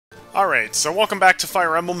Alright, so welcome back to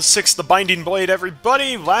Fire Emblem 6, The Binding Blade,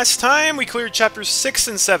 everybody! Last time, we cleared Chapters 6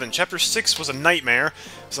 and 7. Chapter 6 was a nightmare.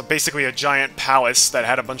 It was basically a giant palace that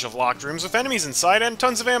had a bunch of locked rooms with enemies inside and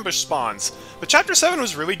tons of ambush spawns. But Chapter 7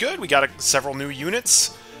 was really good. We got several new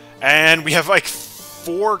units, and we have like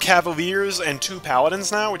 4 Cavaliers and 2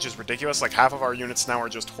 Paladins now, which is ridiculous. Like, half of our units now are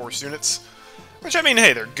just horse units. Which, I mean,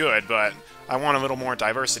 hey, they're good, but I want a little more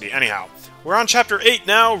diversity. Anyhow, we're on Chapter 8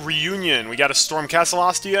 now, Reunion. We gotta storm Castle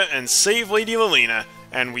Ostia and save Lady Lilina.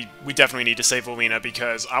 And we definitely need to save Lilina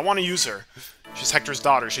because I want to use her. She's Hector's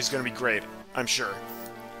daughter. She's gonna be great, I'm sure.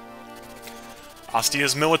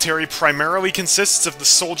 Ostia's military primarily consists of the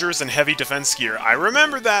soldiers and heavy defense gear. I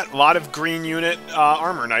remember that. A lot of green unit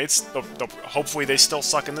armor knights. Hopefully they still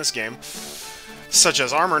suck in this game. Such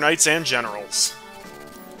as armor knights and generals.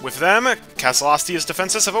 With them, Castle Ostia's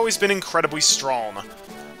defenses have always been incredibly strong.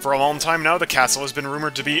 For a long time now, the castle has been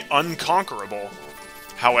rumored to be unconquerable.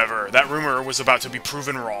 However, that rumor was about to be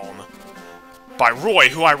proven wrong. By Roy,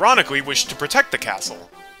 who ironically wished to protect the castle.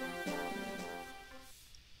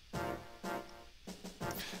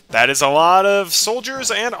 That is a lot of soldiers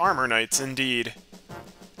and armor knights, indeed.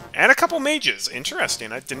 And a couple mages.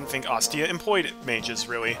 Interesting. I didn't think Ostia employed mages,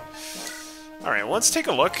 really. Alright, well, let's take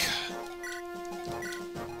a look.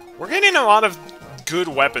 We're getting a lot of good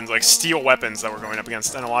weapons, like steel weapons that we're going up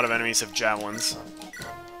against, and a lot of enemies have javelins.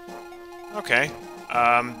 Okay.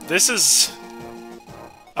 This is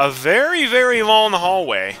a very, very long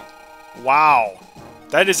hallway. Wow.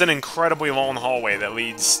 That is an incredibly long hallway that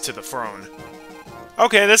leads to the throne.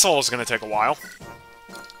 Okay, this hole is going to take a while.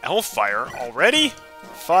 Hellfire already?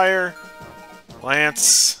 Fire.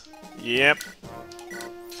 Lance. Yep.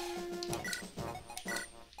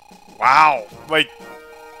 Wow. Like,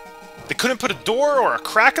 they couldn't put a door or a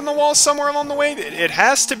crack in the wall somewhere along the way? It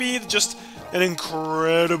has to be just an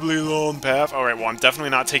incredibly long path. Alright, well, I'm definitely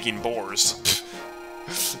not taking Boars.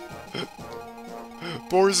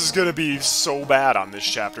 Boars is gonna be so bad on this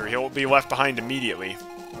chapter. He'll be left behind immediately.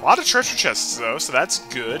 A lot of treasure chests, though, so that's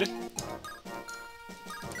good.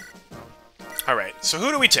 Alright, so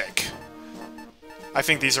who do we take? I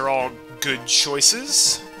think these are all good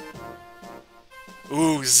choices.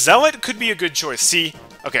 Ooh, Zealot could be a good choice. See,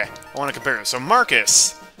 okay, I want to compare it. So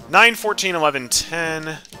Marcus, 9, 14, 11,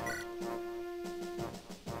 10.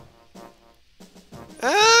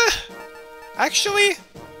 Actually,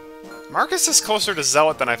 Marcus is closer to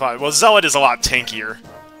Zealot than I thought. Well, Zealot is a lot tankier,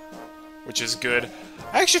 which is good.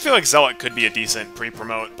 I actually feel like Zealot could be a decent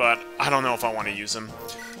pre-promote, but I don't know if I want to use him.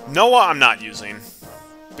 Noah, I'm not using,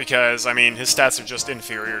 because, I mean, his stats are just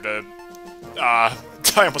inferior to, I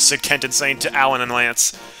almost said Kent and Saint, to Alan and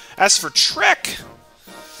Lance. As for Trek,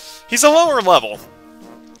 he's a lower level,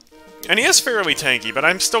 and he is fairly tanky, but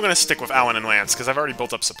I'm still going to stick with Alan and Lance, because I've already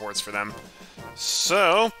built up supports for them.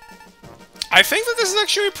 So, I think that this is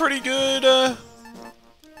actually a pretty good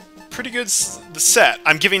set.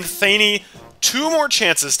 I'm giving Thani 2 more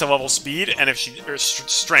chances to level speed, and if she, or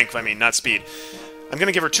strength, I mean, not speed. I'm going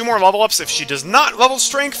to give her 2 more level ups. If she does not level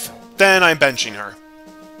strength, then I'm benching her.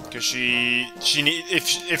 Because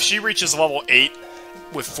if she reaches level 8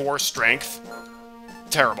 with 4 strength,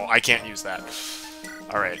 terrible. I can't use that.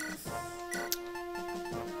 Alright.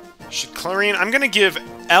 Clarine, I'm gonna give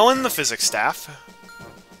Ellen the physics staff.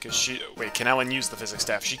 Because she... Wait, can Ellen use the physics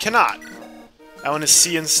staff? She cannot. Ellen is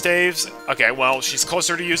C and staves. Okay, well, she's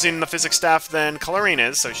closer to using the physics staff than Clarine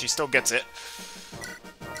is, so she still gets it.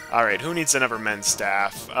 Alright, who needs another men's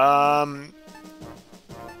staff?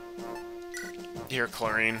 Here,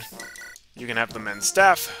 Clarine. You can have the men's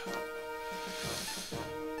staff.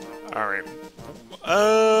 Alright.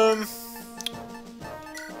 I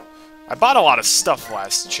bought a lot of stuff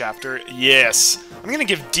last chapter. Yes. I'm gonna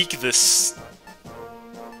give Deke this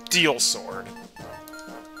steel sword.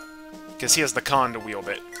 Because he has the con to wield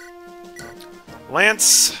it.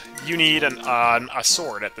 Lance, you need a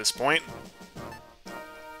sword at this point.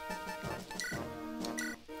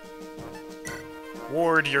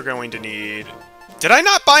 Ward, you're going to need... Did I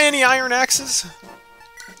not buy any iron axes?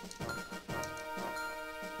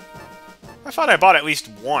 I thought I bought at least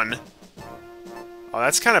 1. Oh,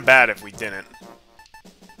 that's kind of bad if we didn't.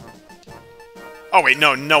 Oh, wait,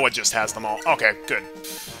 no, Noah just has them all. Okay, good.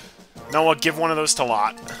 Noah, give one of those to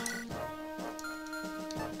Lot.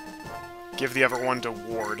 Give the other one to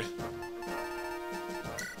Ward.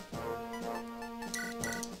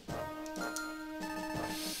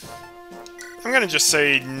 I'm gonna just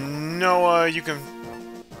say, Noah, you can...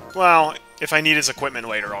 Well, if I need his equipment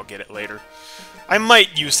later, I'll get it later. I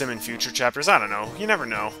might use him in future chapters, I don't know. You never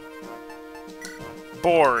know.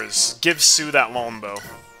 Boars, give Sue that longbow.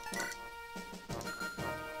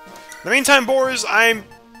 In the meantime, Boars, I'm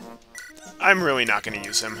I'm really not going to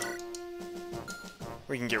use him.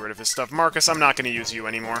 We can get rid of his stuff. Marcus, I'm not going to use you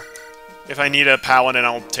anymore. If I need a paladin,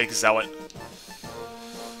 I'll take Zealot.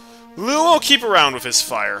 Lou I'll keep around with his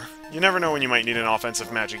fire. You never know when you might need an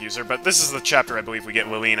offensive magic user, but this is the chapter I believe we get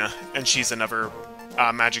Lilina, and she's another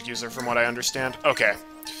magic user from what I understand. Okay.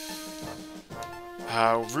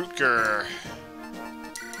 Rutger.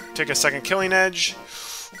 Take a second killing edge.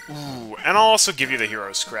 Ooh, and I'll also give you the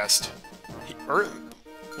Hero's Crest. Well,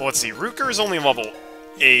 let's see. Rutger is only level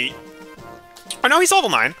 8. Oh, no, he's level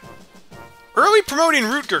 9. Early promoting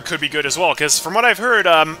Rutger could be good as well, because from what I've heard,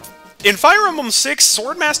 in Fire Emblem 6,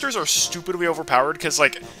 Swordmasters are stupidly overpowered, because,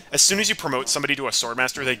 like, as soon as you promote somebody to a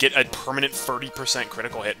Swordmaster, they get a permanent 30%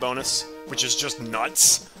 critical hit bonus, which is just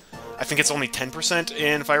nuts. I think it's only 10%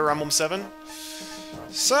 in Fire Emblem 7.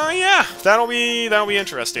 So, yeah, that'll be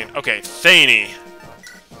interesting. Okay, Thane.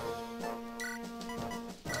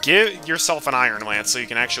 Give yourself an Iron Lance so you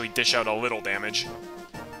can actually dish out a little damage.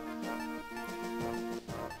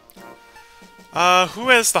 Who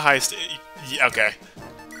has the highest... Okay.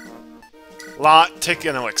 Lot, take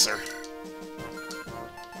an elixir.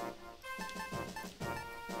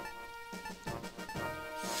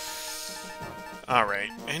 Alright.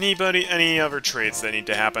 Anybody, any other trades that need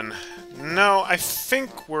to happen? No, I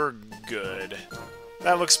think we're good.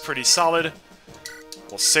 That looks pretty solid.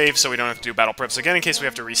 We'll save so we don't have to do battle preps again in case we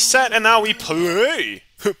have to reset, and now we play!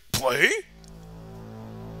 Play?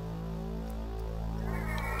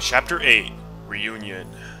 Chapter 8. Reunion.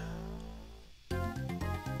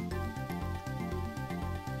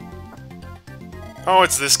 Oh,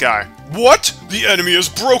 it's this guy. What? The enemy has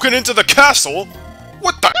broken into the castle?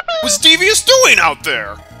 What the was Devious doing out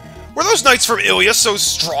there? Were those knights from Ilia so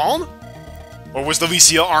strong? Or was the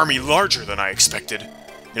Lycia army larger than I expected?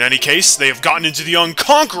 In any case, they have gotten into the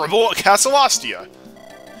unconquerable Castle Ostia.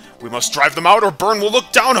 We must drive them out or Byrne will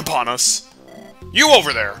look down upon us. You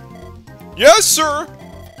over there! Yes, sir!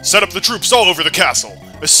 Set up the troops all over the castle,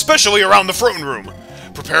 especially around the throne room.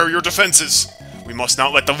 Prepare your defenses. We must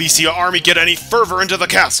not let the Lycia army get any further into the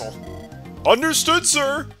castle. Understood,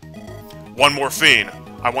 sir. One more thing.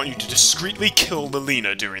 I want you to discreetly kill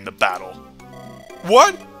Lilina during the battle.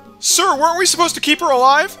 What? Sir, weren't we supposed to keep her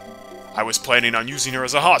alive? I was planning on using her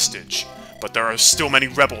as a hostage, but there are still many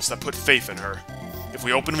rebels that put faith in her. If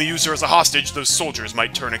we openly use her as a hostage, those soldiers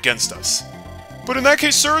might turn against us. But in that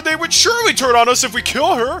case, sir, they would surely turn on us if we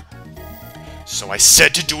kill her! So I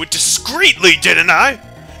said to do it discreetly, didn't I?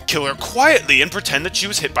 Kill her quietly and pretend that she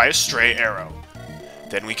was hit by a stray arrow.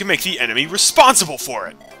 Then we can make the enemy responsible for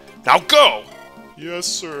it. Now go! Yes,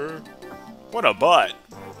 sir. What a butt.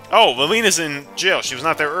 Oh, Lilina's in jail. She was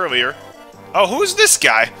not there earlier. Oh, who's this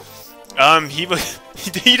guy?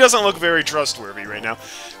 He doesn't look very trustworthy right now.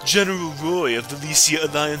 General Roy of the Lycia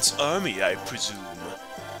Alliance Army, I presume.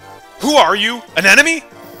 Who are you? An enemy?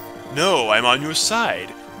 No, I'm on your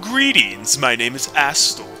side. Greetings, my name is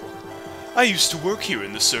Astel. I used to work here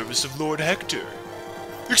in the service of Lord Hector.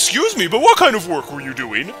 Excuse me, but what kind of work were you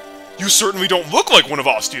doing? You certainly don't look like one of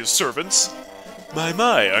Ostia's servants.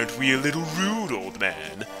 My, aren't we a little rude, old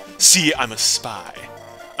man? See, I'm a spy.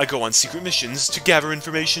 I go on secret missions to gather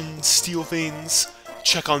information, steal things,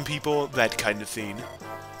 check on people, that kind of thing.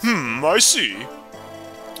 I see.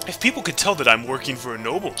 If people could tell that I'm working for a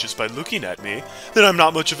noble just by looking at me, then I'm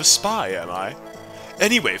not much of a spy, am I?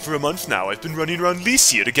 Anyway, for a month now, I've been running around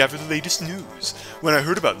Lycia to gather the latest news. When I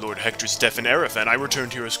heard about Lord Hector's death in Erethen, I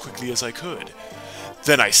returned here as quickly as I could.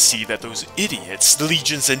 Then I see that those idiots, the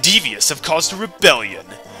Legions and Devious, have caused a rebellion.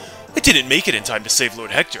 I didn't make it in time to save Lord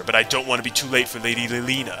Hector, but I don't want to be too late for Lady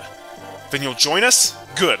Lilina. Then you'll join us?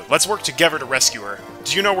 Good, let's work together to rescue her.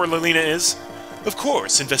 Do you know where Lilina is? Of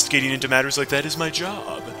course, investigating into matters like that is my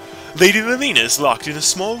job. Lady Lilina is locked in a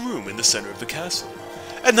small room in the center of the castle.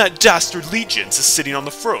 And that dastard Legions is sitting on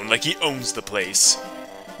the throne like he owns the place.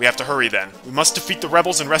 We have to hurry then. We must defeat the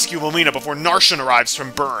rebels and rescue Lilina before Narshan arrives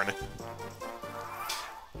from Byrne.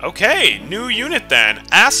 Okay, new unit then.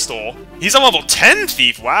 Astel. He's a level 10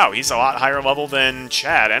 thief. Wow, he's a lot higher level than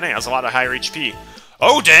Chad, and he has a lot of higher HP.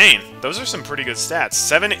 Oh, dang. Those are some pretty good stats.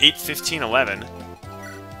 7, 8, 15, 11.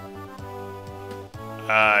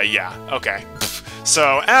 Yeah, okay.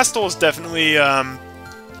 So, Astel is definitely,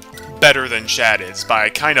 better than Chad is, by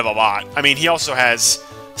kind of a lot. I mean, he also has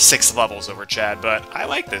 6 levels over Chad, but I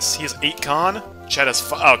like this. He has 8 con. Chad has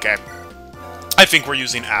 5. Okay. I think we're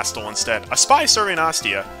using Astel instead. A spy serving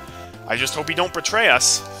Ostia. I just hope he don't betray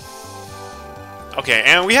us. Okay,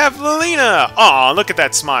 and we have Lilina! Aw, look at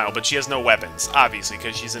that smile, but she has no weapons. Obviously,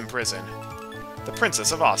 because she's in prison. The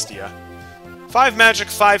Princess of Ostia. 5 magic,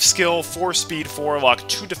 5 skill, 4 speed, 4 luck,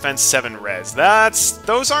 2 defense, 7 res.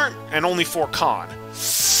 Those aren't... and only 4 con.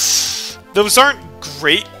 Those aren't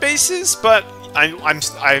great bases, but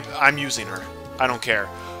I'm using her. I don't care.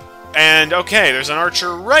 And, okay, there's an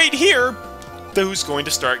archer right here who's going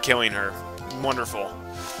to start killing her. Wonderful.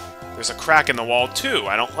 There's a crack in the wall, too.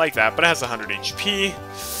 I don't like that, but it has 100 HP.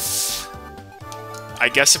 I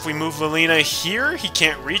guess if we move Lilina here, he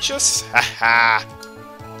can't reach us? Haha.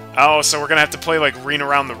 Oh, so we're gonna have to play, like, Ring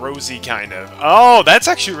Around the Rosie, kind of. Oh, that's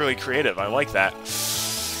actually really creative. I like that.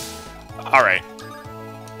 Alright.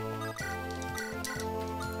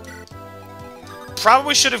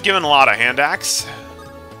 Probably should have given a lot of hand axe.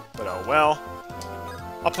 But oh well.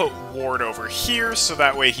 I'll put Ward over here, so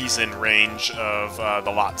that way he's in range of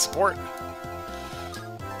the lot support.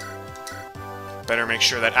 Better make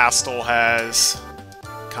sure that Astel has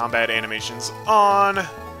combat animations on.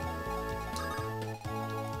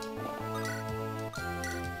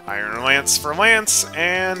 Iron Lance for Lance,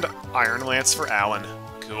 and Iron Lance for Alan.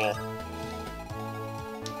 Cool.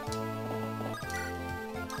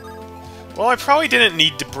 Well, I probably didn't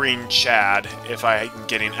need to bring Chad if I'm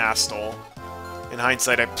getting Astel. In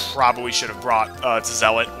hindsight, I probably should have brought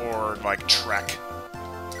Zealot or, like, Trek.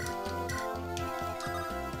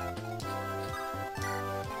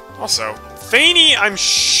 Also, Thane, I'm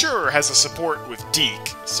sure, has a support with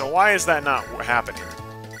Deke, so why is that not happening?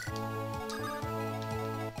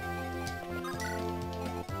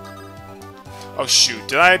 Oh, shoot.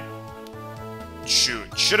 Did I...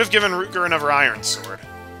 Shoot. Should have given Rutger another Iron Sword.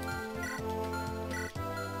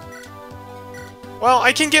 Well,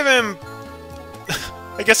 I can give him...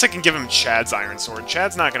 I guess I can give him Chad's Iron Sword.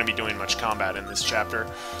 Chad's not going to be doing much combat in this chapter.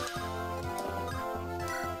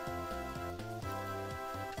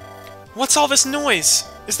 What's all this noise?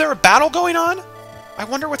 Is there a battle going on? I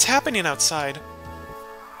wonder what's happening outside.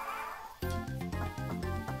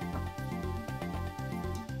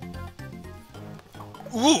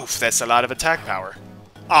 Oof, that's a lot of attack power.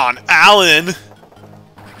 On Alan!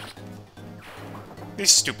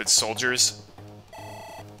 These stupid soldiers.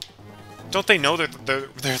 Don't they know that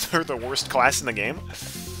they're the worst class in the game?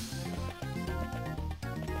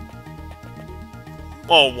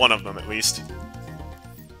 Well, one of them, at least.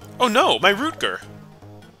 Oh no, my Rutger!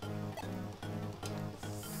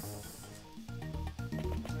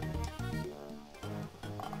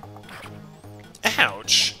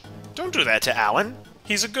 Ouch! Don't do that to Alan.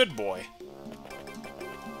 He's a good boy.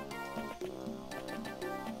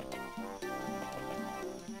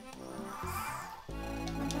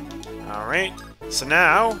 Alright, so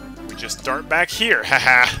now we just dart back here.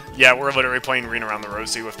 Haha. Yeah, we're literally playing Ring Around the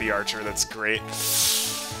Rosie with the archer. That's great.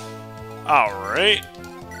 Alright.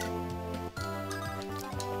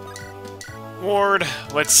 Ward,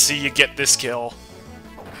 let's see you get this kill.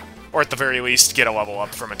 Or at the very least, get a level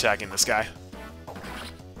up from attacking this guy.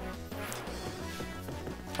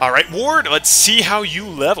 Alright, Ward, let's see how you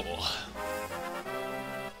level.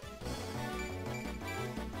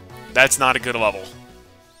 That's not a good level.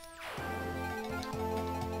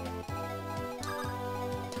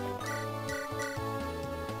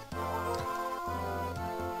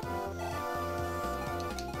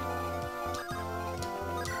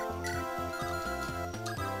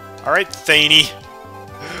 Alright, Thane.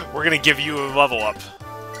 We're gonna give you a level up.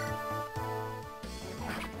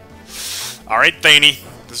 Alright, Thane.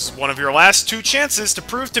 This is one of your last 2 chances to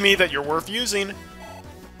prove to me that you're worth using.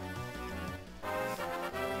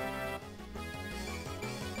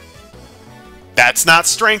 That's not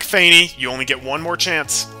strength, Thane. You only get 1 more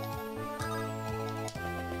chance.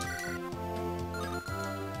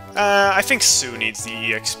 I think Sue needs the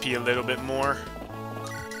EXP a little bit more.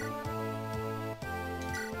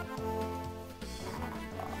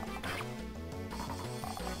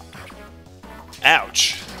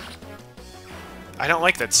 Ouch. I don't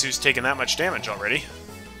like that Sue's taken that much damage already.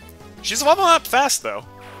 She's leveling up fast, though.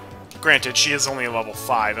 Granted, she is only a level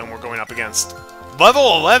 5, and we're going up against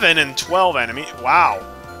level 11 and 12 enemy.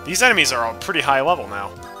 Wow. These enemies are on pretty high level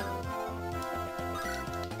now.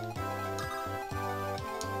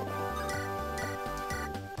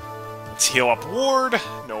 Let's heal up Ward.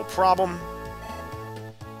 No problem.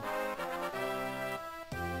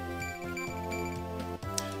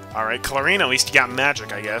 Alright, Clarine, at least you got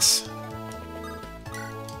magic, I guess.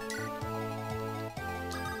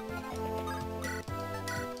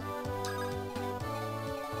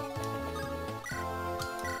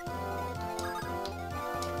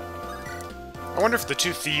 I wonder if the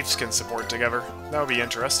 2 thieves can support together. That would be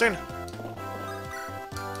interesting.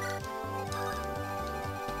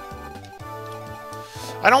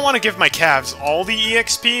 I don't want to give my calves all the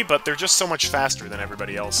EXP, but they're just so much faster than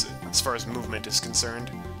everybody else as far as movement is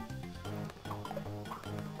concerned.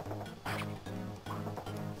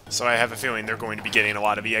 So I have a feeling they're going to be getting a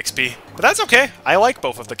lot of EXP. But that's okay. I like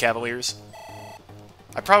both of the Cavaliers.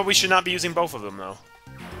 I probably should not be using both of them, though.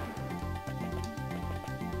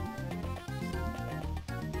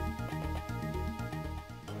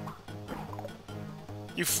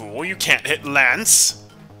 You fool, you can't hit Lance!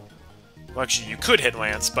 Well, actually, you could hit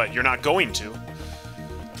Lance, but you're not going to.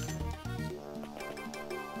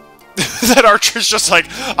 That archer's just like,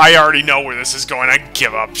 I already know where this is going, I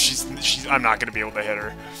give up. I'm not gonna be able to hit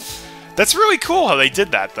her. That's really cool how they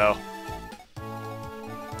did that, though.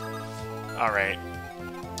 Alright.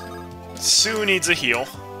 Sue needs a heal.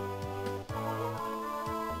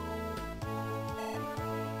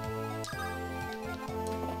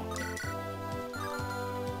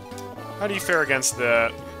 How do you fare against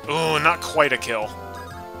the... Ooh, not quite a kill.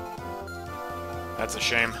 That's a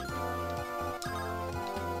shame.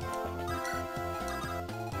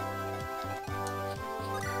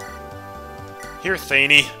 Here,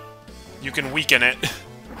 Thany. You can weaken it.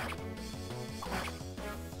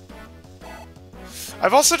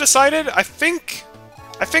 I've also decided, I think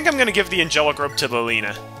I'm gonna give the Angelic Robe to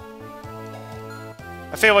Lilina.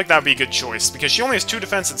 I feel like that'd be a good choice, because she only has 2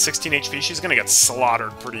 defense and 16 HP. She's gonna get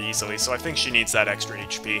slaughtered pretty easily, so I think she needs that extra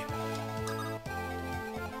HP.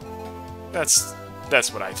 That's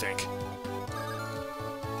what I think.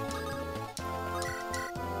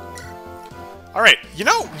 Alright, you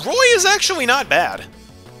know, Roy is actually not bad.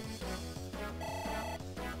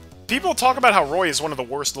 People talk about how Roy is one of the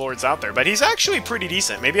worst lords out there, but he's actually pretty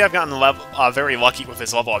decent. Maybe I've gotten very lucky with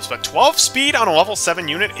his level ups, but 12 speed on a level 7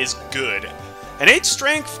 unit is good. And 8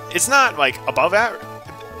 strength, it's not, like, above average.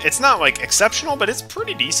 It's not, like, exceptional, but it's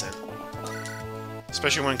pretty decent.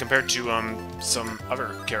 Especially when compared to, some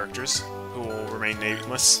other characters who will remain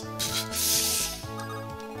nameless.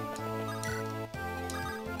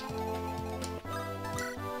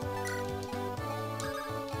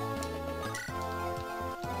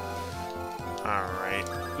 Alright.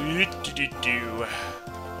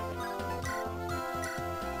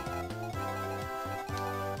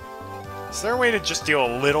 Is there a way to just deal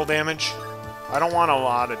a little damage? I don't want a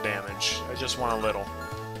lot of damage. I just want a little.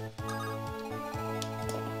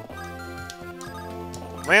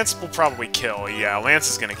 Lance will probably kill. Yeah, Lance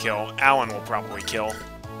is gonna kill. Alan will probably kill.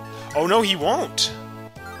 Oh no, he won't!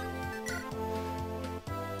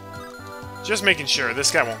 Just making sure. This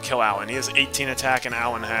guy won't kill Alan. He has 18 attack and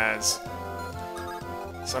Alan has...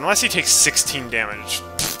 So unless he takes 16 damage...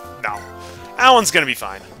 Pfft, no. Alan's gonna be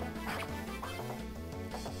fine.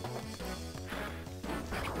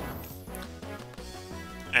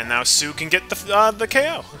 And now Sue can get the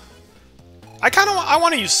KO. I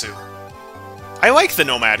want to use Sue. I like the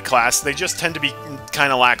Nomad class, they just tend to be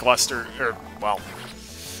kind of lackluster, or, well...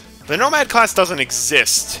 The Nomad class doesn't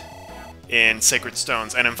exist in Sacred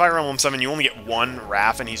Stones, and in Fire Emblem 7 you only get 1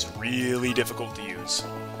 Raph, and he's really difficult to use.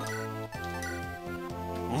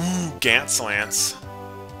 Ooh, Gantz Lance.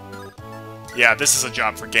 Yeah, this is a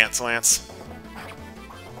job for Gantz Lance.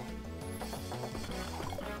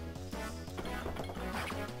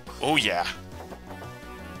 Oh yeah.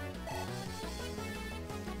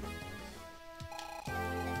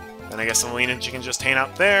 Then I guess Lilina, she can just hang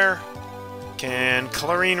out there. Can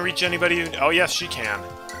Clarine reach anybody? Oh yes, she can.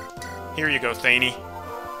 Here you go, Thany.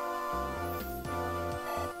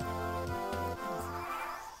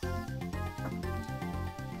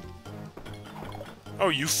 Oh,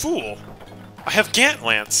 you fool! I have Gant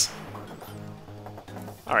Lance!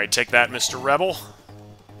 Alright, take that, Mr. Rebel.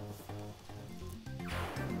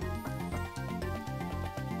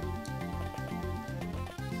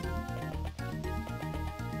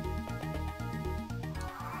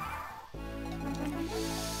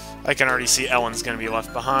 I can already see Ellen's gonna be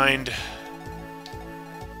left behind,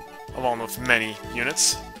 along with many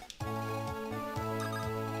units.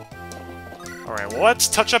 Alright, well, let's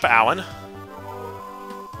touch up Alan.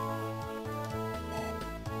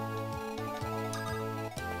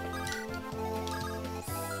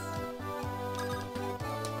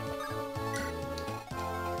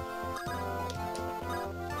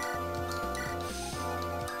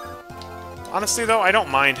 Honestly, though, I don't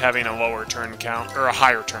mind having a lower turn count, or a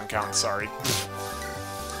higher turn count, sorry.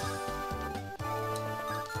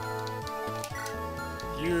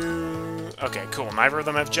 You... Okay, cool. Neither of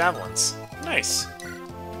them have javelins. Nice.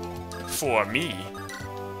 For me.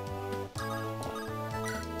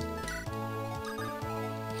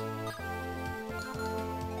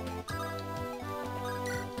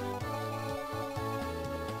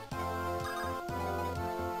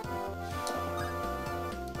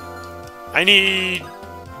 I need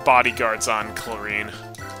bodyguards on Clarine.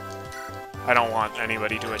 I don't want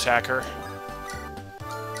anybody to attack her.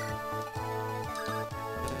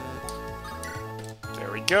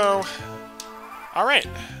 go. Alright.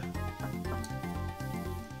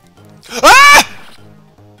 Ah!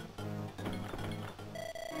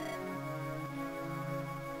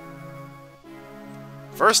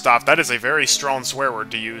 First off, that is a very strong swear word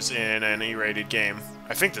to use in an E-rated game.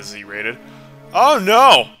 I think this is E-rated. Oh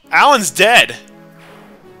no! Alan's dead!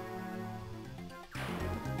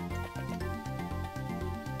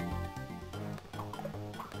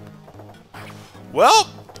 Well,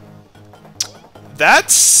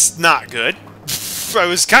 that's not good. I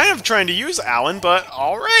was kind of trying to use Alan, but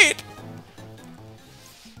alright.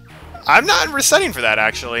 I'm not resetting for that,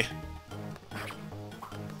 actually.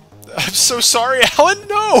 I'm so sorry, Alan,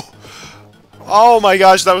 no! Oh my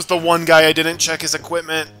gosh, that was the one guy I didn't check his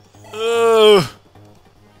equipment. Ugh.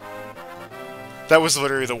 That was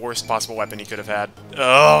literally the worst possible weapon he could have had.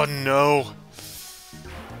 Oh no.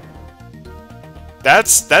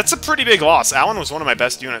 That's a pretty big loss. Alan was one of my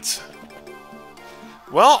best units.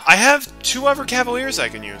 Well, I have 2 other Cavaliers I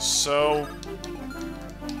can use, so...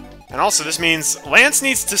 And also, this means Lance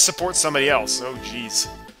needs to support somebody else. Oh, jeez.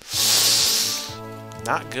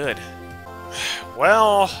 Not good.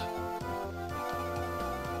 Well...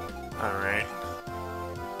 Alright.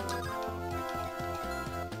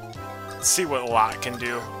 Let's see what Lot can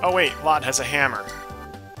do. Oh wait, Lot has a hammer.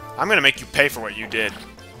 I'm gonna make you pay for what you did.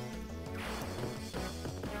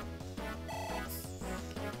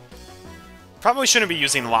 Probably shouldn't be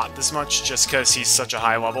using Lot this much, just because he's such a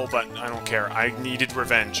high level, but I don't care. I needed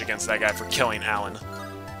revenge against that guy for killing Alan.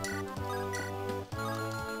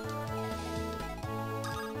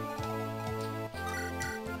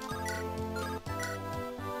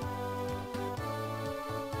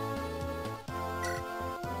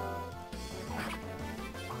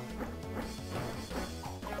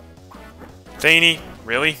 Thaney,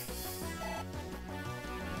 really?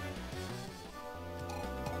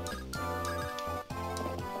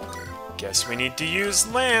 Guess we need to use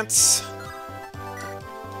Lance.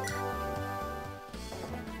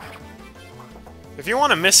 If you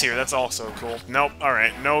want to miss here, that's also cool. Nope,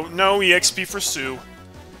 alright. No EXP for Sue.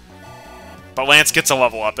 But Lance gets a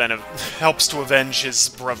level up and it helps to avenge his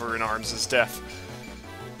brother-in-arms' death.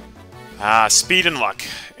 Speed and luck.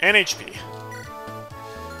 And HP.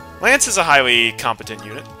 Lance is a highly competent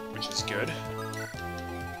unit, which is good.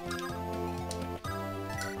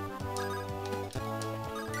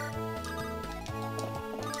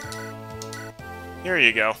 Here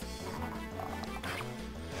you go.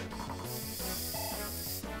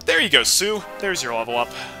 There you go, Sue. There's your level up.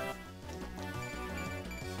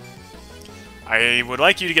 I would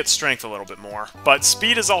like you to get strength a little bit more, but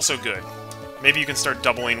speed is also good. Maybe you can start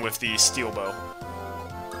doubling with the steel bow.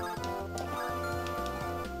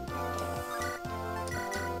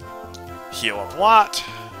 Heal a lot.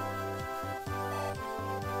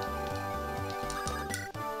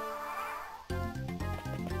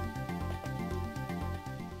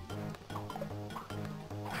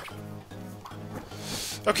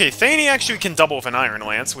 Okay, Thaney actually can double with an Iron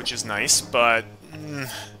Lance, which is nice, but...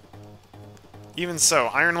 even so,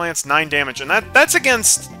 Iron Lance, 9 damage, and that's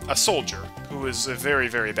against a soldier, who is a very,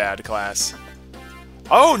 very bad class.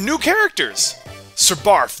 Oh, new characters! Sir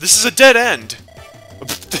Barf, this is a dead end!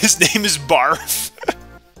 His name is Barf.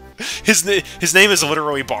 His name is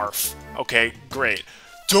literally Barf. Okay, great.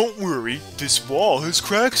 Don't worry, this wall has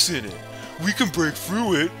cracks in it. We can break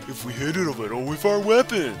through it if we hit it a little with our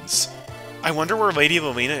weapons. I wonder where Lady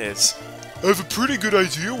Lilina is. I have a pretty good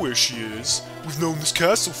idea where she is. We've known this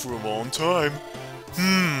castle for a long time.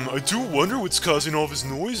 I do wonder what's causing all this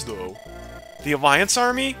noise, though. The Alliance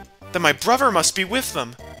army? Then my brother must be with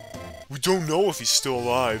them. We don't know if he's still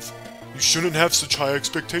alive. You shouldn't have such high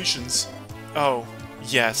expectations. Oh,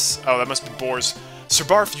 yes. Oh, that must be Boars. Sir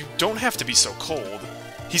Barf, you don't have to be so cold.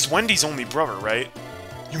 He's Wendy's only brother, right?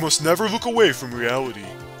 You must never look away from reality.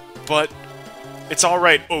 But... it's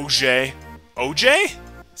alright, OJ. OJ?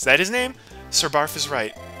 Is that his name? Sir Barf is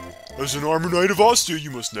right. As an armor knight of Ostia,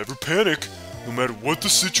 you must never panic, no matter what the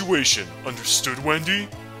situation. Understood, Wendy?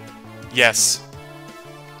 Yes.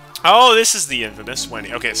 Oh, this is the infamous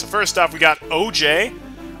Wendy. Okay, so first off, we got OJ.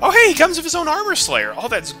 Oh, hey, he comes with his own armor slayer. Oh,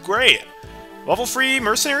 that's great. Level 3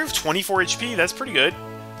 mercenary with 24 HP. That's pretty good.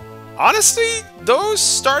 Honestly, those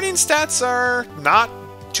starting stats are not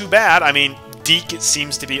too bad. I mean, Deke, it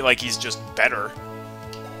seems to be like he's just better.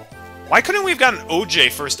 Why couldn't we have gotten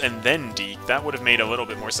OJ first and then Deke? That would have made a little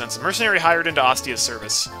bit more sense. Mercenary hired into Ostia's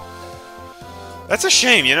service. That's a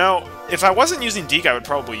shame, you know? If I wasn't using Deke, I would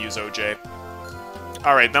probably use OJ.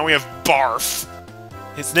 Alright, now we have Barf.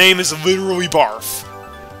 His name is literally Barf.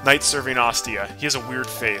 Knight serving Ostia. He has a weird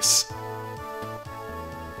face.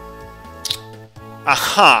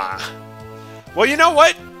 Aha! Well, you know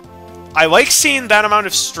what? I like seeing that amount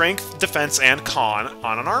of strength, defense, and con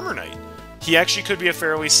on an armor knight. He actually could be a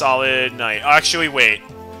fairly solid knight. Actually, wait.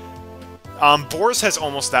 Boris has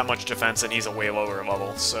almost that much defense, and he's a way lower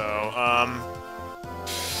level, so,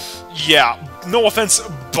 yeah, no offense,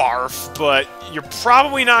 Barf, but you're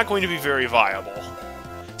probably not going to be very viable.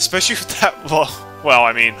 Especially with that low... Well,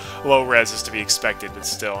 I mean, low res is to be expected, but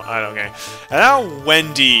still, okay. And now,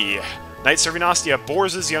 Wendy. Knight serving Ostia,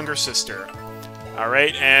 Boris' younger sister.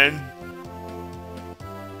 Alright, and...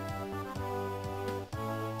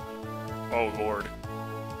 Oh, Lord.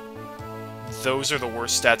 Those are the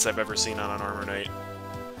worst stats I've ever seen on an armor knight.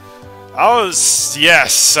 Oh,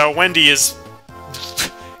 yes, so Wendy is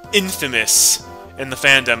infamous in the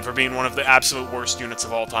fandom for being one of the absolute worst units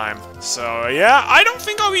of all time. So, yeah, I don't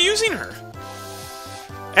think I'll be using her.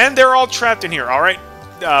 And they're all trapped in here. Alright,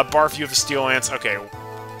 Barf, you have a Steel Lance. Okay,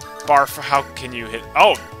 Barf, how can you hit...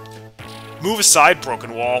 Oh! Move aside,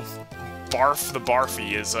 Broken Wall. Barf the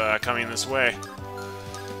Barfy is coming this way.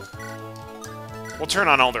 We'll turn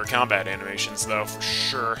on all their combat animations, though, for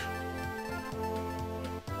sure.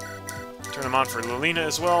 Turn them on for Lilina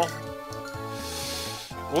as well.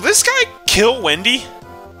 Will this guy kill Wendy?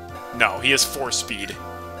 No, he has 4 speed.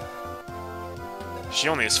 She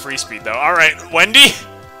only has free speed, though. Alright, Wendy!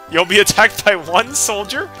 You'll be attacked by 1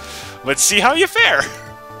 soldier. Let's see how you fare.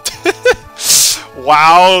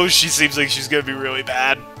 Wow, she seems like she's gonna be really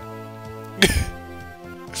bad.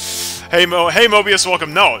 Hey, Mobius,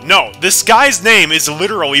 welcome. No, this guy's name is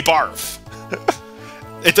literally Barf.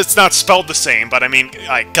 It's not spelled the same, but I mean,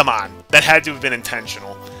 like, come on. That had to have been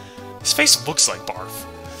intentional. His face looks like Barf.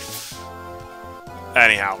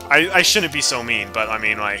 Anyhow, I shouldn't be so mean, but I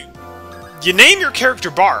mean, like, you name your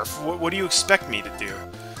character Barf, what do you expect me to do?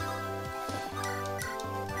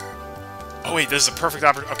 Oh wait, this is a perfect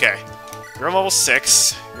opportunity. Okay. You're on level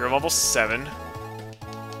 6. You're on level 7.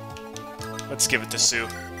 Let's give it to Sue.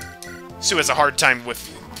 Sue has a hard time with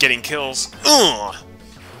getting kills. Ugh!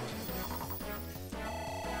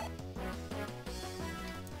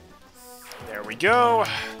 There we go.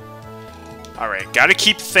 Alright, gotta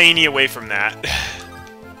keep Thaney away from that.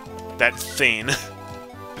 That Thane.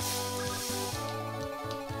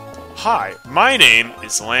 Hi, my name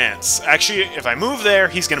is Lance. Actually, if I move there,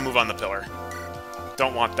 he's gonna move on the pillar.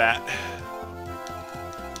 Don't want that.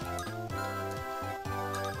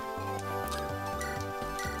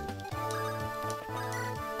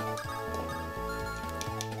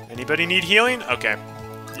 Anybody need healing? Okay.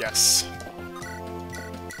 Yes.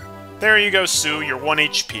 There you go, Sue. You're 1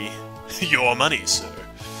 HP. Your money, sir.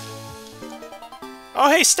 Oh,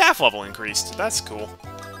 hey, staff level increased. That's cool.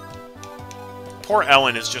 Poor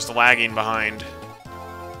Ellen is just lagging behind.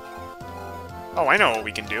 Oh, I know what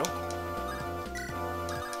we can do.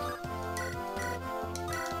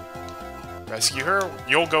 Rescue her.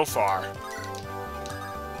 You'll go far.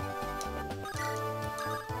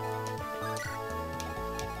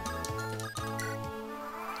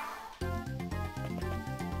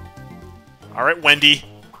 Alright, Wendy.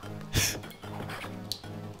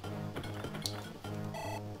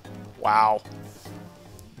 Wow.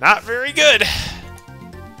 Not very good.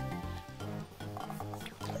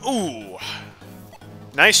 Ooh.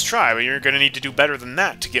 Nice try, but you're gonna need to do better than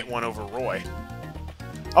that to get one over Roy.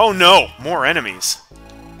 Oh no! More enemies.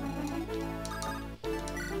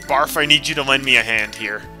 Barf, I need you to lend me a hand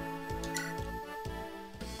here.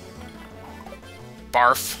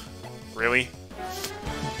 Barf? Really?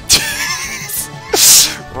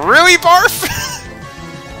 Really, Barf?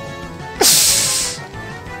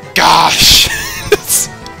 Gosh!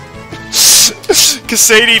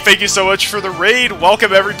 Cassady, thank you so much for the raid.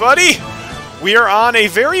 Welcome, everybody! We are on a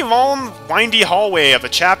very long, windy hallway of a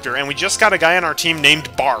chapter, and we just got a guy on our team named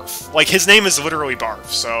Barf. Like, his name is literally Barf,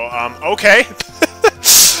 so, okay.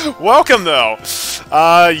 Welcome, though.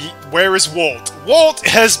 Where is Wolt? Wolt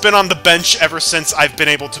has been on the bench ever since I've been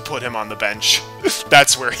able to put him on the bench.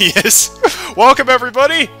 That's where he is. Welcome,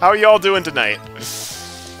 everybody! How are y'all doing tonight?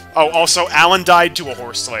 Oh, also, Alan died to a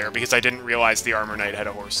Horse Slayer, because I didn't realize the Armor Knight had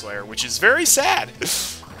a Horse Slayer, which is very sad.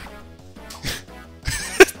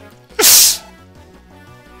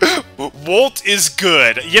 Wolt is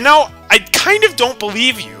good. You know, I kind of don't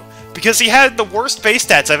believe you, because he had the worst base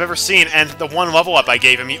stats I've ever seen, and the 1 level up I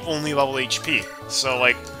gave him, he only leveled HP. So,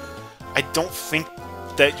 like, I don't think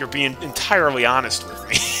that you're being entirely honest with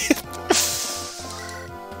me.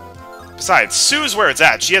 Besides, Sue's where it's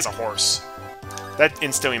at. She has a horse. That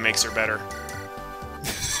instantly makes her better.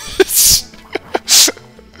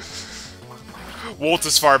 Wolt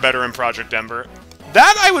is far better in Project Ember.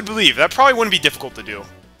 That I would believe. That probably wouldn't be difficult to do.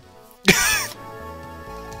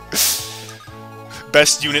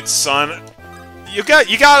 Best unit, son. you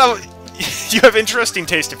gotta... You have interesting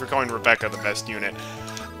taste if you're calling Rebecca the best unit.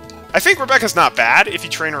 I think Rebecca's not bad if you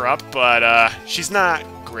train her up, but she's not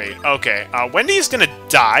great. Okay, Wendy's gonna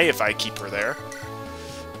die if I keep her there.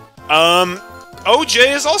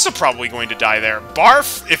 OJ is also probably going to die there.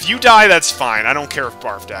 Barf, if you die, that's fine. I don't care if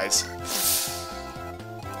Barf dies.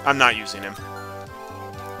 I'm not using him.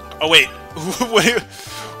 Oh, wait.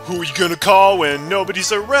 Who are you gonna call when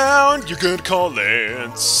nobody's around? You're gonna call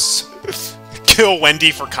Lance. Kill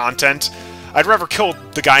Wendy for content. I'd rather kill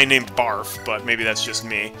the guy named Barf, but maybe that's just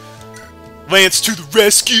me. Lance to the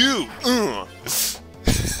rescue!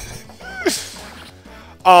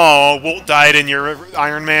 Oh, Wolt died in your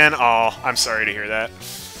Iron Man? Oh, I'm sorry to hear that.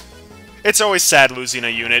 It's always sad losing a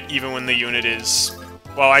unit, even when the unit is...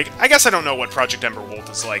 Well, I guess I don't know what Project Ember Wolt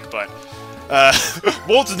is like, but...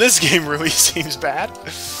 Wolt in this game really seems bad.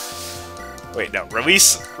 Wait, no.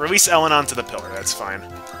 Release Ellen onto the pillar. That's fine.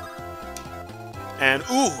 And,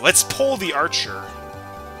 ooh, let's pull the Archer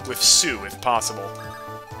with Sue, if possible.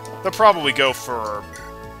 They'll probably go for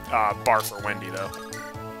Barf or Wendy, though.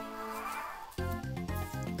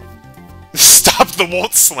 Stop the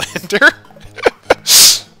Wolt slander!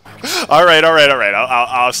 Alright.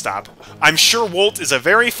 I'll stop. I'm sure Wolt is a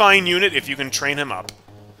very fine unit if you can train him up.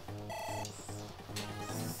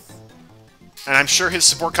 And I'm sure his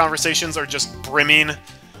support conversations are just brimming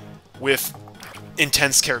with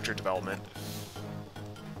intense character development.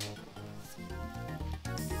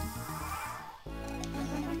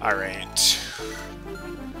 Alright.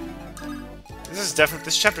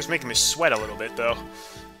 This chapter's making me sweat a little bit, though.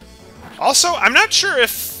 Also, I'm not sure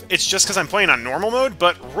if it's just because I'm playing on normal mode,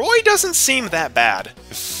 but Roy doesn't seem that bad.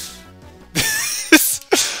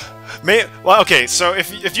 Well, okay, so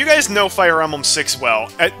if you guys know Fire Emblem 6 well,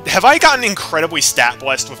 have I gotten incredibly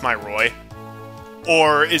stat-blessed with my Roy?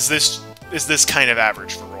 Or is this kind of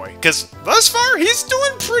average for Roy? Because thus far, he's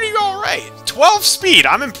doing pretty alright. 12 speed,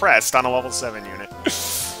 I'm impressed on a level 7 unit.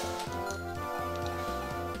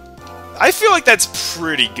 I feel like that's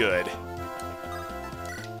pretty good.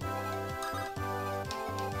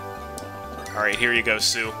 Alright, here you go,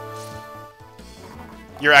 Sue.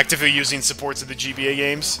 You're actively using supports of the GBA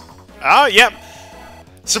games? Oh, yep.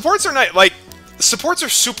 Supports are not, like, supports are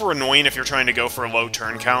super annoying if you're trying to go for a low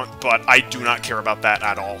turn count, but I do not care about that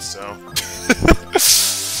at all, so...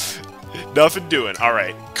 Nothing doing.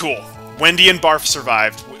 Alright, cool. Wendy and Barf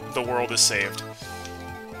survived. The world is saved.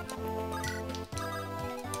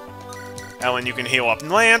 Ellen, you can heal up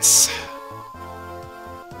Lance.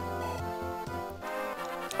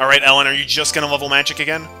 Alright, Ellen, are you just gonna level magic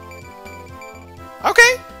again?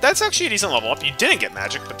 Okay, that's actually a decent level up. You didn't get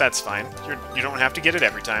magic, but that's fine. You don't have to get it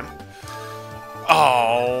every time.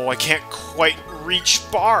 Oh, I can't quite reach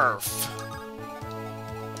Barf.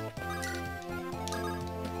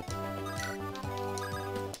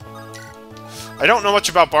 I don't know much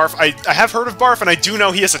about Barf. I have heard of Barf, and I do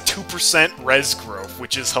know he has a 2% res growth,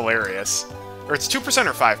 which is hilarious. Or it's 2%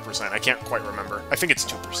 or 5%, I can't quite remember. I think it's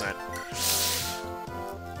 2%.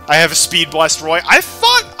 I have a speed blessed Roy. I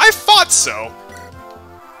thought so.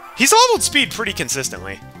 He's leveled speed pretty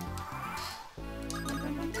consistently.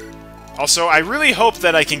 Also, I really hope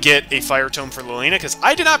that I can get a Fire Tome for Lilina, because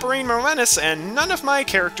I did not bring Momentous, and none of my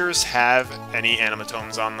characters have any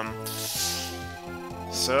Animatomes on them.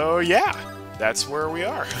 So, yeah. That's where we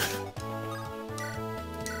are.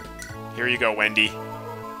 Here you go, Wendy.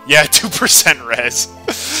 Yeah, 2% res.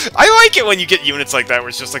 I like it when you get units like that where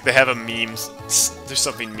it's just like they have a meme. There's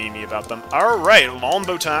something memey about them. Alright,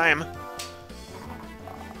 Lombo time.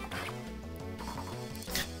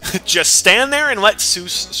 Just stand there and let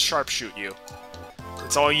Seuss sharpshoot you.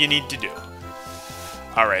 That's all you need to do.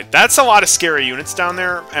 Alright, that's a lot of scary units down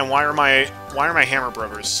there, and why are my Hammer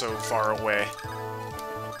Brothers so far away?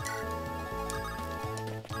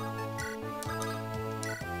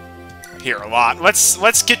 Here, a lot.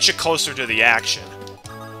 Let's get you closer to the action.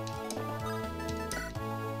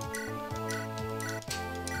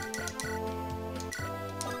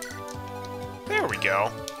 There we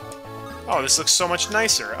go. Oh, this looks so much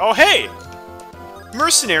nicer. Oh, hey!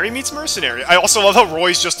 Mercenary meets mercenary. I also love how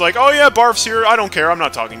Roy's just like, oh yeah, Barf's here, I don't care, I'm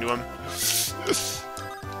not talking to him.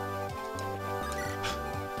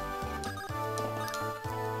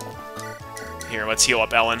 Here, let's heal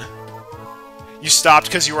up Ellen. You stopped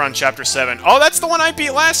because you were on Chapter 7. Oh, that's the one I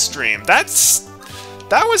beat last stream. That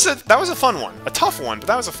was a fun one. A tough one, but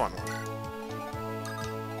that was a fun one.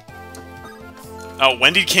 Oh,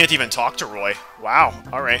 Wendy can't even talk to Roy. Wow,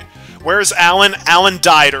 alright. Where's Alan? Alan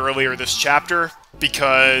died earlier this chapter.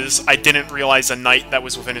 because I didn't realize a knight that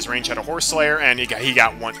was within his range had a horse slayer, and he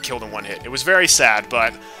got killed in one hit. It was very sad,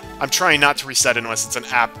 but I'm trying not to reset unless it's an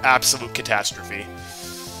absolute catastrophe.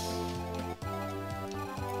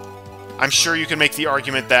 I'm sure you can make the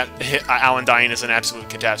argument that Alan dying is an absolute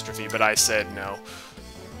catastrophe, but I said no.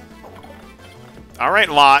 Alright,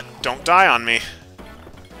 Lot, don't die on me.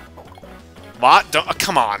 Lot, don't...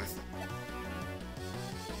 come on.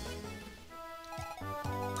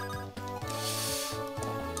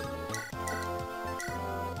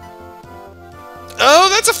 Oh,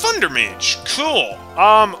 that's a Thunder Mage. Cool.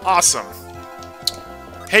 Awesome.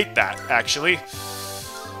 Hate that, actually.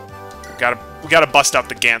 We gotta bust out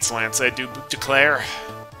the Gantz Lance, I do declare.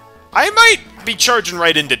 I might be charging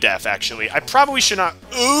right into death, actually. I probably should not...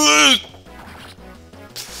 Ugh!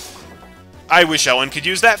 I wish Ellen could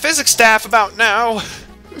use that physics staff about now.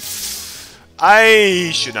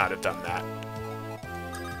 I should not have done that.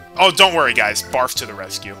 Oh, don't worry, guys. Barf to the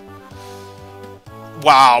rescue.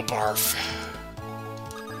 Wow, Barf.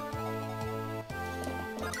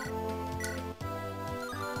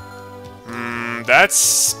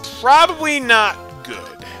 That's probably not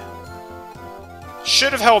good.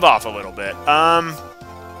 Should have held off a little bit. I'm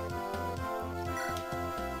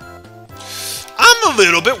a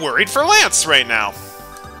little bit worried for Lance right now.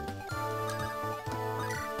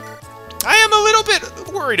 I am a little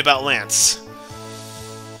bit worried about Lance.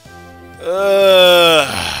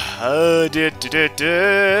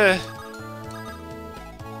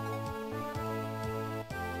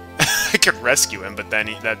 I could rescue him, but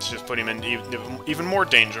then that's just put him in even more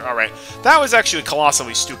danger. Alright, that was actually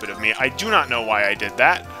colossally stupid of me. I do not know why I did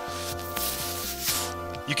that.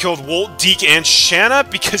 You killed Wolt, Deke, and Shanna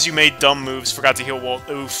because you made dumb moves. Forgot to heal Wolt.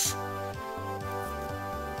 Oof.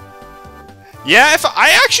 Yeah,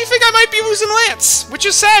 I actually think I might be losing Lance, which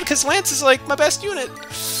is sad, because Lance is, like, my best unit.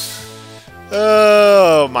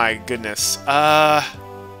 Oh, my goodness.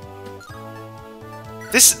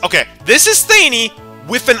 Okay, this is Thaney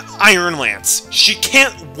with an Iron Lance. She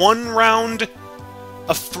can't one-round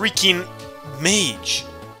a freaking mage.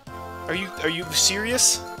 Are you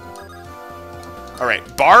serious? Alright,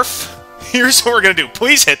 Barf. Here's what we're gonna do.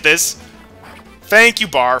 Please hit this. Thank you,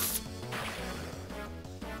 Barf.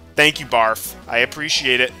 Thank you, Barf. I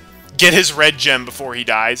appreciate it. Get his red gem before he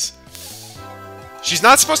dies. She's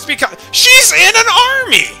not supposed to be... She's in an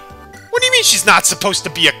army! What do you mean she's not supposed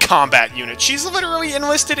to be a combat unit? She's literally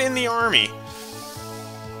enlisted in the army.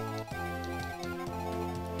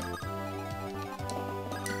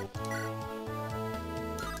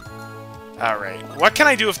 Alright, what can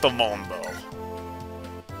I do with the longbow?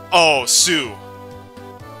 Oh, Sue.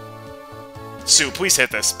 Sue, please hit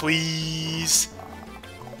this. Please.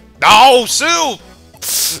 No, Sue!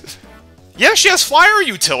 Yeah, she has flyer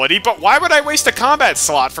utility, but why would I waste a combat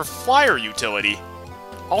slot for flyer utility?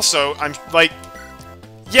 Also, I'm like...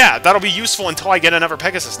 Yeah, that'll be useful until I get another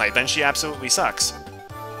Pegasus Knight, then she absolutely sucks.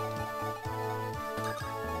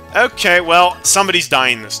 Okay, well, somebody's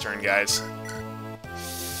dying this turn, guys.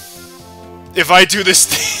 If I do this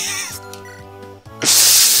thing...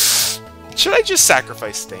 Should I just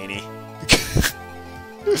sacrifice Thaney?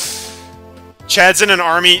 Chad's in an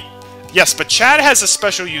army. Yes, but Chad has a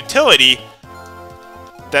special utility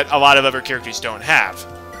that a lot of other characters don't have.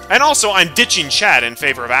 And also, I'm ditching Chad in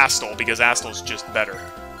favor of Astal, because Astal's just better.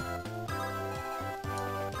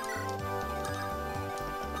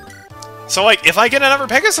 So, like, if I get another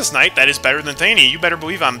Pegasus Knight that is better than Thaney, you better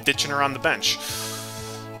believe I'm ditching her on the bench.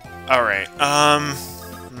 Alright,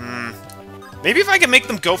 maybe if I can make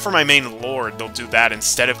them go for my main Lord, they'll do that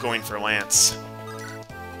instead of going for Lance.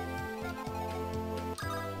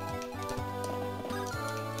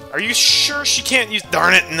 Are you sure she can't use...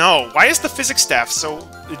 Darn it, no! Why is the physics staff so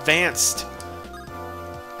advanced?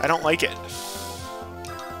 I don't like it.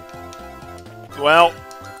 Well,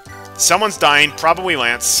 someone's dying, probably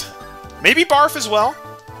Lance. Maybe Barf as well?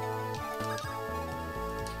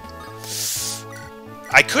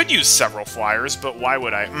 I could use several flyers, but why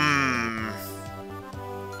would I?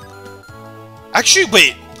 Actually,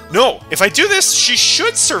 wait. No, if I do this, she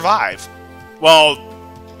should survive. Well...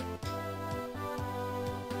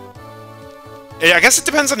 I guess it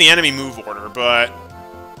depends on the enemy move order, but...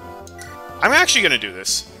 I'm actually gonna do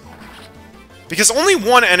this. Because only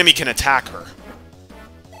one enemy can attack her.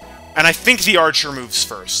 And I think the archer moves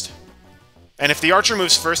first. And if the archer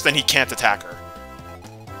moves first, then he can't attack her.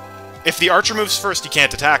 If the archer moves first, he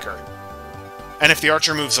can't attack her. And if the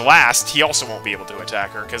archer moves last, he also won't be able to attack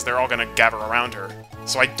her, because they're all gonna gather around her.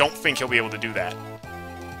 So I don't think he'll be able to do that.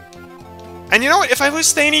 And you know what? If I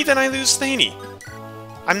lose Thaney, then I lose Thaney.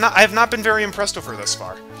 I have not been very impressed with her thus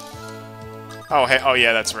far. Oh, hey, oh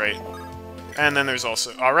yeah, that's right. And then there's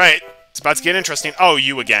also... Alright, it's about to get interesting. Oh,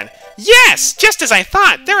 you again. Yes! Just as I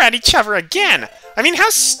thought! They're at each other again! I mean, how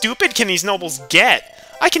stupid can these nobles get?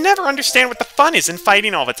 I can never understand what the fun is in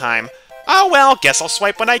fighting all the time. Oh well, guess I'll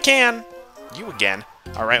swipe when I can. You again.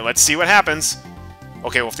 Alright, let's see what happens.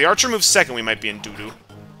 Okay, well, if the archer moves second, we might be in doo-doo.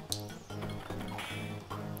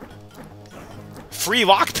 Free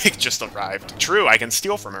lockpick just arrived. True, I can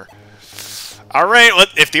steal from her. Alright,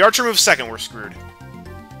 if the archer moves second, we're screwed.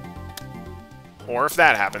 Or if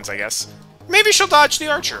that happens, I guess. Maybe she'll dodge the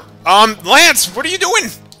archer. Lance, what are you doing?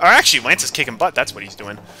 Or actually, Lance is kicking butt, that's what he's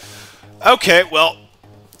doing. Okay, well,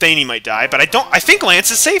 Thane might die, but I think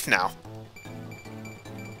Lance is safe now.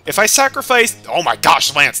 If I sacrifice... Oh my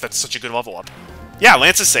gosh, Lance, that's such a good level up. Yeah,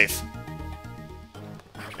 Lance is safe.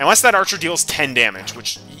 Unless that archer deals 10 damage,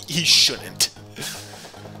 which he shouldn't.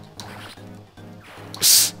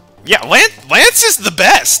 Yeah, Lance is the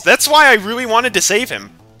best. That's why I really wanted to save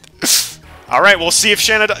him. Alright, we'll see if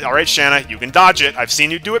Shanna... Alright, Shanna, you can dodge it. I've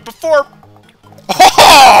seen you do it before.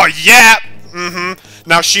 Oh, yeah! Mm-hmm.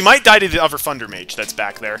 Now, she might die to the other Thunder Mage that's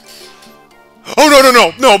back there. Oh, no, no,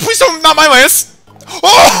 no! No, please don't... Not my Lance!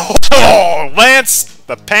 Oh, Lance,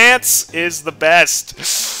 the pants is the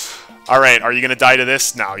best. Alright, are you gonna die to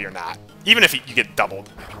this? No, you're not. Even if you get doubled.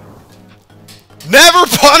 Never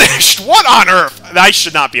punished! What on earth? I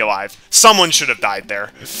should not be alive. Someone should have died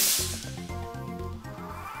there.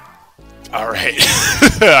 Alright.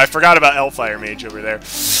 I forgot about Hellfire Mage over there.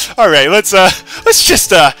 Alright, let's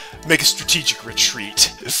just make a strategic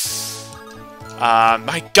retreat.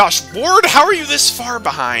 My gosh, Ward, how are you this far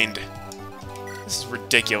behind? This is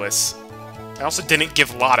ridiculous. I also didn't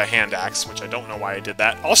give Lot a hand axe, which I don't know why I did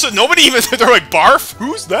that. Also, nobody even... They're like, Barf?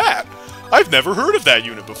 Who's that? I've never heard of that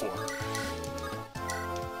unit before.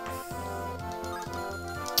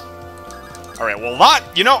 Alright, well, Lot,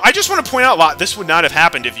 you know, I just want to point out, Lot, this would not have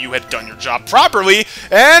happened if you had done your job properly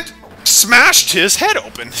and smashed his head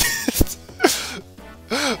open.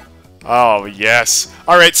 Oh, yes.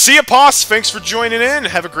 Alright, see ya, Poss. Thanks for joining in.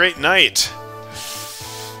 Have a great night.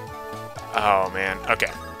 Oh, man.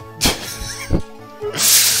 Okay.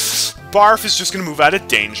 Barf is just going to move out of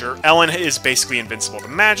danger. Ellen is basically invincible to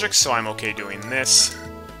magic, so I'm okay doing this.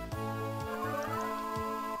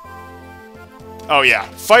 Oh, yeah.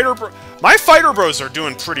 My fighter bros are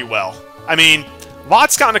doing pretty well. I mean,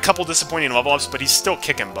 Lot's gotten a couple disappointing level ups, but he's still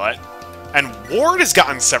kicking butt. And Ward has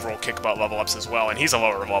gotten several kick butt level ups as well, and he's a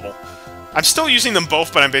lower level. I'm still using them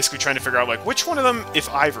both, but I'm basically trying to figure out, like, which one of them, if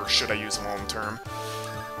either, should I use long term?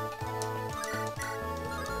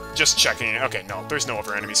 Just checking. Okay, no, there's no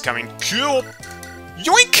other enemies coming. Cool!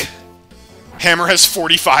 Yoink! Hammer has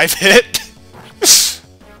 45 hit.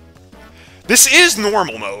 This is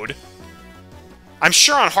normal mode. I'm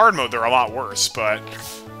sure on hard mode they're a lot worse, but...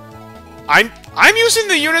 I'm using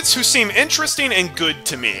the units who seem interesting and good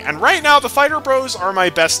to me. And right now, the Fighter Bros are my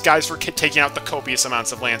best guys for taking out the copious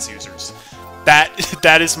amounts of Lance users.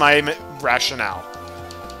 That is my rationale.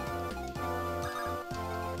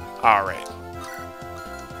 Alright.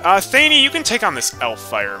 Thane, you can take on this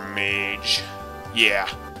Hellfire Mage. Yeah.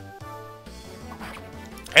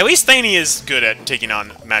 At least Thane is good at taking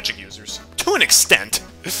on magic users. To an extent.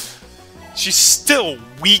 She's still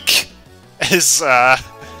weak as,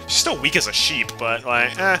 she's still weak as a sheep, but,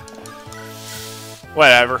 like,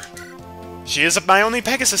 whatever. She is my only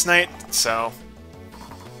Pegasus Knight, so...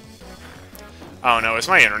 Oh no, is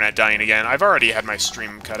my internet dying again? I've already had my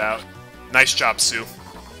stream cut out. Nice job, Sue.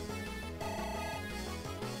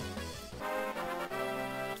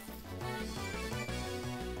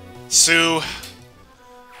 Sue...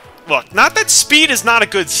 Look, not that speed is not a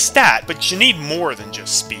good stat, but you need more than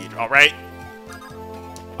just speed, alright?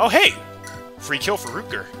 Oh, hey! Free kill for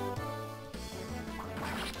Rutger.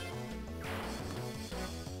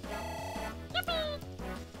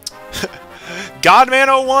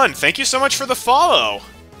 Godman01, thank you so much for the follow!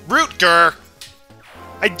 Rutger!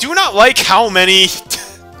 I do not like how many...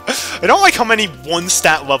 I don't like how many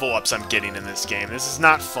one-stat level-ups I'm getting in this game. This is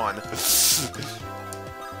not fun.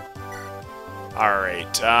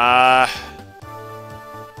 Alright,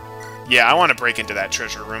 yeah, I want to break into that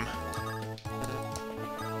treasure room.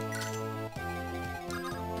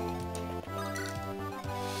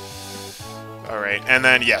 Alright, and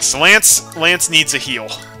then, yes, Lance needs a heal.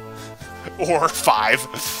 Or 5.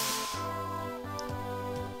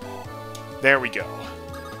 There we go.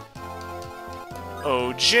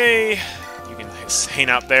 OJ, you can hang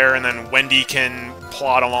out there, and then Wendy can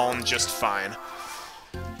plod along just fine.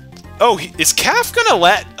 Oh, is Calf gonna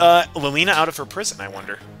let Lilina out of her prison, I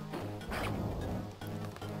wonder?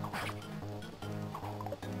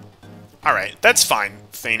 Alright, that's fine,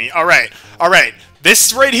 Thany. Alright, alright.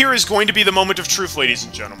 This right here is going to be the moment of truth, ladies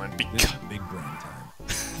and gentlemen. This is big brain time.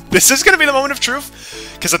 This is going to be the moment of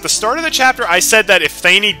truth, because at the start of the chapter, I said that if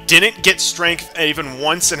Thany didn't get strength even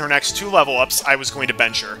once in her next 2 level-ups, I was going to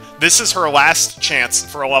bench her. This is her last chance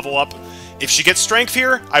for a level-up. If she gets strength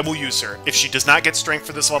here, I will use her. If she does not get strength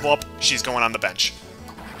for this level-up, she's going on the bench.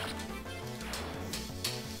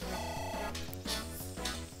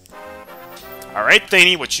 Alright,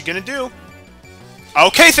 Thany, what you gonna do?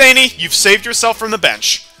 Okay, Thany, you've saved yourself from the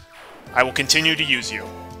bench. I will continue to use you.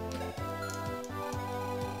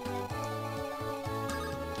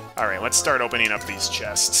 Alright, let's start opening up these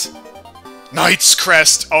chests. Knight's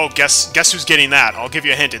Crest! Oh, guess who's getting that? I'll give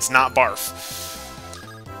you a hint, it's not Barf.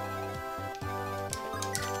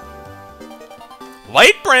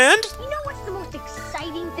 Lightbrand? You know what's the most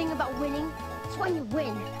exciting thing about winning? It's when you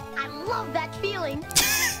win. I love that feeling.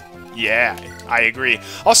 Yeah, I agree.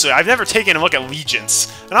 Also, I've never taken a look at Legions.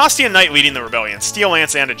 An Ostian Knight leading the Rebellion, Steel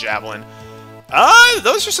Lance and a Javelin.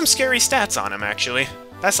 Those are some scary stats on him, actually.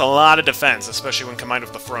 That's a lot of defense, especially when combined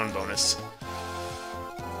with the Throne bonus.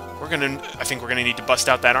 I think we're gonna need to bust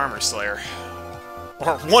out that Armor Slayer.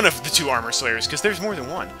 Or one of the 2 Armor Slayers, because there's more than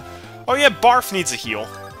one. Oh yeah, Barf needs a heal.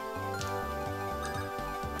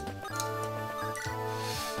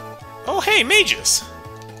 Oh hey, mages!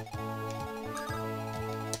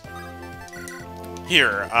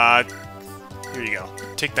 Here you go.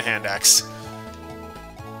 Take the hand axe.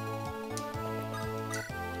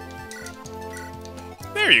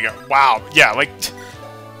 There you go. Wow, yeah, like...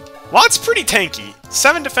 Lot's pretty tanky.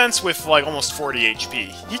 7 defense with, like, almost 40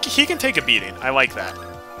 HP. He can take a beating. I like that.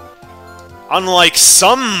 Unlike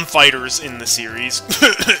some fighters in the series.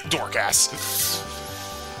 Dorkass.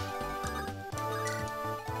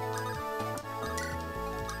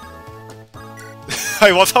 I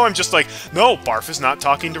love how I'm just like, no, Barf is not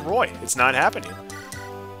talking to Roy. It's not happening.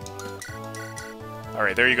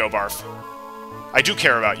 Alright, there you go, Barf. I do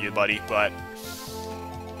care about you, buddy, but...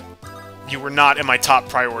 you were not in my top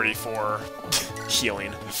priority for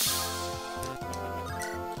healing.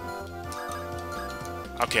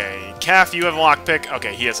 Okay, Calf, you have a lockpick.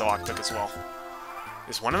 Okay, he has a lockpick as well.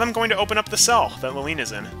 Is one of them going to open up the cell that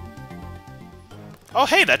Lilina's in? Oh,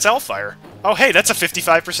 hey, that's Elfire. Oh, hey, that's a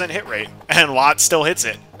 55% hit rate. And Lot still hits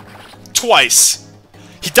it. Twice.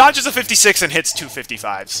 He dodges a 56 and hits 2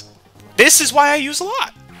 55s. This is why I use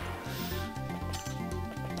Lot.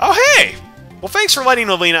 Oh, hey! Well, thanks for letting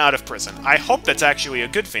Lilina out of prison. I hope that's actually a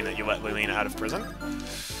good thing that you let Lilina out of prison.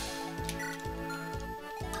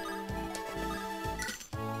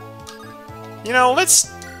 You know, let's...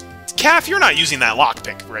 Calf, you're not using that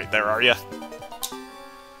lockpick right there, are you?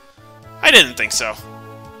 I didn't think so.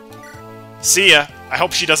 See ya. I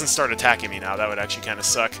hope she doesn't start attacking me now. That would actually kind of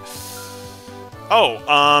suck. Oh,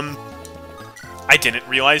 I didn't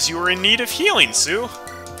realize you were in need of healing, Sue.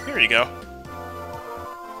 Here you go.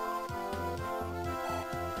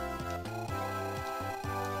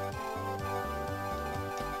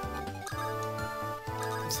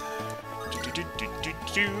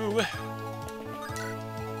 Do-do-do-do-do-do.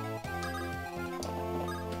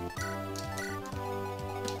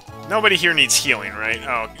 Nobody here needs healing, right?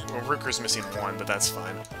 Oh, well, Rooker's missing 1, but that's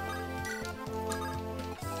fine.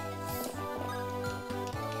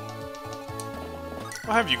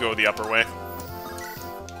 I'll have you go the upper way.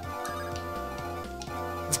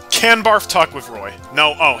 Can Barf talk with Roy?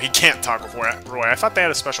 No, oh, he can't talk with Roy. I thought they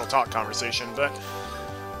had a special talk conversation, but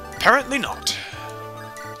apparently not.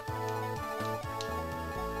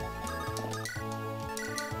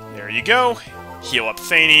 There you go. Heal up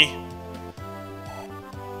Thany.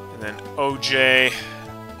 And then OJ.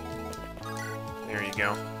 There you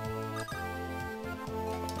go.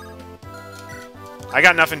 I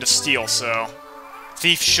got nothing to steal, so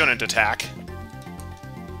Thief shouldn't attack.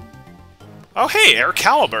 Oh hey,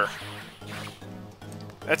 Excalibur.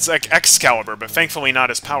 That's like Excalibur, but thankfully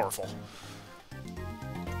not as powerful.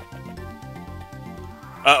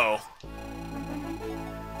 Uh-oh.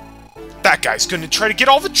 That guy's gonna try to get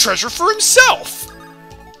all the treasure for himself!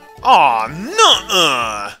 Aw,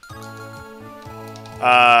 nuh-uh!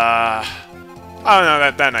 Oh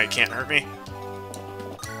no, that knight can't hurt me.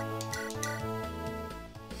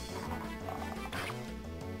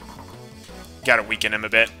 Gotta weaken him a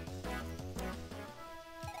bit.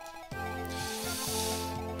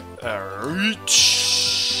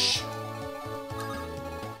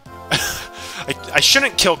 I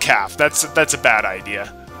shouldn't kill Calf. That's a bad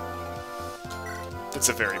idea. That's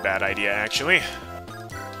a very bad idea, actually.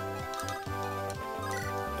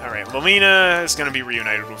 Alright, Lilina is going to be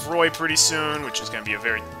reunited with Roy pretty soon, which is going to be a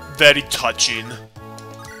very touching.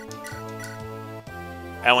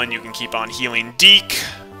 Ellen, you can keep on healing Deke.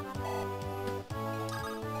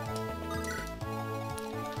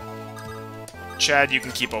 Chad, you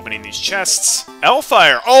can keep opening these chests.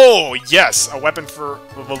 Hellfire! Oh, yes! A weapon for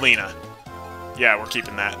Lilina. Yeah, we're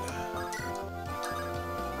keeping that.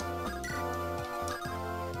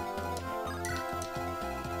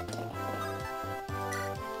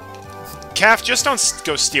 Calf, just don't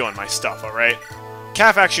go stealing my stuff, alright?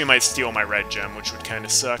 Calf actually might steal my red gem, which would kind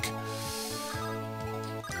of suck.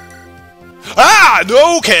 Ah!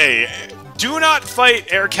 Okay! Do not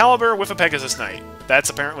fight Excalibur with a Pegasus Knight. That's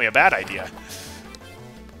apparently a bad idea.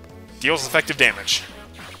 Deals effective damage.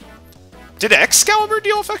 Did Excalibur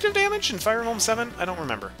deal effective damage in Fire Emblem 7? I don't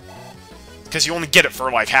remember. Because you only get it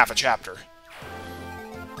for like half a chapter.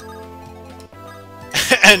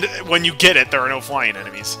 And when you get it, there are no flying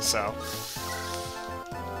enemies, so...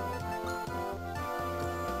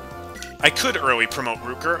 I could early promote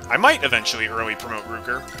Ruker. I might eventually early promote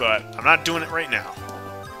Ruker, but I'm not doing it right now.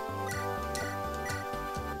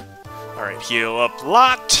 Alright, heal up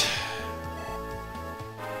lot.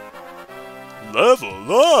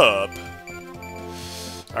 Level up!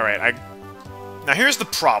 Alright, now here's the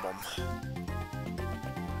problem.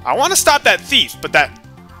 I want to stop that thief, but that...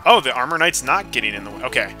 Oh, the Armor Knight's not getting in the way.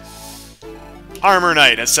 Okay. Armor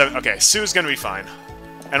Knight at 7... Okay, Sue's gonna be fine.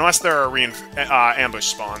 Unless there are ambush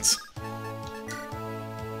spawns.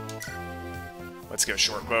 Let's go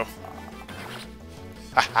short bow.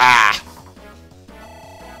 Ha-ha!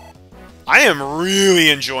 I am really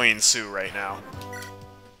enjoying Sue right now.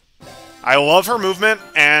 I love her movement,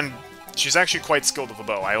 and she's actually quite skilled with the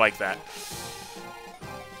bow. I like that.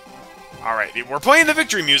 Alright, we're playing the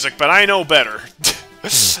victory music, but I know better.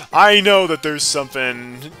 I know that there's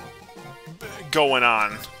something going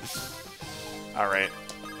on. Alright.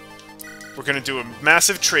 We're gonna do a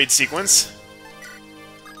massive trade sequence.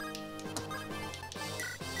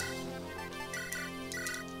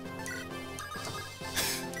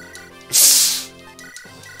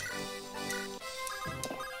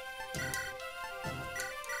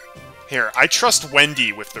 Here, I trust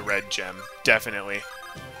Wendy with the red gem. Definitely.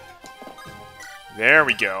 There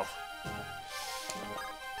we go.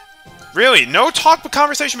 Really, no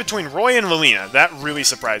conversation between Roy and Lilina. That really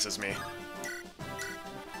surprises me.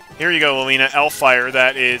 Here you go, Lilina. Hellfire,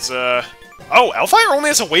 that is, Oh, Hellfire only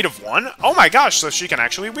has a weight of 1? Oh my gosh, so she can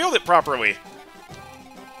actually wield it properly.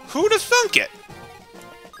 Who'da thunk it?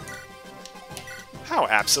 How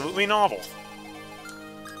absolutely novel.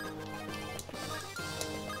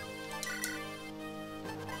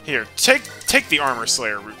 Here, take the Armor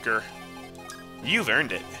Slayer, Rutger. You've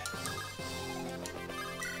earned it.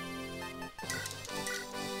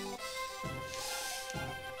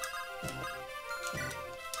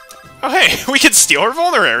 Oh hey, we can steal her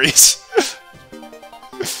vulneraries!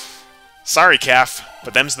 Sorry, Calf,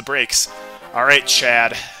 but them's the breaks. Alright,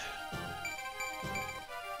 Chad.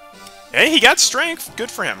 Hey, he got strength. Good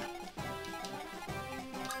for him.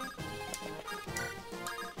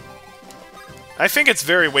 I think it's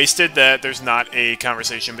very wasted that there's not a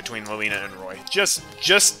conversation between Lilina and Roy.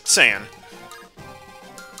 Just saying.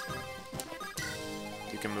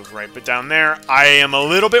 You can move right but down there. I am a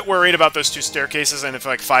little bit worried about those 2 staircases, and if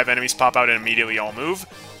like 5 enemies pop out and immediately all move,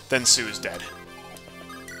 then Sue's dead.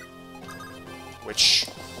 Which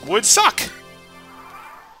would suck.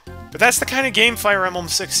 But that's the kind of game Fire Emblem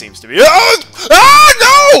 6 seems to be. Ah,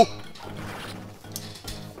 no!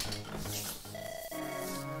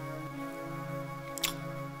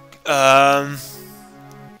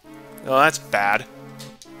 Well, that's bad.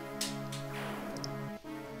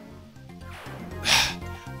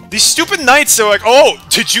 These stupid knights are like, oh,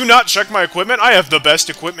 did you not check my equipment? I have the best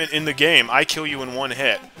equipment in the game. I kill you in 1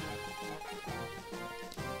 hit.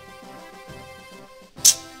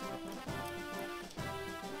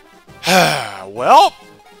 Well,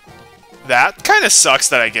 that kind of sucks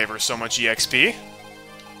that I gave her so much EXP.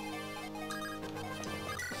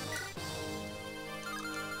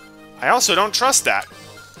 I also don't trust that.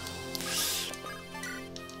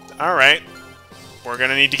 Alright. We're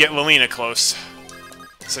gonna need to get Lilina close.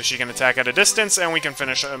 So she can attack at a distance, and we can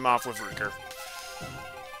finish him off with Ruker.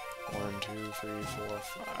 1, 2, 3, 4,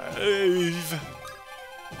 5...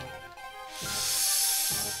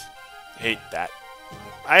 Hate that.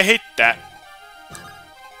 I hate that.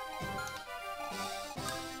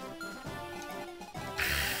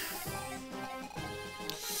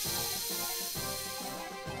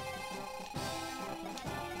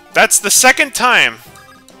 That's the second time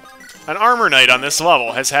an Armor Knight on this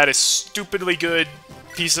level has had a stupidly good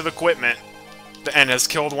piece of equipment and has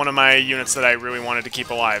killed one of my units that I really wanted to keep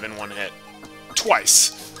alive in 1 hit.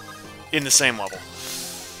 Twice. In the same level.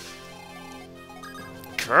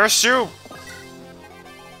 Curse you!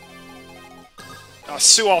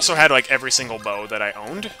 Sue also had, like, every single bow that I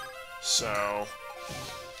owned. So...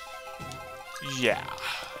 yeah.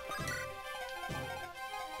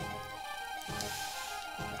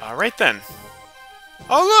 Alright then.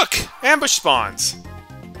 Oh look! Ambush spawns!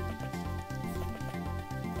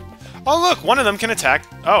 Oh look! One of them can attack...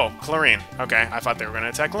 oh, Clarine. Okay, I thought they were going to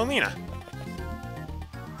attack Lilina.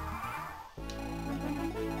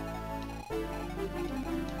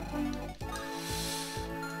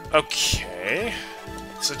 Okay...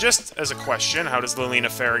 so just as a question, how does Lilina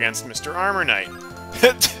fare against Mr. Armor Knight?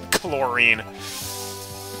 Chlorine.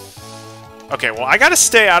 Okay, well, I gotta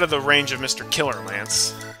stay out of the range of Mr. Killer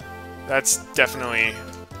Lance. That's definitely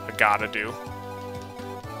a gotta do.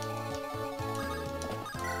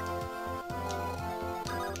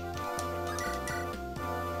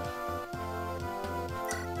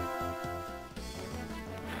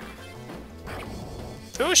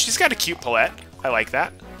 Oh, she's got a cute palette. I like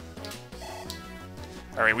that.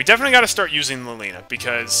 Alright, we definitely gotta start using Lilina,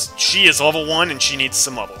 because she is level 1 and she needs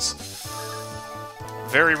some levels.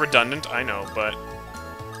 Very redundant, I know, but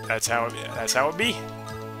that's how it be.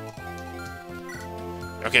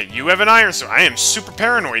 Okay, you have an Iron Sword. I am super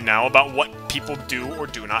paranoid now about what people do or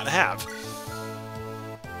do not have.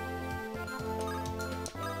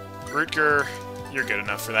 Rutger, you're good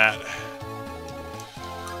enough for that.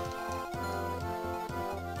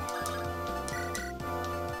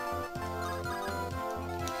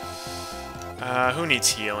 Who needs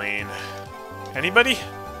healing? Anybody?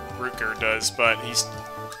 Rutger does, but he's...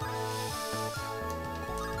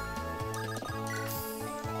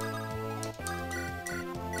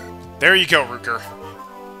 there you go, Rutger.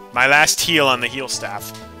 My last heal on the heal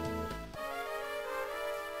staff.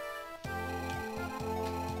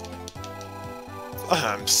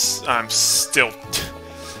 I'm still...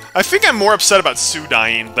 I think I'm more upset about Sue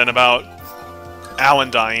dying than about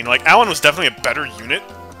Alan dying. Like, Alan was definitely a better unit,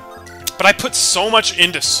 but I put so much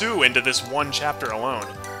into Sue into this one chapter alone.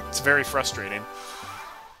 It's very frustrating.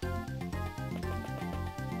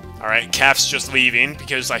 Alright, Calf's just leaving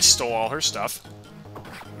because I stole all her stuff.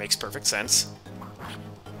 Makes perfect sense.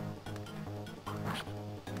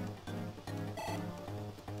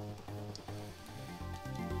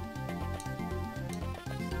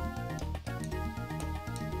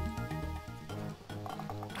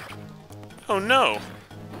 Oh no!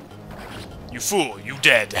 You fool, you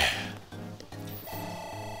dead.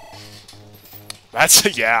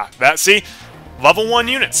 That's, yeah, that, see? Level 1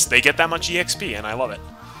 units, they get that much EXP, and I love it.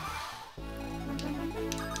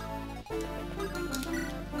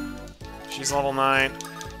 She's level 9.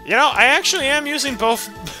 You know, I actually am using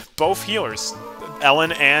both healers,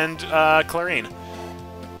 Ellen and Clarine.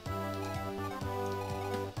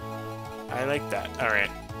 I like that.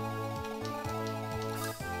 Alright.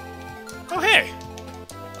 Oh, hey!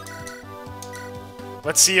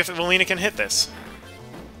 Let's see if Lilina can hit this.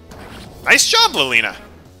 Nice job, Lilina!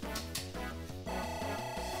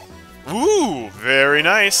 Ooh, very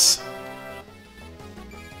nice.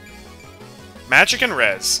 Magic and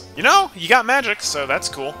res. You know, you got magic, so that's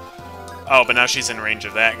cool. Oh, but now she's in range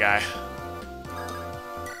of that guy.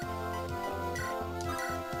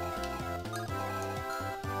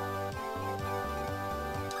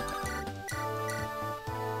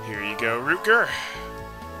 Here you go, Rutger.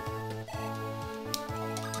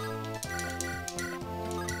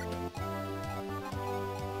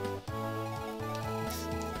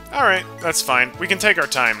 Alright, that's fine. We can take our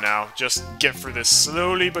time now. Just get through this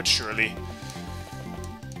slowly but surely.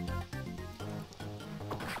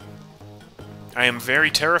 I am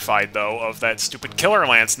very terrified, though, of that stupid Killer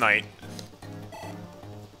Lance Knight.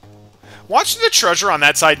 Watch the treasure on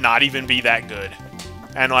that side not even be that good.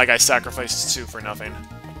 And, like, I sacrificed Sue for nothing.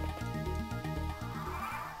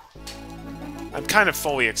 I'm kind of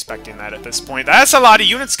fully expecting that at this point. That's a lot of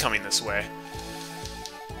units coming this way.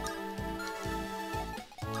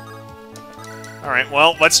 Alright,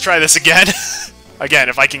 well, let's try this again. Again,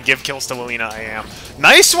 if I can give kills to Lilina, I am.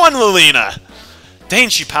 Nice one, Lilina! Dang,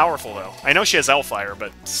 she's powerful, though. I know she has Hellfire,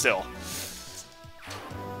 but still.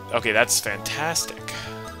 Okay, that's fantastic.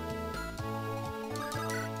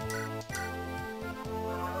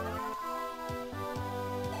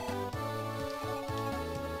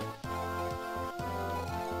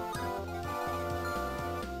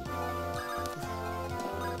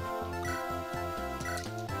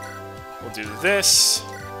 We'll do this.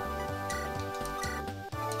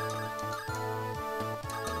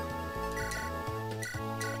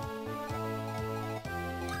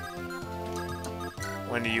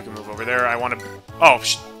 Wendy, you can move over there. I want to... oh,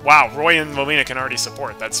 wow, Roy and Lilina can already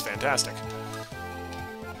support. That's fantastic.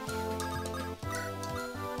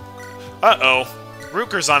 Uh-oh.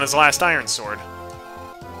 Rutger's on his last Iron Sword.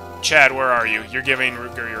 Chad, where are you? You're giving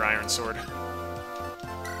Rutger your Iron Sword.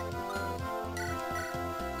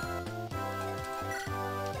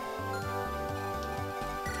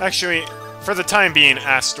 Actually, for the time being,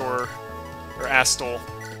 Astor, or Astol,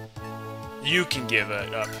 you can give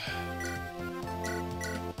it up.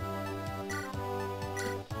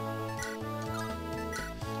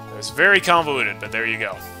 It was very convoluted, but there you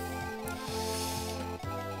go.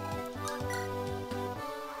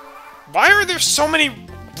 Why are there so many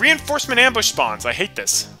reinforcement ambush spawns? I hate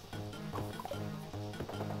this.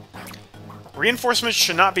 Reinforcements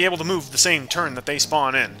should not be able to move the same turn that they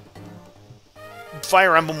spawn in.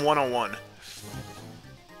 Fire Emblem 101.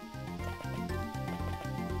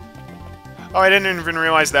 Oh, I didn't even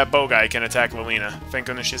realize that bow guy can attack Lilina. Thank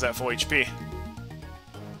goodness she's at full HP.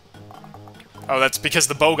 Oh, that's because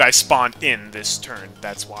the bow guy spawned in this turn.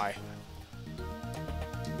 That's why.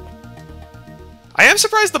 I am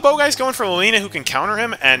surprised the bow guy's going for Lilina, who can counter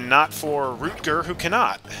him, and not for Rutger, who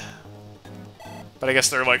cannot. But I guess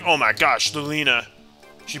they're like, oh my gosh, Lilina.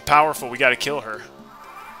 She's powerful, we gotta kill her.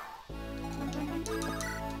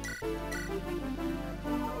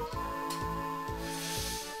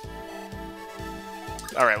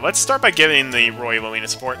 Alright, let's start by giving the Roy Lilina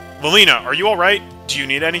support. Lilina, are you alright? Do you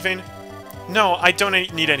need anything? No, I don't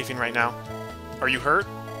need anything right now. Are you hurt?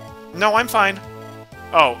 No, I'm fine.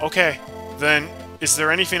 Oh, okay. Then, is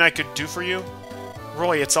there anything I could do for you?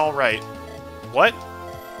 Roy, it's alright. What?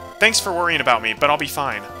 Thanks for worrying about me, but I'll be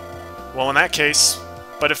fine. Well, in that case,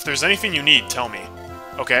 but if there's anything you need, tell me.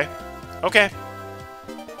 Okay? Okay.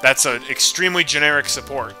 That's an extremely generic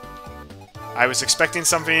support. I was expecting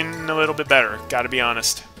something a little bit better, gotta be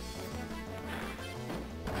honest.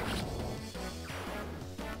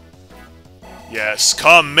 Yes,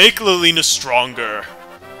 come, make Lilina stronger.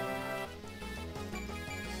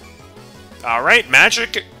 Alright,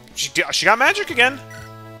 magic. She got magic again.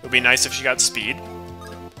 It would be nice if she got speed.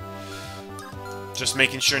 Just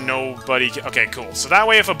making sure nobody... Okay, cool. So that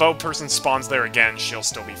way if a bow person spawns there again, she'll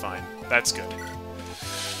still be fine. That's good.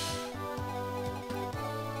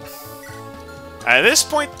 At this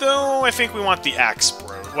point, though, I think we want the Axe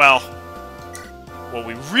Bro. Well, what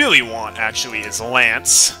we really want, actually, is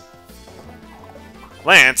Lance.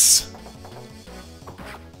 Lance?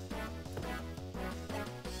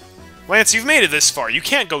 Lance, you've made it this far. You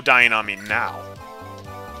can't go dying on me now.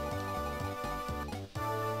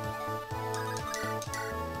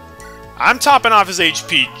 I'm topping off his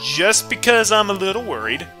HP just because I'm a little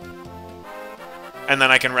worried. And then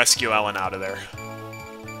I can rescue Ellen out of there.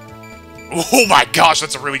 Oh my gosh,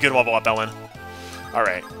 that's a really good level up, Ellen.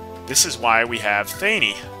 Alright, this is why we have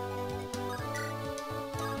Thany.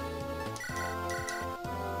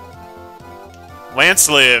 Lance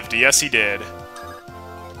lived. Yes, he did.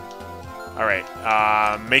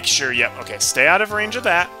 Alright, make sure, yep, okay, stay out of range of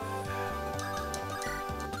that.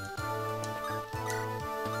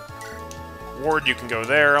 Ward, you can go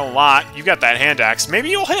there. Lot, you got that hand axe. Maybe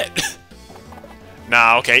you'll hit.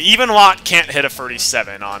 Nah, okay, even Lot can't hit a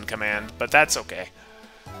 37 on command, but that's okay.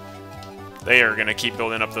 They are gonna keep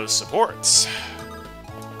building up those supports.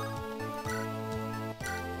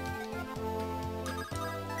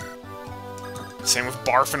 Same with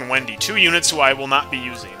Barf and Wendy, 2 units who I will not be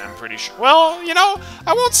using, I'm pretty sure. Well, you know,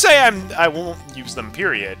 I won't say I won't use them,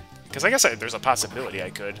 period. Because I guess there's a possibility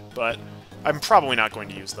I could, but I'm probably not going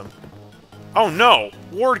to use them. Oh no!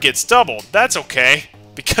 Ward gets doubled. That's okay.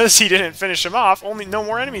 Because he didn't finish him off, no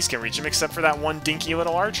more enemies can reach him except for that one dinky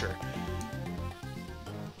little archer.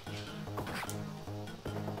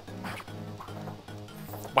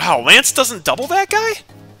 Wow, Lance doesn't double that guy?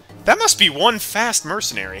 That must be one fast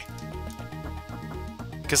mercenary.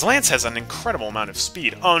 Because Lance has an incredible amount of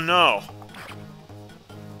speed. Oh no!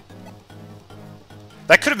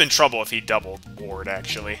 That could have been trouble if he doubled Ward,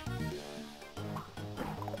 actually.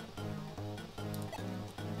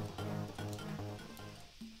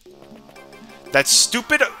 That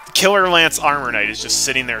stupid Killer Lance Armor Knight is just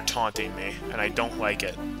sitting there taunting me, and I don't like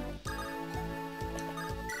it.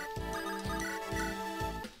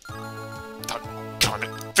 Doggone it,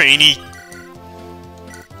 Thany!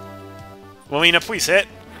 Lilina, please hit.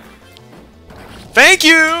 Thank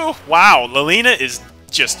you! Wow, Lilina is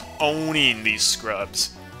just owning these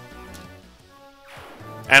scrubs.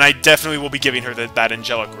 And I definitely will be giving her that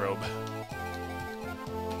angelic robe.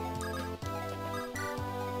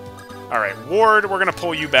 Alright, Ward, we're gonna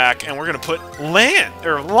pull you back, and we're gonna put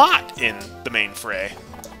Lot in the main fray.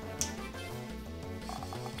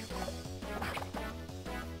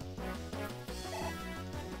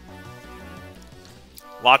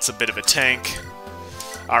 Lot's a bit of a tank.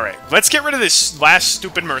 Alright, let's get rid of this last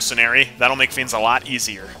stupid mercenary. That'll make things a lot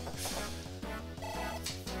easier.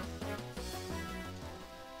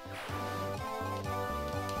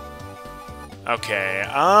 Okay,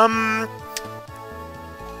 I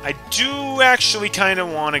do actually kind of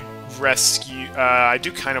want to rescue... I do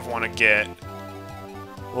kind of want to get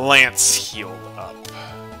Lance healed up,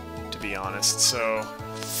 to be honest, so...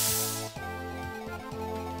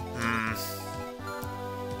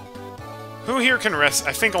 Who here can I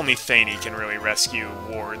think only Thane can really rescue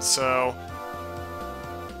Ward, so...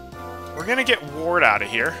 We're gonna get Ward out of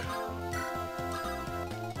here.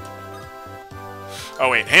 Oh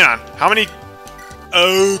wait, hang on. How many...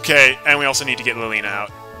 Okay, and we also need to get Lilina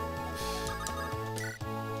out.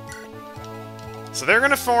 So they're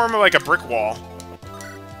gonna form like a brick wall.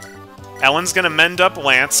 Ellen's gonna mend up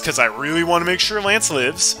Lance, because I really want to make sure Lance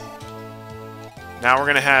lives. Now we're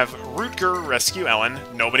gonna have Rutger rescue Ellen.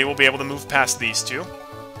 Nobody will be able to move past these two.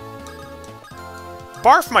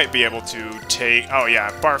 Barf might be able to take... Oh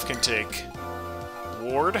yeah, Barf can take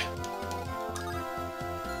Ward.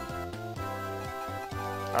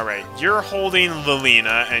 Alright, you're holding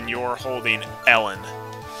Lilina, and you're holding Ellen.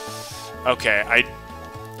 Okay,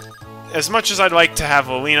 as much as I'd like to have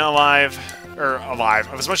Lilina alive,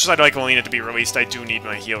 as much as I'd like Lilina to be released, I do need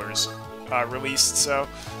my healers released, so...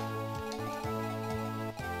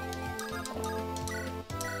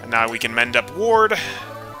 And now we can mend up Ward.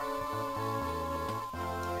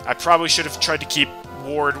 I probably should have tried to keep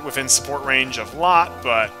Ward within support range of Lot,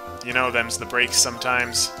 but, you know, them's the breaks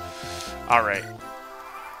sometimes. Alright.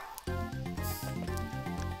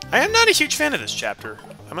 I am not a huge fan of this chapter,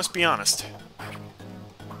 I must be honest.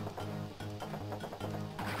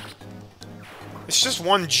 It's just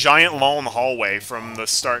one giant long hallway from the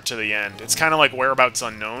start to the end. It's kind of like Whereabouts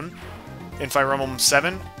Unknown in Fire Emblem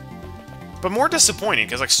 7. But more disappointing,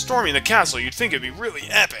 because like storming the castle, you'd think it'd be really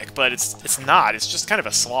epic, but it's not. It's just kind of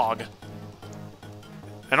a slog.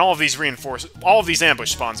 And all of these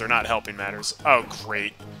ambush spawns are not helping matters. Oh,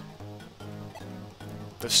 great.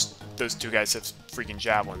 Those two guys have freaking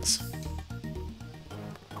javelins.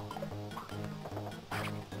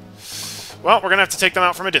 Well, we're gonna have to take them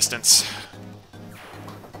out from a distance.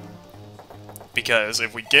 Because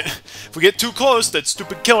if we get too close, that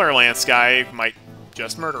stupid Killer Lance guy might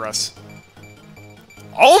just murder us.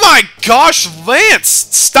 Oh my gosh, Lance!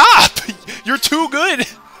 Stop! You're too good!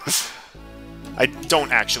 I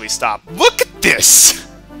don't actually stop. Look at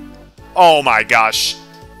this! Oh my gosh.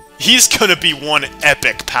 He's gonna be one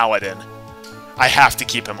epic paladin. I have to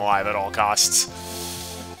keep him alive at all costs.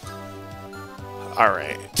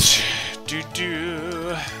 Alright.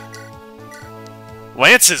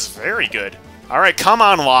 Lance is very good. Alright, come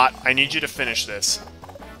on, Lot. I need you to finish this.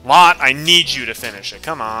 Lot, I need you to finish it.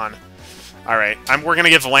 Come on. Alright, we're gonna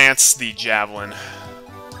give Lance the javelin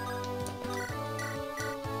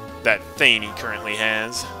that Thane currently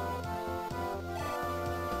has.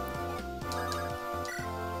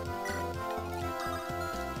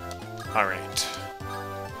 Alright.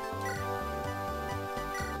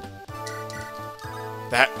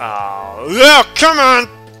 Oh, come on!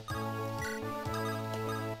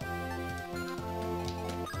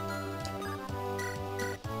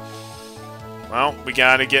 Well, we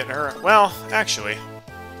gotta get her... Well, actually,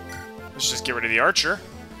 let's just get rid of the archer.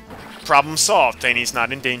 Problem solved. Thane's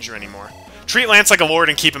not in danger anymore. Treat Lance like a lord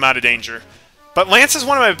and keep him out of danger. But Lance is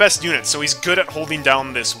one of my best units, so he's good at holding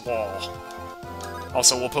down this wall.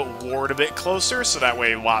 Also, we'll put Ward a bit closer, so that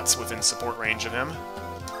way Lot's within support range of him.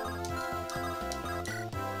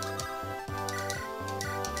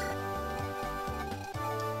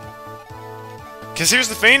 Because here's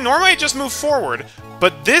the thing, normally I just move forward,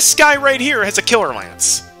 but this guy right here has a Killer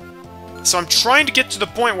Lance. So I'm trying to get to the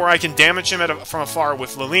point where I can damage him from afar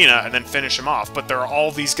with Lilina and then finish him off, but there are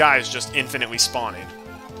all these guys just infinitely spawning.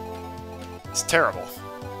 It's terrible.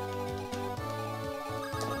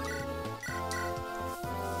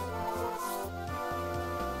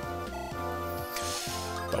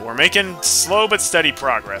 But we're making slow but steady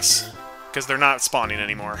progress, because they're not spawning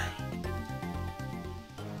anymore.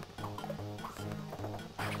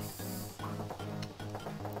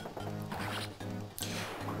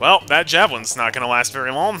 Well, that javelin's not going to last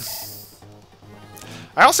very long.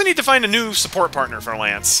 I also need to find a new support partner for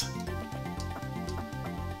Lance.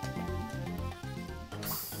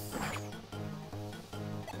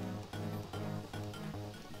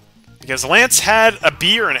 Because Lance had a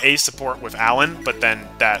B or an A support with Alan, but then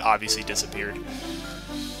that obviously disappeared.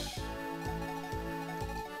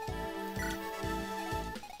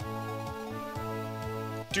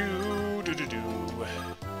 Do-do-do-do.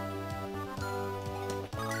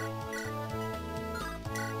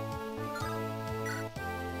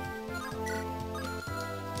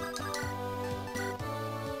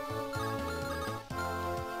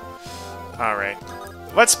 Alright.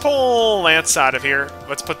 Let's pull Lance out of here.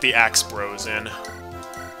 Let's put the Axe Bros in.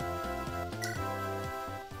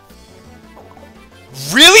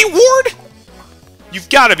 Really, Ward? You've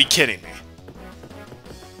got to be kidding me.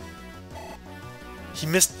 He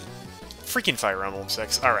missed freaking Fire Emblem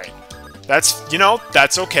 6. Alright. That's, you know,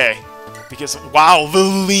 that's okay. Because, wow,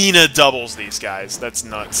 Lilina doubles these guys. That's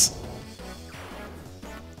nuts.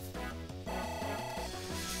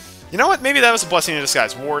 You know what? Maybe that was a blessing in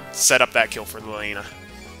disguise. Ward set up that kill for Lilina.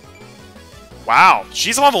 Wow,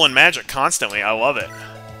 she's leveling magic constantly. I love it.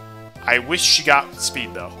 I wish she got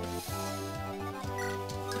speed, though.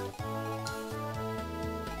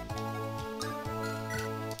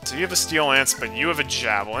 So you have a Steel Lance, but you have a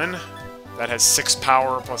Javelin. That has 6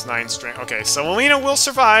 power plus 9 strength. Okay, so Lilina will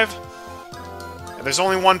survive. And there's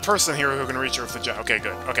only one person here who can reach her with the Javelin. Okay,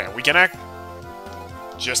 good. Okay, we can act...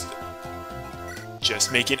 Just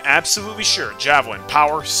making absolutely sure. Javelin,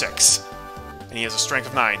 power 6. And he has a strength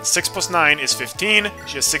of 9. 6 plus 9 is 15.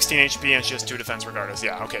 She has 16 HP and she has 2 defense regardless.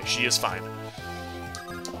 Yeah, okay, she is fine.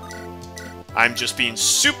 I'm just being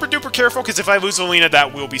super duper careful, because if I lose Lilina,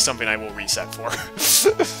 that will be something I will reset for.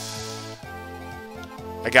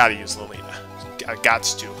 I gotta use Lilina. I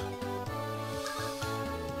gots to.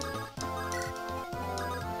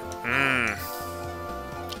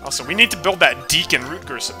 Also, we need to build that Deacon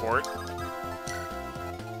Rutger support.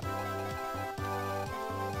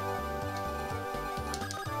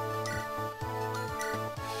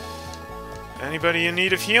 Anybody in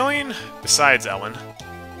need of healing? Besides Ellen.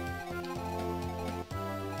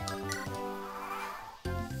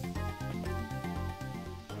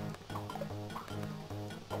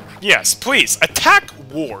 Yes, please, attack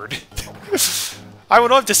Ward. I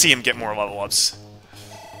would love to see him get more level ups.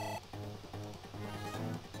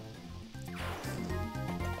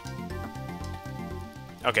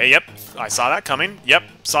 Okay, yep, I saw that coming. Yep,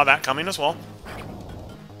 saw that coming as well.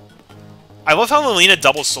 I love how Lilina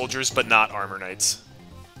doubles soldiers, but not armor knights.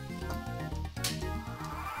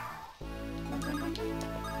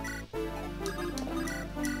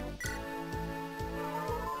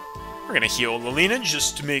 We're gonna heal Lilina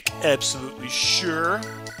just to make absolutely sure.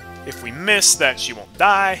 If we miss, that she won't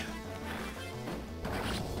die.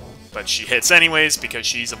 But she hits anyways because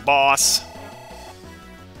she's a boss.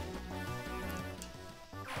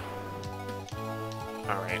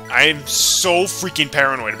 Alright, I am so freaking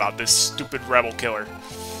paranoid about this stupid rebel killer.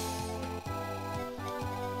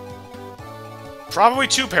 Probably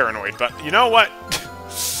too paranoid, but you know what?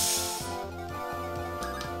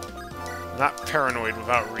 Not paranoid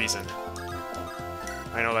without reason.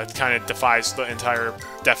 I know that kind of defies the entire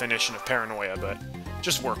definition of paranoia, but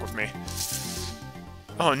just work with me.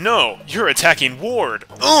 Oh no, you're attacking Ward!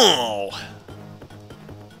 Oh!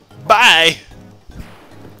 Bye!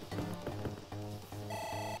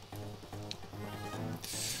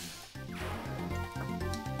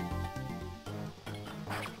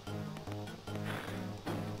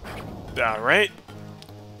 Alright.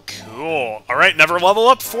 Cool. Alright, never level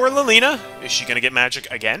up for Lilina. Is she gonna get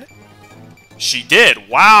magic again? She did!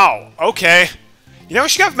 Wow! Okay. You know,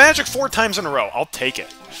 she got magic 4 times in a row. I'll take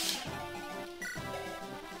it.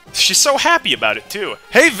 She's so happy about it, too.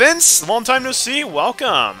 Hey, Vince! Long time no see.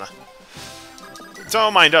 Welcome!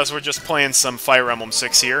 Don't mind us. We're just playing some Fire Emblem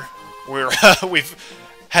 6 here. We've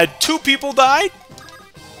had 2 people die,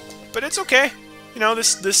 but it's okay. You know,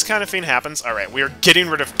 this kind of thing happens. Alright, we are getting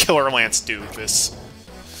rid of Killer Lance Doofus.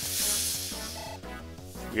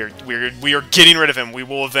 We are getting rid of him. We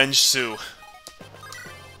will avenge Sue.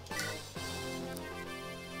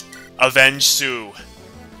 Avenge Sue.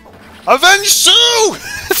 Avenge Sue!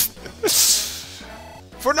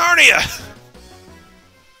 For Narnia!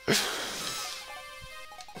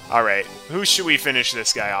 Alright, who should we finish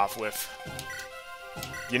this guy off with?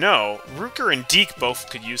 You know, Rutger and Deke both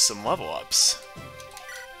could use some level ups.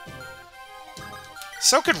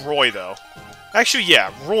 So could Roy, though. Actually,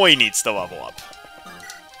 yeah, Roy needs to level up.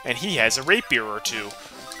 And he has a rapier or 2.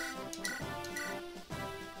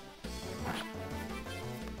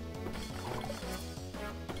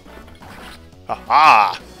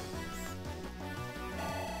 Haha!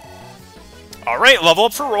 Alright, level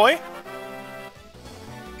up for Roy.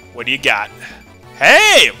 What do you got?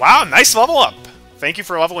 Hey! Wow, nice level up! Thank you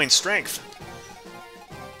for leveling strength.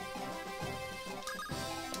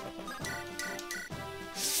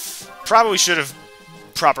 Probably should have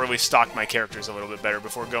properly stocked my characters a little bit better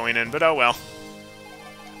before going in, but oh well.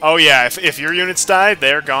 Oh yeah, if your units die,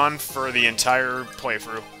 they're gone for the entire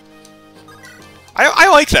playthrough. I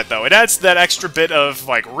like that, though. It adds that extra bit of,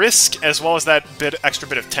 like, risk, as well as that extra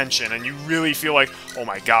bit of tension, and you really feel like, oh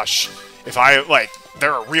my gosh, if I, like,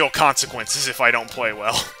 there are real consequences if I don't play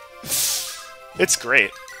well. It's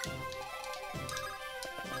great.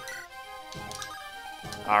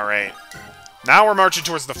 Alright. Now we're marching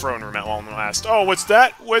towards the throne room at long last. Oh, what's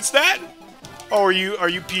that? What's that? Oh, are you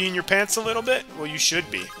peeing your pants a little bit? Well, you should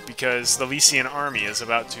be, because the Lycian army is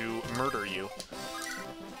about to murder you.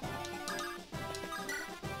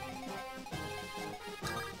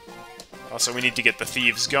 Also, we need to get the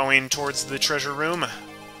thieves going towards the treasure room.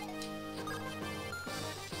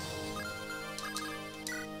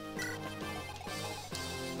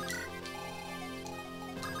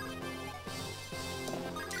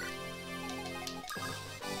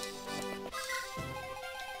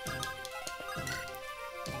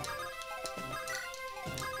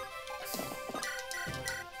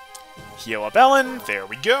 Heal up Ellen. There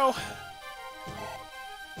we go.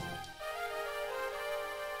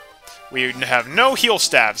 We have no heal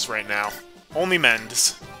staves right now. Only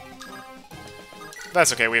mends.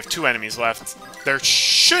 That's okay, we have 2 enemies left. There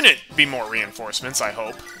shouldn't be more reinforcements, I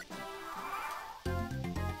hope.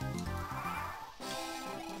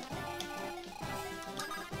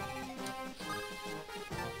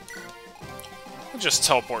 We'll just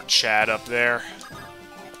teleport Chad up there.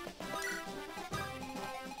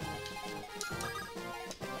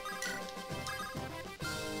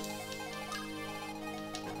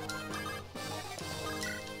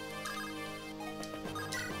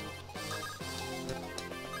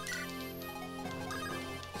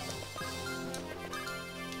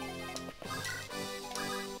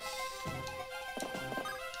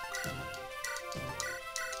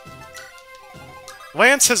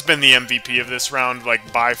 Lance has been the MVP of this round,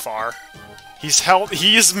 like, by far. He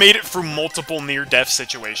has made it through multiple near-death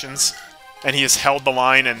situations, and he has held the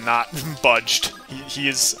line and not budged. He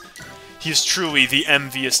is truly the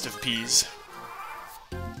enviest of peas.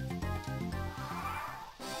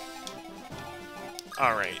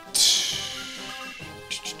 Alright.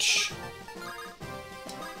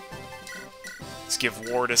 Let's give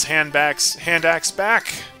Ward his hand axe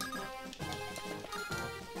back.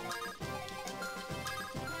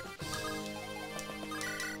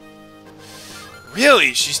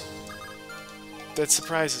 Really? That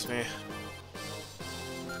surprises me.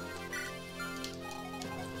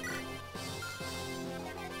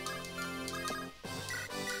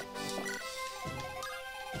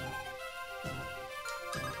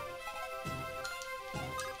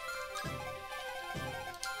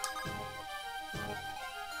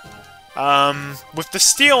 With the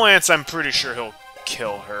Steel Lance, I'm pretty sure he'll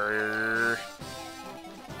kill her.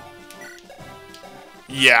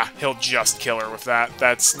 Yeah, he'll just kill her with that.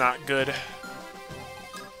 That's not good.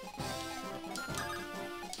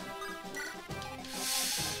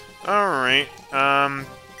 Alright,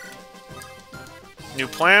 new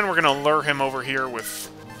plan, we're gonna lure him over here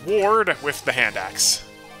with Ward with the hand axe.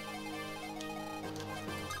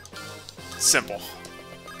 Simple.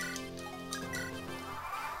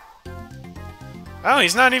 Oh,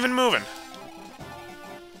 he's not even moving.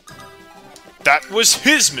 That was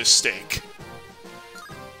his mistake.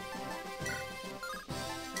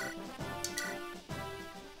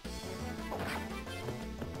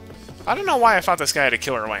 I don't know why I thought this guy had a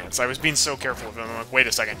killer lance. I was being so careful with him. I'm like, wait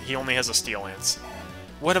a second, he only has a steel lance.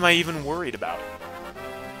 What am I even worried about?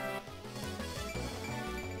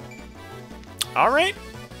 Alright.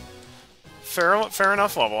 Fair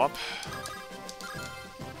enough level up.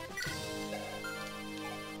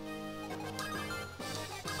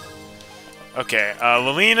 Okay,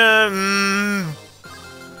 Lilina...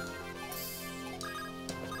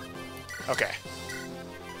 Okay.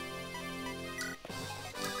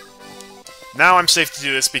 Now I'm safe to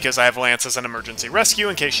do this because I have Lance as an emergency rescue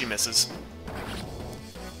in case she misses.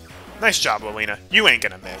 Nice job, Lilina. You ain't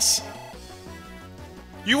gonna miss.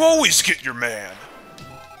 You always get your man!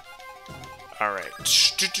 Alright.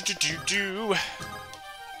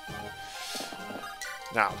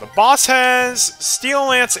 Now, the boss has Steel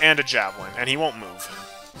Lance and a Javelin, and he won't move.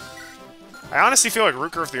 I honestly feel like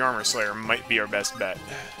Rootgrowth the Armor Slayer might be our best bet.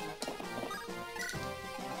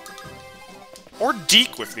 Or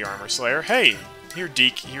Deke with the Armor Slayer. Hey, here,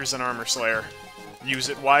 Deke, here's an Armor Slayer. Use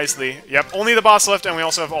it wisely. Yep, only the boss left, and we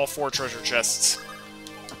also have all 4 treasure chests.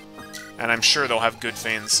 And I'm sure they'll have good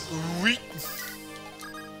things. Ooh-wee.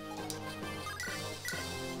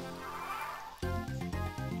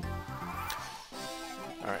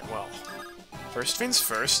 Alright, well. First things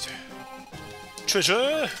first.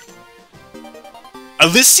 Treasure! A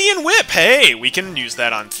Lycian Whip! Hey, we can use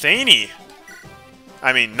that on Thane.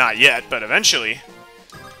 I mean, not yet, but eventually.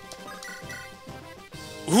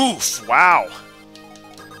 Oof, wow.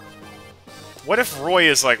 What if Roy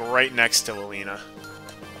is, like, right next to Lilina?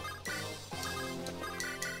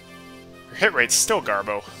 Her hit rate's still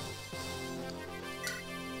Garbo.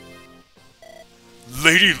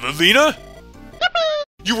 Lady Lilina?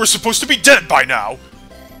 You were supposed to be dead by now!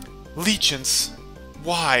 Legions.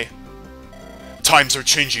 Why? Times are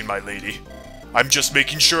changing, my lady. I'm just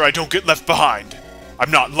making sure I don't get left behind.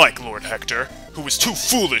 I'm not like Lord Hector, who was too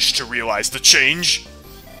foolish to realize the change.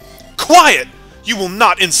 Quiet! You will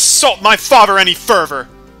not insult my father any further!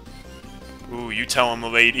 Ooh, you tell him,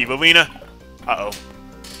 Lady Lilina. Uh-oh.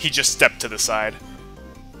 He just stepped to the side.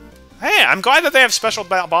 Hey, I'm glad that they have special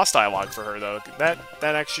boss dialogue for her, though. That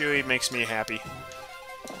actually makes me happy.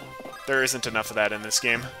 There isn't enough of that in this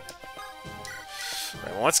game.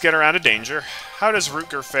 Right, well, let's get her out of danger. How does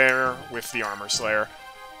Rutger fare with the Armor Slayer?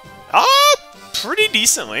 Pretty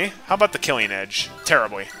decently. How about the Killing Edge?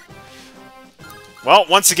 Terribly. Well,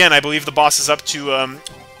 once again, I believe the boss is up to,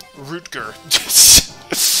 Rutger.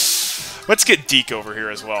 Let's get Deke over here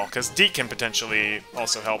as well, because Deke can potentially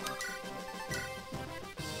also help.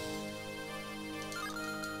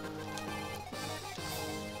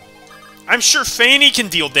 I'm sure Faney can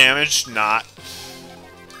deal damage. Not.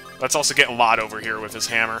 Let's also get Lot over here with his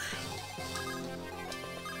hammer.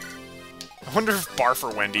 I wonder if Barf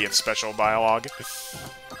or Wendy have special dialogue.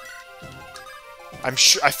 I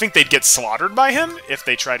think they'd get slaughtered by him if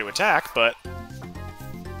they try to attack, but...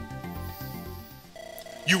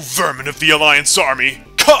 You vermin of the Alliance army,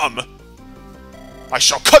 come! I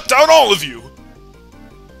shall cut down all of you!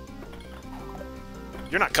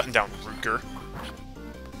 You're not cutting down Rutger.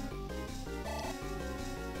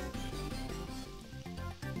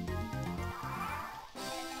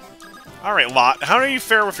 Alright, Lot, how do you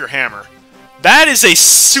fare with your hammer? That is a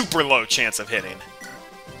super low chance of hitting.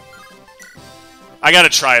 I gotta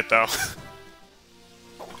try it, though.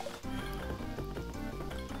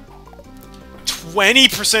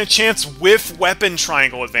 20% chance with weapon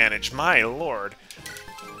triangle advantage. My lord.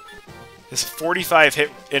 This 45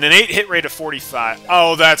 hit... And an 8 hit rate of 45.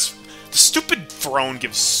 Oh, that's... The stupid throne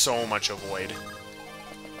gives so much avoid.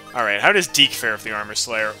 Alright, how does Deke fare with the Armor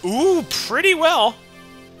Slayer? Ooh, pretty well.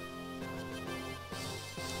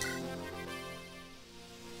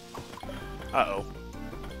 Uh-oh.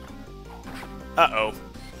 Uh-oh.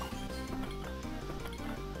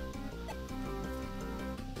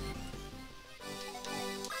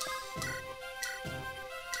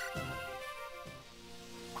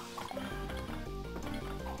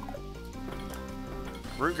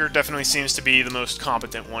 Rutger definitely seems to be the most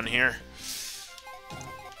competent one here.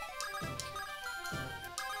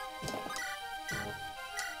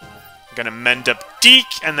 I'm gonna mend up Deke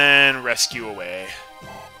and then rescue away.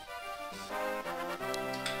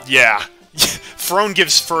 Yeah. Throne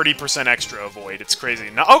gives 30% extra avoid. It's crazy.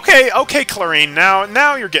 Now, okay, Clarine.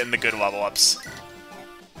 Now you're getting the good level ups.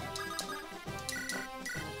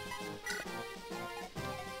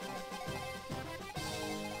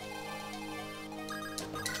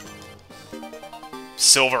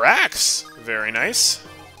 Silver Axe. Very nice.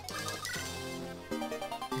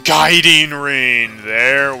 Guiding Ring.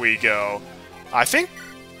 There we go. I think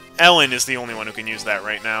Ellen is the only one who can use that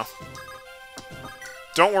right now.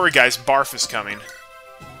 Don't worry, guys. Barf is coming.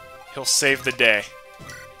 He'll save the day.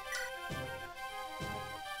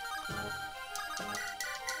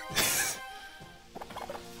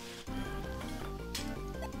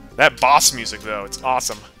 That boss music, though, it's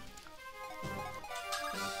awesome.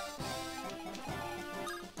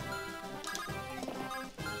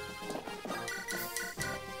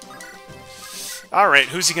 Alright,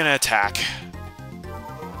 who's he gonna attack?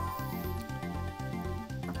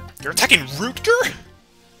 You're attacking Rutger?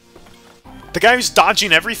 The guy who's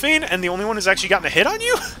dodging everything, and the only one who's actually gotten a hit on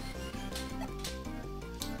you?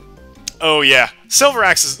 Oh, yeah. Silver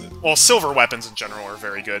axes... Well, silver weapons in general are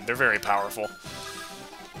very good. They're very powerful.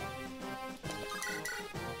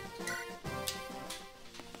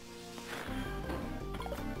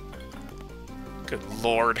 Good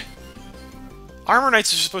lord. Armor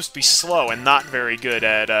Knights are supposed to be slow and not very good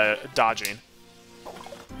at dodging.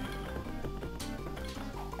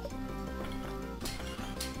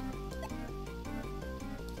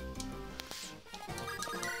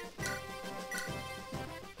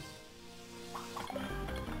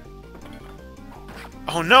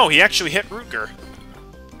 Oh no, he actually hit Rutger.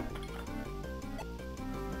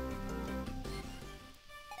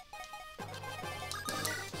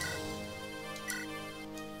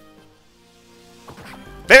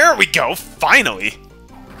 There we go, finally!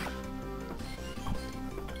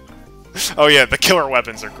 Oh yeah, the killer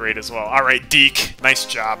weapons are great as well. Alright, Deke, nice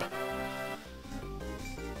job.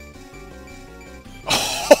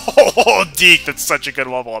 Oh, Deke, that's such a good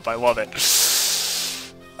level up, I love it.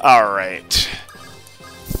 Alright.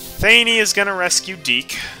 Thane is gonna rescue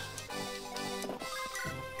Deke.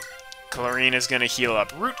 Clarine is gonna heal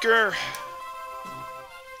up Rutger.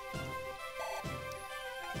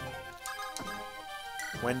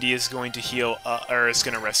 Wendy is going to heal, or is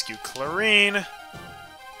going to rescue Clarine.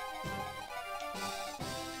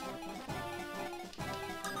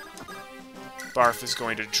 Barf is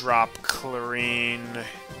going to drop Clarine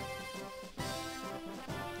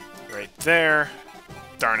right there.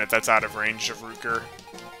 Darn it, that's out of range of Rutger.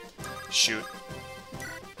 Shoot.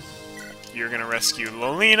 You're going to rescue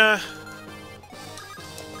Lilina.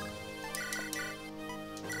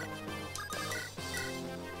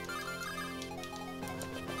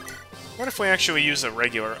 What if we actually use a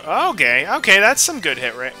regular... Okay, that's some good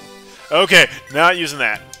hit rate. Okay, not using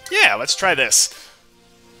that. Yeah, let's try this.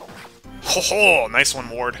 Ho-ho! Nice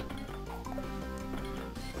one, Ward.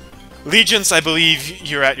 Legions, I believe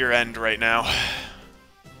you're at your end right now.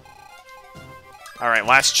 Alright,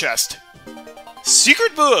 last chest.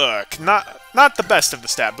 Secret book! Not the best of the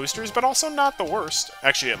stat boosters, but also not the worst.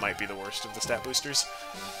 Actually, it might be the worst of the stat boosters.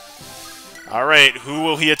 Alright, who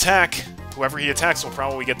will he attack? Whoever he attacks will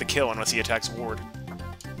probably get the kill unless he attacks Ward.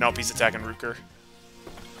 Nope, he's attacking Rutger.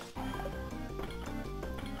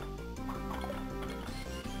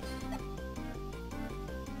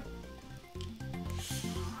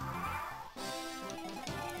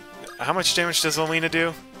 How much damage does Lilina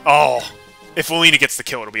do? Oh! If Lilina gets the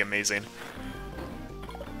kill, it'll be amazing.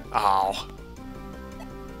 Oh.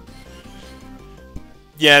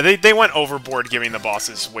 Yeah, they went overboard giving the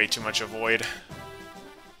bosses way too much avoid.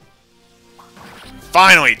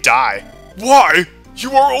 Finally, die! Why?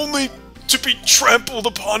 You are only to be trampled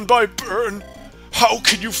upon by burn! How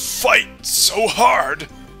can you fight so hard?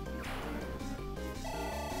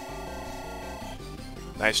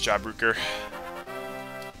 Nice job, Rutger.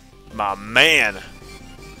 My man!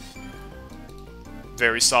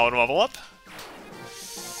 Very solid level up.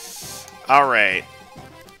 Alright.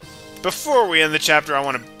 Before we end the chapter, I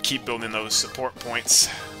want to keep building those support points.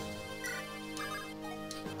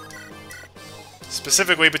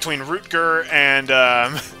 Specifically between Rutger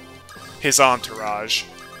and his entourage.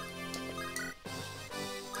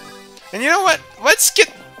 And you know what? Let's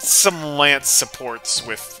get some Lance supports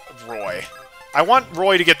with Roy. I want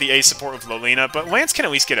Roy to get the A support with Lilina, but Lance can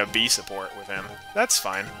at least get a B support with him. That's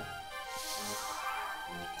fine.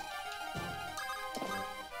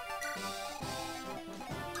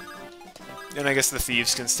 And I guess the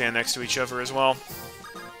thieves can stand next to each other as well.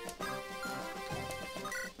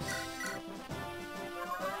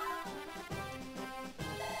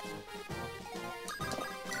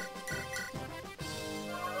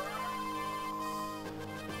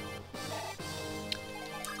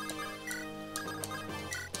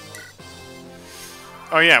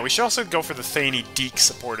 Oh yeah, we should also go for the Thane Deke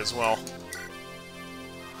support as well.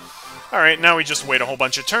 Alright, now we just wait a whole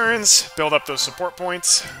bunch of turns, build up those support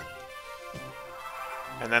points.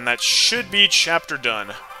 And then that should be chapter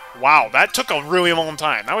done. Wow, that took a really long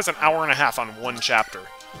time. That was an hour and a half on one chapter.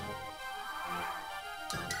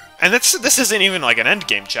 And this isn't even like an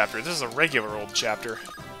endgame chapter, this is a regular old chapter.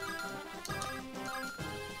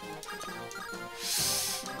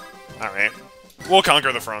 Alright. We'll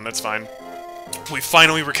conquer the throne, that's fine. We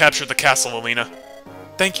finally recaptured the castle, Lilina.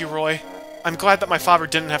 Thank you, Roy. I'm glad that my father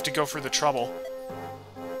didn't have to go through the trouble.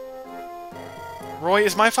 Roy,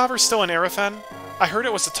 is my father still in Aerofen? I heard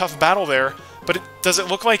it was a tough battle there, but does it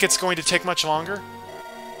look like it's going to take much longer?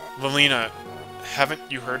 Lilina,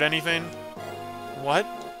 haven't you heard anything? What?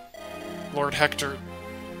 Lord Hector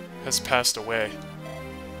has passed away.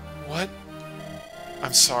 What?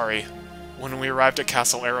 I'm sorry. When we arrived at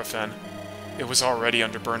Castle Aerofen, it was already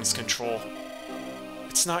under Byrne's control.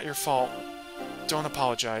 It's not your fault. Don't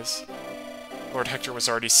apologize. Lord Hector was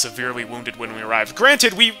already severely wounded when we arrived.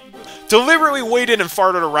 Granted, we deliberately waited and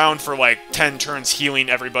farted around for like 10 turns healing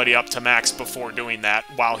everybody up to max before doing that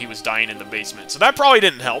while he was dying in the basement. So that probably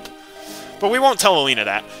didn't help. But we won't tell Lilina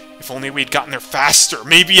that. If only we'd gotten there faster,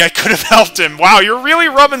 maybe I could have helped him. Wow, you're really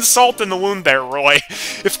rubbing salt in the wound there, Roy.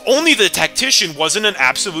 If only the tactician wasn't an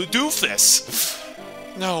absolute doofus.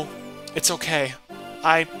 No, it's okay.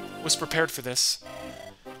 I was prepared for this.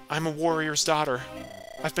 I'm a warrior's daughter.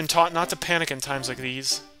 I've been taught not to panic in times like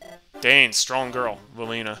these. Dane, strong girl,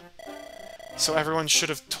 Lilina. So everyone should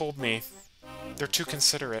have told me. They're too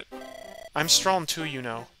considerate. I'm strong too, you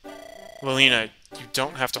know. Lilina, you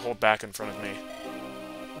don't have to hold back in front of me.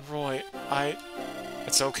 Roy,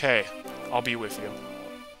 It's okay. I'll be with you.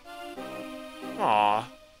 Aww.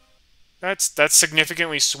 That's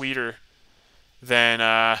significantly sweeter than,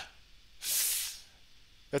 That's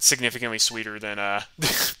significantly sweeter than,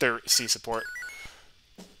 their C support.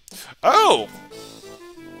 Oh!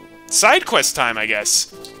 Side quest time, I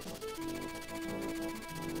guess.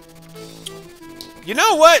 You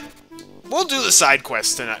know what? We'll do the side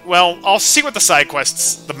quest tonight. Well, I'll see what the side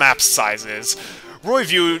quest's, the map's size is. Roy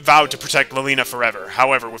vowed to protect Lilina forever.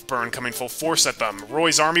 However, with Byrne coming full force at them,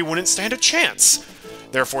 Roy's army wouldn't stand a chance.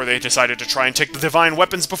 Therefore, they decided to try and take the divine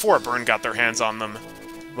weapons before Byrne got their hands on them.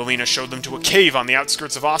 Lilina showed them to a cave on the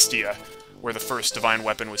outskirts of Ostia, where the first divine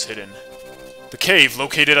weapon was hidden. The cave,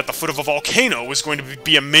 located at the foot of a volcano, was going to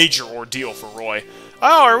be a major ordeal for Roy.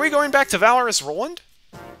 Oh, are we going back to Valorous Roland?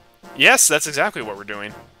 Yes, that's exactly what we're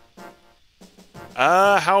doing.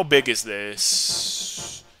 How big is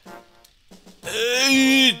this?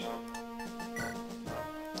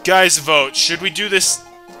 Guys, vote. Should we do this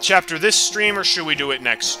chapter this stream, or should we do it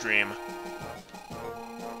next stream?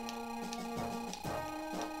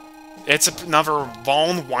 It's another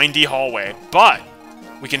long, windy hallway, but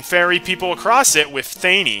we can ferry people across it with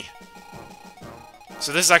Thany.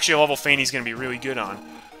 So this is actually a level Thany's going to be really good on.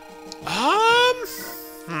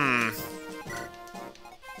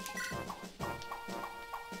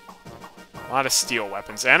 A lot of steel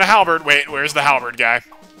weapons. And a halberd. Wait, where's the halberd guy?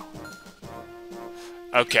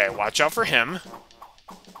 Okay, watch out for him.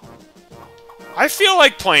 I feel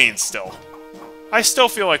like playing still. I still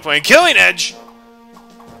feel like playing. Killing Edge!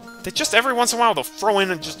 They just, every once in a while, they'll throw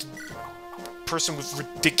in just a person with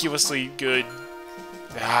ridiculously good...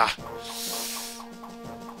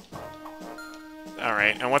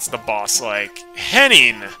 Alright, and what's the boss like?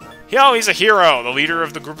 Henning! Oh, he's a hero! The leader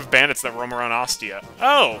of the group of bandits that roam around Ostia.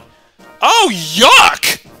 Oh! Oh,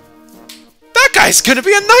 yuck! That guy's gonna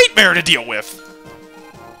be a nightmare to deal with!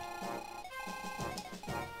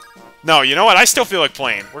 No, you know what? I still feel like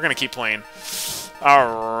playing. We're gonna keep playing.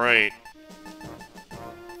 Alright.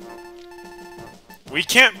 We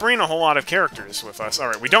can't bring a whole lot of characters with us.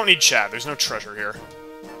 Alright, we don't need Chad. There's no treasure here.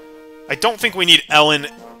 I don't think we need Ellen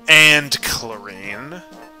and Clarine.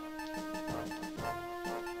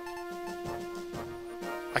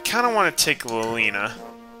 I kind of want to take Lilina.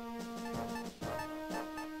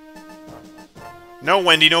 No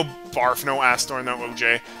Wendy, no Barf, no Astor, no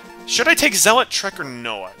OJ. Should I take Zealot, Trek, or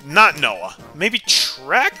Noah? Not Noah. Maybe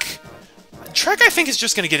Trek? Trek, I think, is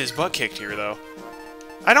just going to get his butt kicked here, though.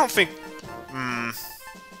 I don't think...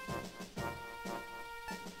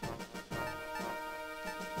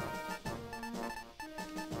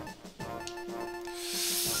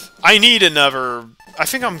 I need another... I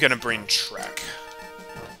think I'm going to bring Trek.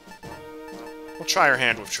 We'll try our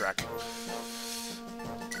hand with Trek.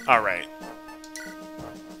 Alright.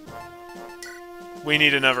 We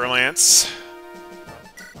need another lance.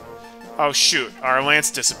 Oh, shoot. Our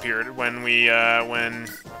lance disappeared when we,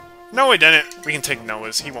 No, we didn't. We can take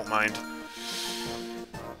Noah's. He won't mind.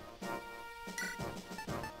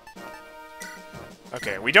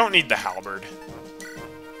 Okay, we don't need the halberd.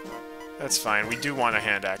 That's fine. We do want a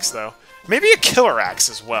hand axe, though. Maybe a killer axe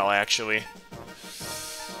as well, actually.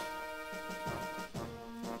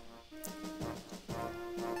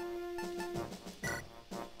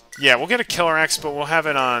 Yeah, we'll get a killer axe, but we'll have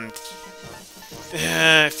it on...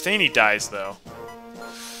 if Thany dies, though.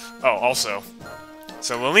 Oh, also.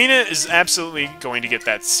 So Lilina is absolutely going to get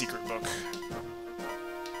that secret book.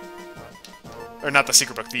 Or not the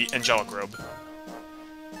secret book, the angelic robe.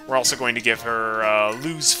 We're also going to give her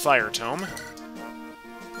Lou's Fire Tome.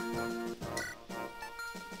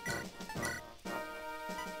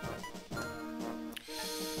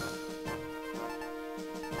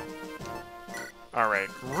 Alright,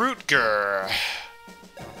 Rutger.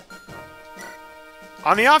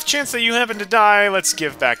 On the off chance that you happen to die, let's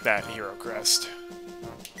give back that Hero Crest.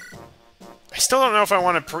 I still don't know if I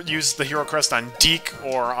want to use the Hero Crest on Deke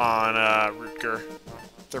or on Rutger.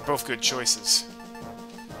 They're both good choices.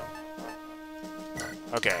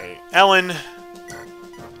 Okay, Ellen.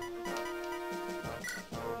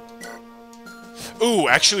 Ooh,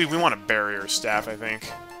 actually, we want a barrier staff, I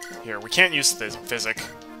think. Here, we can't use the physic.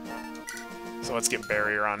 So let's get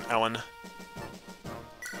barrier on Ellen.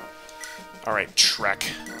 Alright, Trek.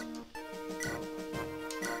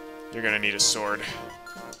 You're gonna need a sword.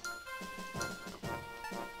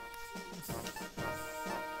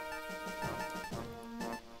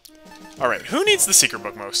 Alright, who needs the secret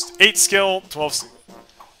book most? 8 skill, 12...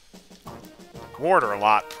 Warder a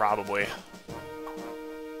lot, probably.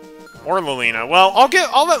 Or Lilina. Well,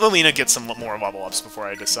 I'll let Lilina get some more level ups before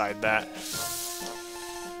I decide that.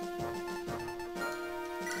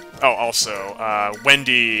 Oh, also,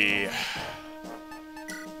 Wendy.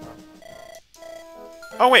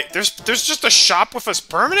 Oh wait, there's just a shop with us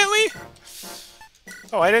permanently?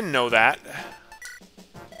 Oh, I didn't know that.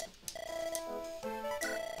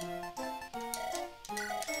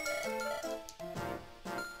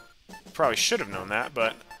 Probably should have known that,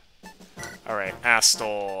 but... Alright,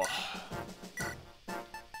 Astol.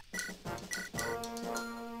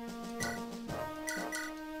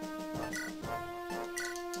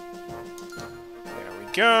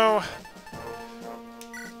 go.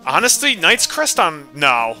 Honestly, Knight's Crest on...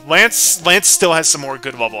 No. Lance still has some more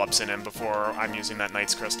good level ups in him before I'm using that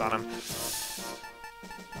Knight's Crest on him.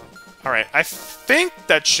 Alright, I think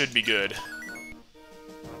that should be good.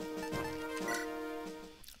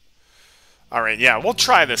 Alright, yeah, we'll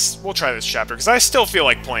try this chapter, because I still feel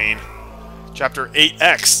like playing. Chapter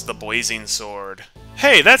 8X, The Blazing Sword.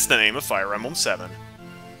 Hey, that's the name of Fire Emblem 7.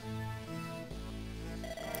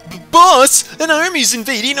 Boss! An army's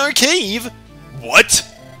invading our cave! What?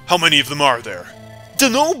 How many of them are there?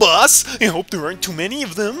 Dunno, boss! I hope there aren't too many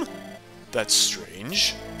of them. That's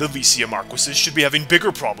strange. The Lycia Marquises should be having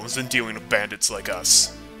bigger problems than dealing with bandits like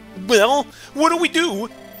us. Well, what do we do?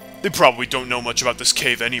 They probably don't know much about this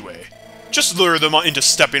cave anyway. Just lure them into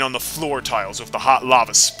stepping on the floor tiles with the hot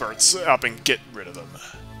lava spurts up and get rid of them.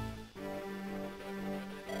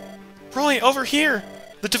 Roy, over here!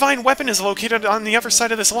 The divine weapon is located on the other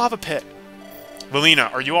side of this lava pit.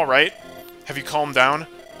 Lilina, are you alright? Have you calmed down?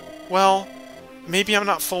 Well, maybe I'm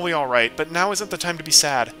not fully alright, but now isn't the time to be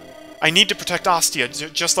sad. I need to protect Ostia,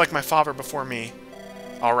 just like my father before me.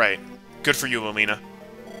 Alright. Good for you, Lilina.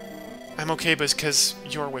 I'm okay because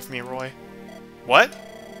you're with me, Roy. What?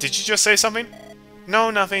 Did you just say something? No,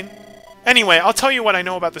 nothing. Anyway, I'll tell you what I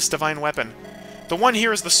know about this divine weapon. The one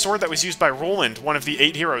here is the sword that was used by Roland, one of the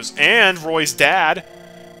 8 heroes, and Roy's dad.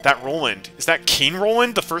 That Roland. Is that King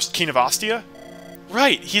Roland, the first king of Ostia?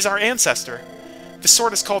 Right, he's our ancestor. The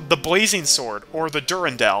sword is called the Blazing Sword, or the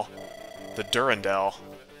Durandal. The Durandal.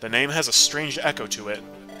 The name has a strange echo to it.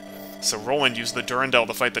 So Roland used the Durandal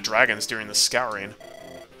to fight the dragons during the Scouring.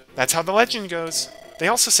 That's how the legend goes. They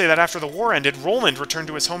also say that after the war ended, Roland returned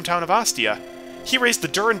to his hometown of Ostia. He raised the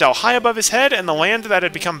Durandal high above his head, and the land that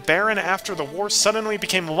had become barren after the war suddenly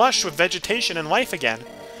became lush with vegetation and life again.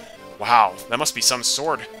 Wow, that must be some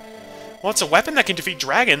sword. Well, it's a weapon that can defeat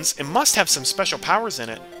dragons. It must have some special powers in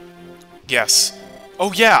it. Yes.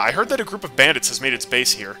 Oh yeah, I heard that a group of bandits has made its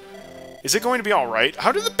base here. Is it going to be alright?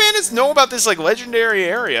 How did the bandits know about this, like, legendary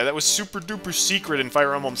area that was super-duper secret in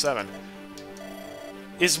Fire Emblem 7?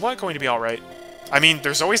 Is what going to be alright? I mean,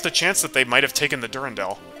 there's always the chance that they might have taken the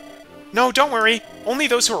Durandal. No, don't worry. Only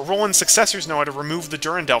those who are Roland's successors know how to remove the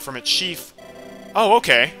Durandal from its sheath. Oh,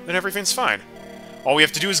 okay. Then everything's fine. All we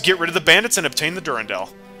have to do is get rid of the bandits and obtain the Durandal.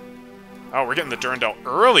 Oh, we're getting the Durandal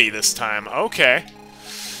early this time. Okay.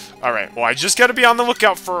 Alright, well, I just gotta be on the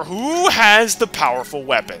lookout for who has the powerful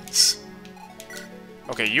weapons.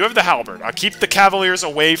 Okay, you have the halberd. I'll keep the cavaliers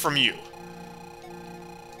away from you.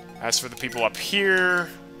 As for the people up here...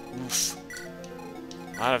 Oof.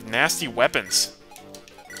 A lot of nasty weapons.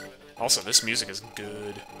 Also, this music is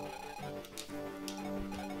good.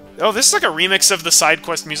 Oh, this is like a remix of the side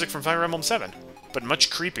quest music from Fire Emblem 7, but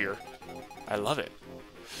much creepier. I love it.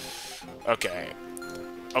 Okay.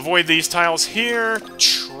 Avoid these tiles here.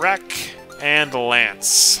 Trek and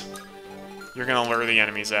Lance. You're gonna lure the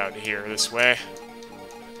enemies out here this way.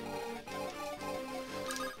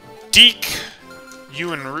 Deke,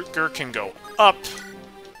 you and Rutger can go up.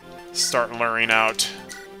 Start luring out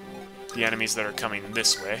the enemies that are coming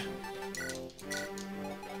this way.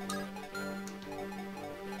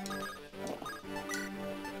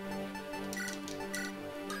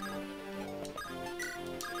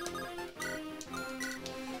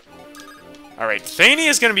 Alright, Thania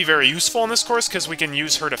is going to be very useful in this course because we can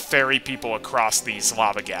use her to ferry people across these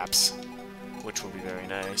lava gaps, which will be very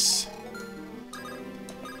nice.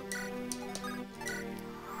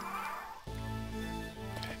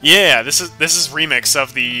 Yeah, this is remix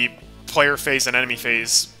of the player phase and enemy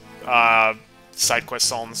phase side quest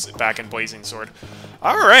songs back in Blazing Sword.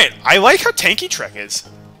 Alright, I like how tanky Trek is.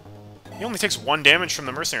 He only takes 1 damage from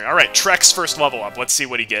the mercenary. Alright, Trek's first level up. Let's see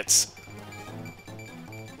what he gets.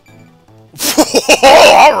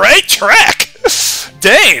 Alright, Trek!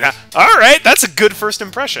 Dang! Alright, that's a good first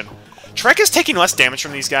impression. Trek is taking less damage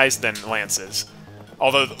from these guys than Lance is.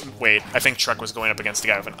 Although, wait, I think Trek was going up against a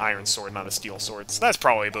guy with an iron sword, not a steel sword, so that's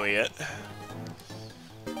probably it.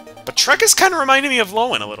 But Trek is kind of reminding me of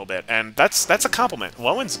Lowen a little bit, and that's a compliment.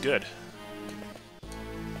 Lowen's good.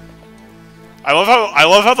 I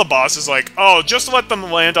love how the boss is like, oh, just let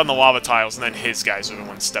them land on the lava tiles, and then his guys are the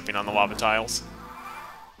ones stepping on the lava tiles.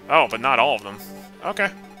 Oh, but not all of them. Okay.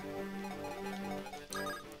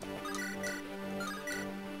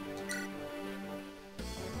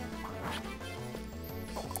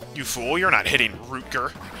 You fool, you're not hitting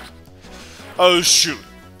Rutger. Oh, shoot.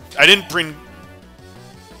 I didn't bring...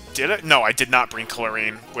 Did I? No, I did not bring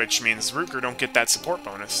Chlorine, which means Rutger don't get that support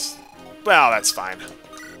bonus. Well, that's fine.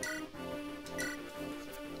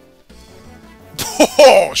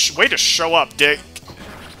 Oh, way to show up, Dick.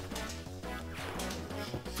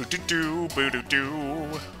 Boo-doo-doo,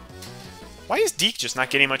 boo-doo-doo. Why is Deke just not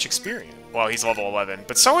getting much experience? Well, he's level 11,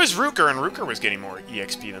 but so is Ruker, and Ruker was getting more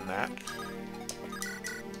EXP than that.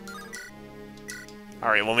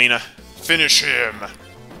 Alright, Lilina, finish him!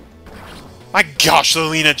 My gosh,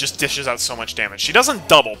 Lilina just dishes out so much damage. She doesn't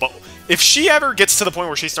double, but if she ever gets to the point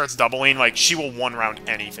where she starts doubling, like, she will one-round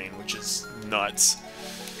anything, which is nuts.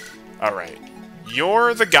 Alright,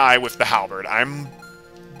 you're the guy with the halberd. I'm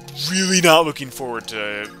really not looking forward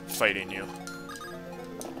to fighting you.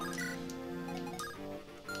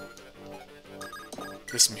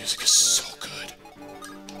 This music is so good.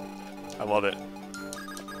 I love it.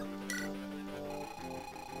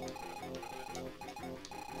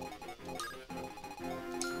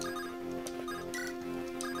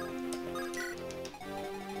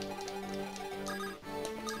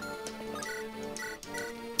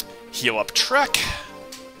 Heal up Trek.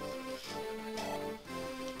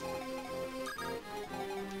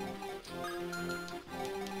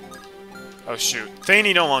 Oh shoot,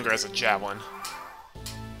 Thane no longer has a javelin.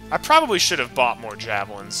 I probably should have bought more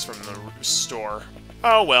javelins from the store.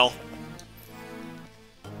 Oh well.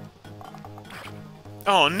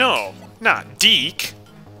 Oh no, not Deke.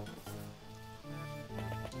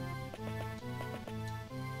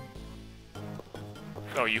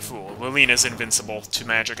 Oh, you fool. Lilina's invincible to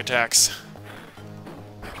magic attacks.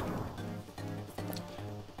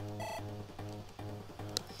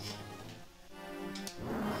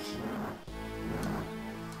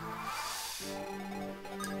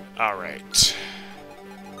 Alright.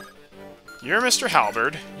 You're Mr.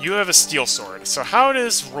 Halberd. You have a steel sword. So how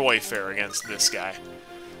does Roy fare against this guy?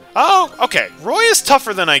 Oh, okay. Roy is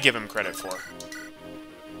tougher than I give him credit for.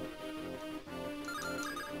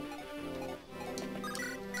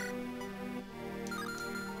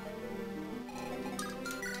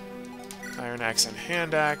 Iron Axe and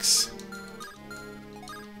Hand Axe.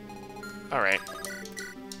 Alright.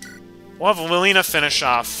 We'll have Lilina finish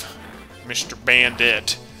off Mr.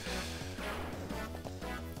 Bandit.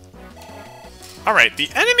 Alright, the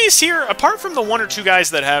enemies here, apart from the one or two guys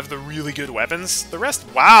that have the really good weapons, the rest...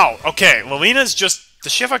 Wow! Okay, Lilina's just...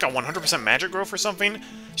 Does she have like a 100% magic growth or something?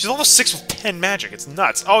 She's level 6 with 10 magic. It's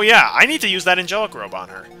nuts. Oh yeah, I need to use that angelic robe on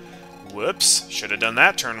her. Whoops. Should have done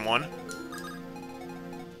that turn 1.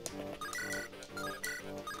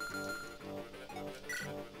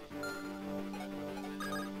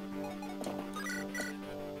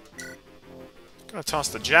 Gonna toss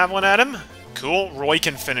the javelin at him. Cool. Roy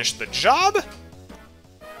can finish the job.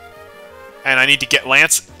 And I need to get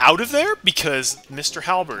Lance out of there because Mr.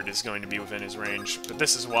 Halberd is going to be within his range. But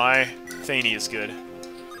this is why Thane is good.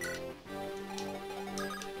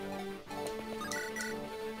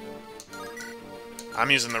 I'm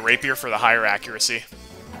using the rapier for the higher accuracy.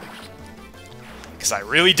 Because I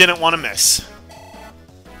really didn't want to miss.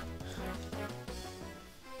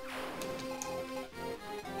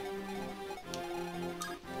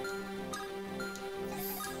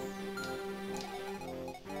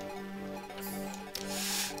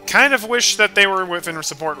 Kind of wish that they were within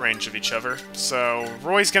support range of each other, so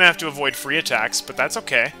Roy's gonna have to avoid free attacks, but that's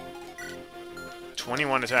okay.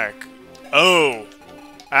 21 attack. Oh!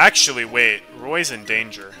 Actually, wait. Roy's in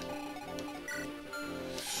danger.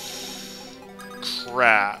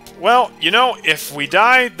 Crap. Well, you know, if we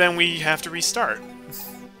die, then we have to restart.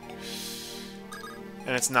 And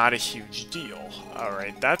it's not a huge deal.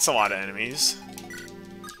 Alright, that's a lot of enemies.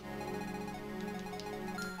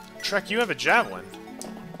 Trek, you have a javelin.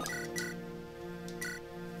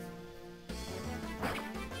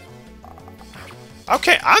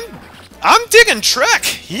 Okay, I'm digging Trek.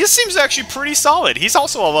 He seems actually pretty solid. He's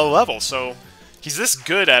also a low level, so he's this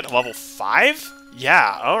good at level 5?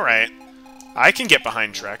 Yeah, alright. I can get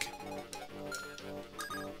behind Trek.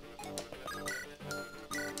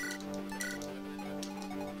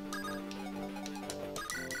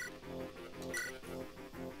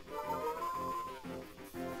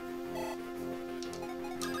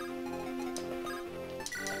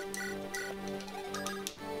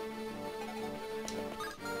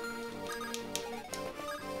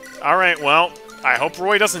 Alright, well, I hope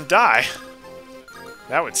Roy doesn't die.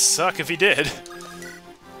 That would suck if he did.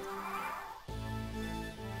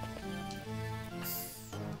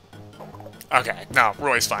 Okay, no,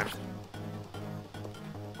 Roy's fine.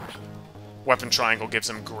 Weapon triangle gives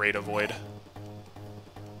him great avoid.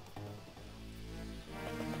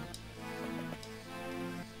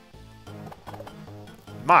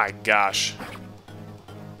 My gosh.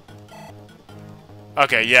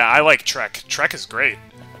 Okay, yeah, I like Trek. Trek is great.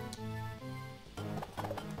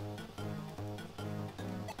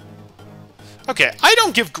 Okay, I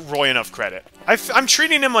don't give Roy enough credit. I'm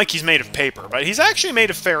treating him like he's made of paper, but he's actually made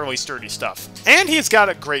of fairly sturdy stuff. And he's got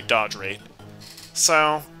a great dodge rate.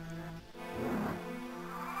 So...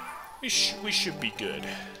 we should be good.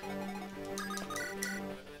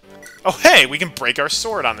 Oh, hey! We can break our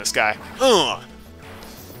sword on this guy. Ugh!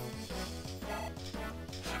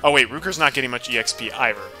 Oh, wait, Ruker's not getting much EXP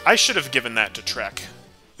either. I should have given that to Trek.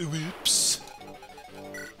 Whoops.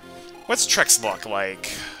 What's Trek's luck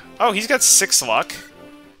like? Oh, he's got 6 luck.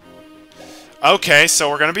 Okay, so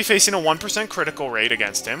we're going to be facing a 1% critical rate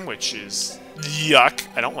against him, which is... yuck.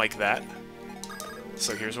 I don't like that.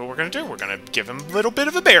 So here's what we're going to do. We're going to give him a little bit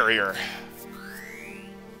of a barrier.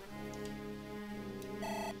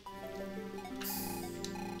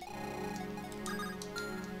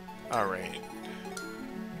 Alright.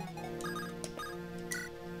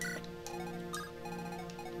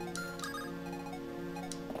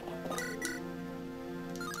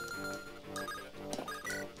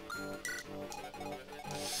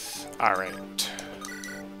 Alright.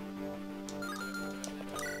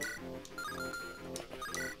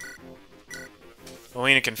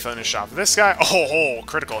 Lilina can finish off this guy. Oh,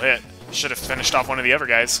 critical hit. Should have finished off one of the other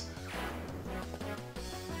guys.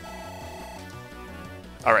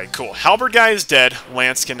 Alright, cool. Halberd guy is dead.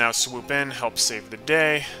 Lance can now swoop in, help save the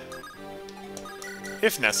day.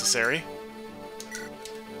 If necessary.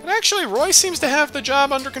 But actually, Roy seems to have the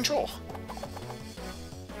job under control.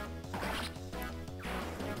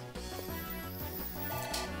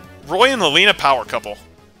 Roy and Lilina power couple.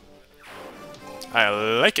 I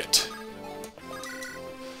like it.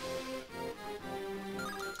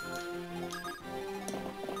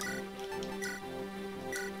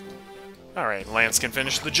 Alright, Lance can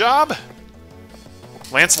finish the job.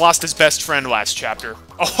 Lance lost his best friend last chapter.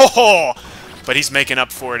 Oh, but he's making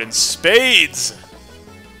up for it in spades.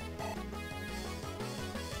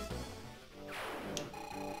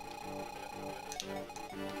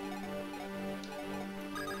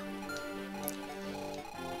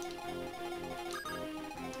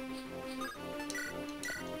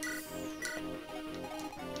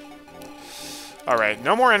 Alright,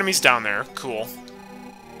 no more enemies down there. Cool.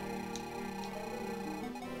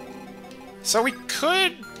 So we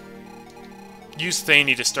could use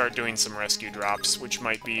Thaney to start doing some rescue drops, which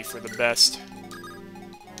might be for the best.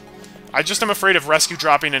 I just am afraid of rescue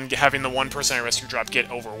dropping and having the 1% rescue drop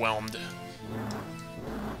get overwhelmed.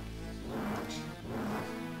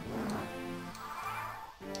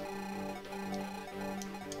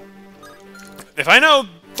 If I know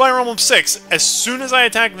Fire Emblem 6, as soon as I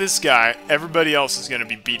attack this guy, everybody else is going to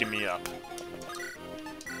be beating me up.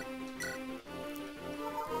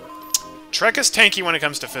 Trek is tanky when it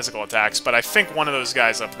comes to physical attacks, but I think one of those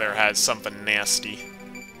guys up there has something nasty.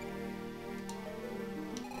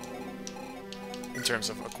 In terms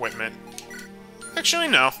of equipment. Actually,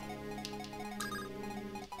 no.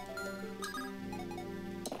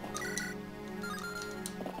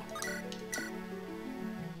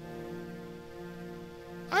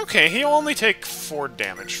 Okay, he'll only take 4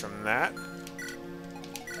 damage from that.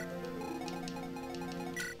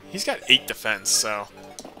 He's got 8 defense, so...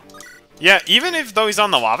 yeah, even if though he's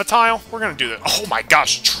on the lava tile, we're gonna do that. Oh my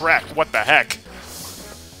gosh, Trek, what the heck?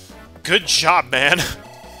 Good job, man.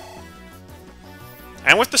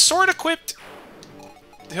 And with the sword equipped,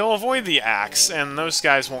 he'll avoid the axe, and those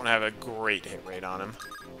guys won't have a great hit rate on him.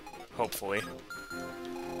 Hopefully.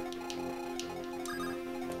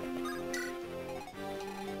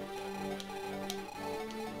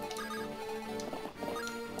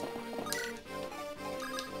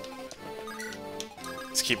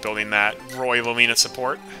 Let's keep building that Roy Lilina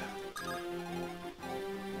support.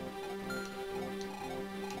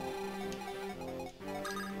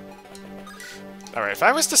 Alright, if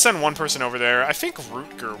I was to send one person over there, I think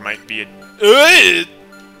Rutger might be a... I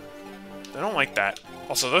don't like that.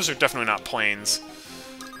 Also, those are definitely not planes.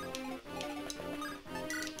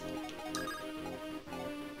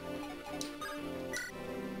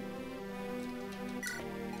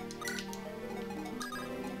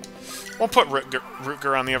 We'll put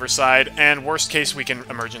Rutger on the other side, and worst case, we can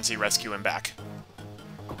emergency rescue him back.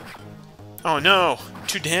 Oh no!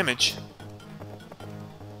 2 damage.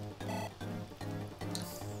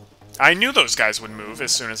 I knew those guys would move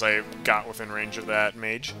as soon as I got within range of that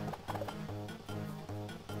mage.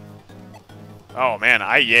 Oh man,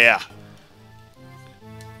 yeah.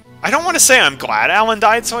 I don't want to say I'm glad Alan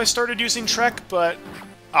died, so I started using Trek, but...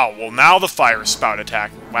 oh, well now the fire spout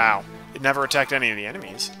attack. Wow. It never attacked any of the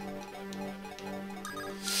enemies.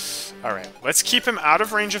 Alright, let's keep him out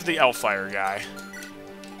of range of the Elfire guy.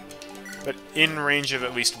 But in range of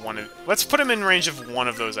at least one of... let's put him in range of one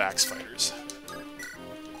of those axe fighters.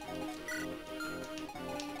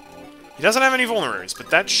 He doesn't have any vulneraries,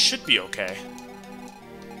 but that should be okay.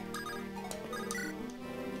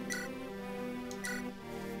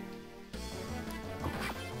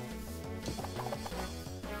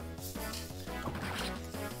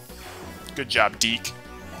 Good job, Deke.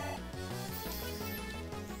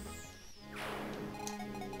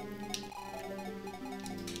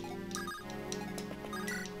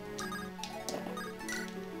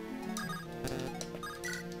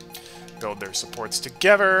 Build their supports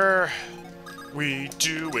together. We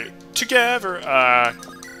do it together.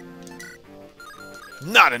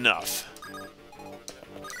 Not enough.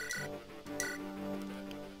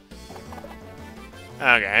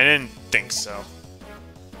 Okay, I didn't think so.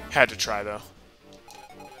 Had to try, though.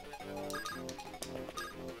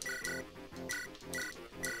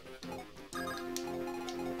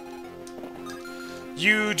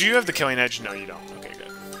 Do you have the killing edge? No, you don't. Okay, good.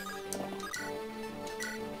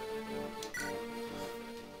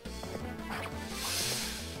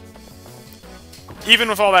 Even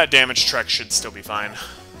with all that damage, Trek should still be fine.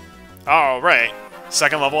 Alright.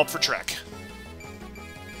 Second level up for Trek.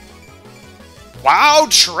 Wow,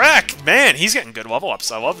 Trek! Man, he's getting good level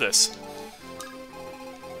ups. I love this.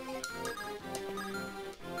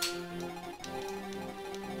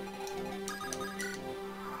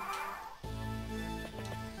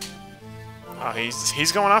 Oh,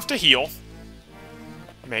 he's going off to heal.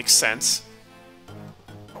 Makes sense.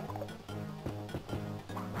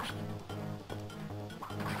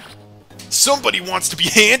 Somebody wants to be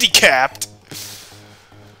handicapped!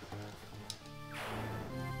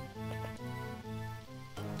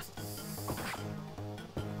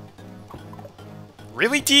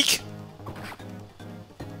 Really, Deke?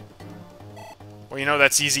 Well, you know,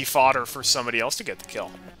 that's easy fodder for somebody else to get the kill.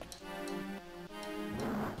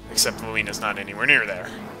 Except Lilina's not anywhere near there.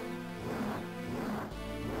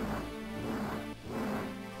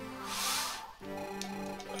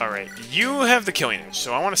 Alright, you have the killing edge,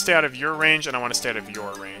 so I want to stay out of your range, and I want to stay out of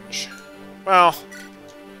your range. Well...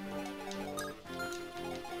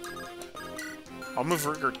 I'll move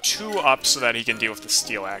Ruger 2 up so that he can deal with the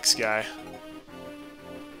Steel Axe guy.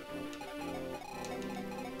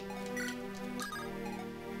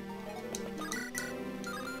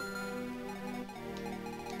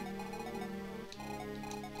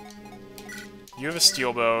 You have a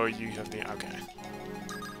steel bow, you have the... okay.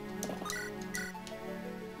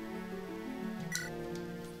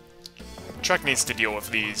 Trek needs to deal with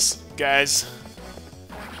these guys.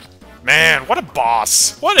 Man, what a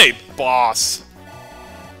boss! What a boss!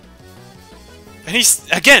 And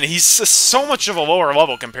he's so much of a lower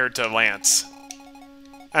level compared to Lance.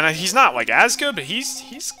 And he's not, like, as good, but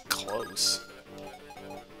he's close.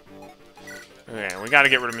 Okay, we gotta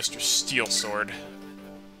get rid of Mr. Steel Sword.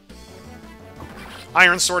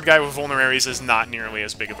 Iron Sword guy with vulneraries is not nearly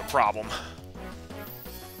as big of a problem.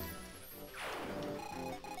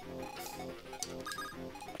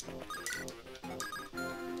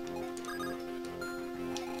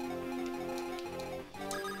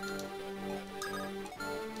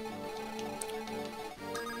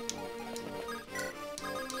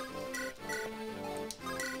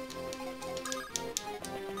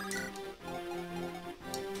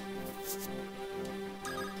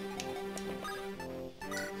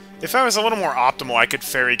 If I was a little more optimal, I could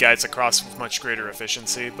ferry guys across with much greater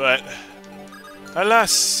efficiency, but...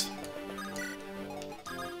 alas!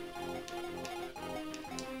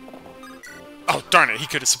 Oh, darn it, he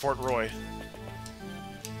could have supported Roy.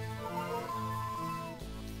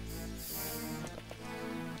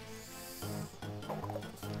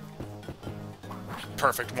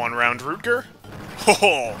 Perfect one-round Rutger.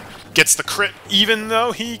 Oh, gets the crit even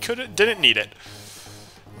though he didn't need it.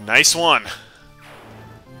 Nice one.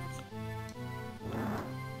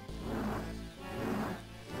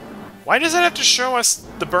 Why does it have to show us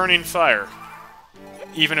the burning fire?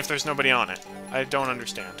 Even if there's nobody on it. I don't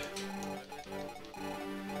understand.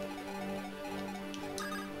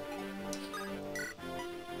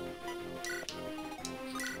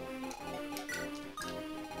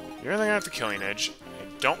 You're looking at the killing edge.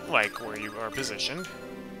 I don't like where you are positioned.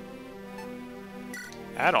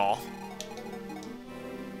 At all.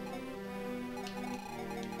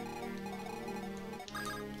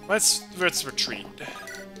 Let's retreat.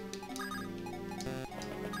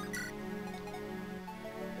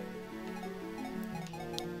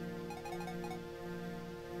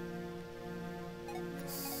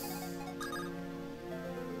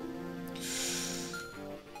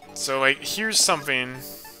 So, like, here's something...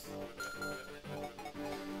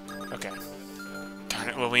 Okay. Darn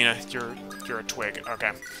it, Lilina, you're a twig.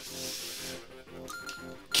 Okay.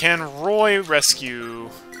 Can Roy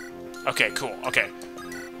rescue... Okay, cool. Okay.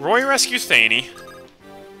 Roy rescues Thany.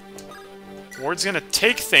 Ward's gonna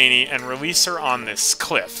take Thany and release her on this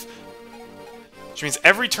cliff. Which means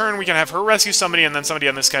every turn we can have her rescue somebody, and then somebody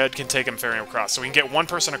on this guy can take him ferrying across. So we can get one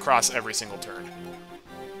person across every single turn.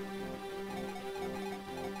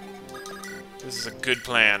 This is a good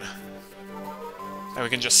plan. And we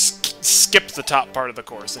can just skip the top part of the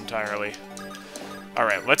course entirely.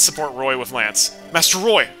 Alright, let's support Roy with Lance. Master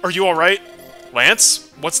Roy, are you alright? Lance?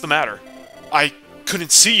 What's the matter? I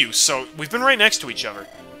couldn't see you, so we've been right next to each other.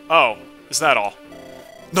 Oh, is that all?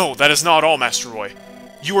 No, that is not all, Master Roy.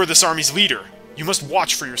 You are this army's leader. You must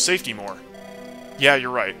watch for your safety more. Yeah, you're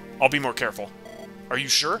right. I'll be more careful. Are you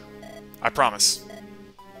sure? I promise.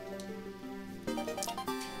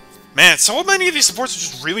 Man, so many of these supports are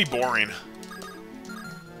just really boring.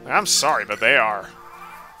 I'm sorry, but they are.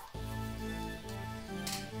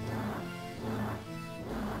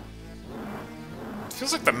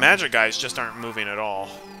 Feels like the magic guys just aren't moving at all.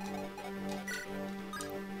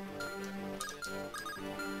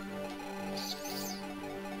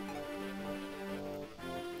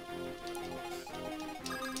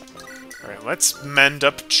 Alright, let's mend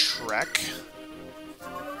up Trek.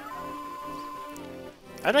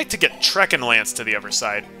 I'd like to get Trek and Lance to the other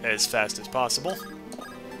side as fast as possible.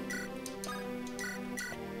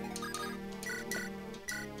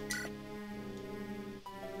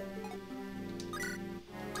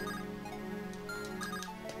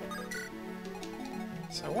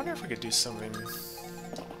 So I wonder if we could do something...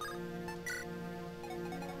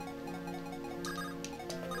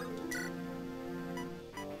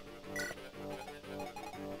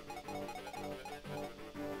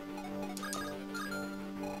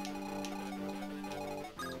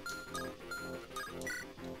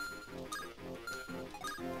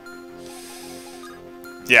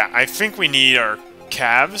 Yeah, I think we need our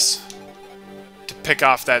calves to pick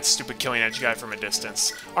off that stupid Killing Edge guy from a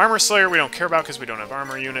distance. Armor Slayer we don't care about because we don't have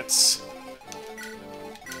armor units.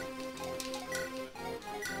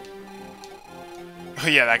 Oh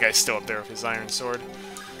yeah, that guy's still up there with his iron sword.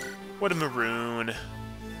 What a maroon.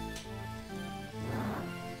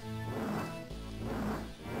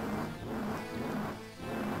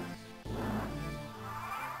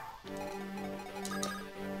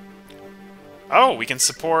 Oh, we can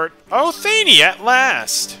support... Oh, Thany, at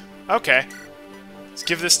last! Okay. Let's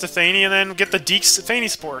give this to Thany and then get the Deeks Thany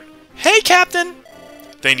support. Hey, Captain!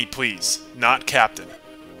 Thany, please. Not Captain.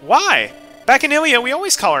 Why? Back in Ilia, we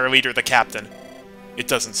always call our leader the Captain. It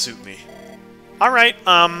doesn't suit me. Alright,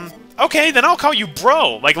 okay, then I'll call you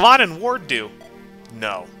Bro, like Lot and Ward do.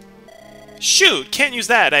 No. Shoot, can't use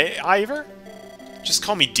that, either? Just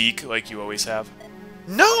call me Deke, like you always have.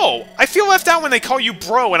 No! I feel left out when they call you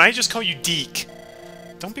Bro, and I just call you Deke.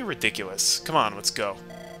 Don't be ridiculous. Come on, let's go.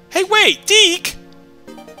 Hey, wait! Deke!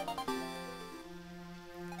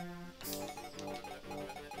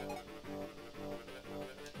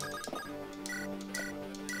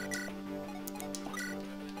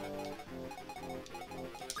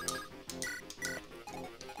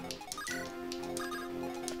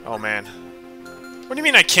 Oh, man. What do you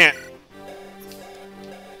mean I can't...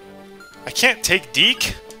 I can't take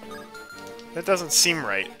Deke? That doesn't seem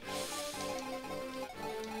right.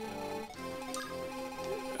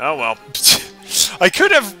 Oh well. I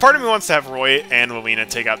could have... Part of me wants to have Roy and Lilina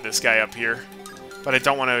take out this guy up here. But I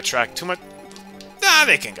don't want to attract too much... Nah,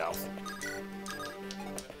 they can go.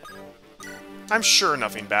 I'm sure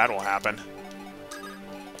nothing bad will happen.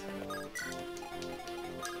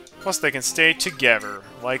 Plus they can stay together,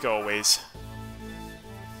 like always.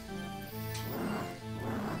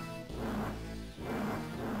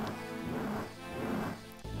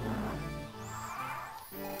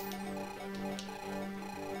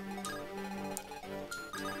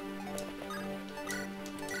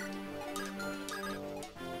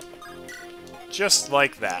 Just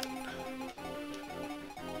like that.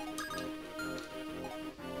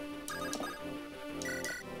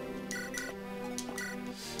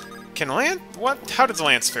 Can Lance... What? How does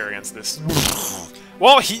Lance fare against this?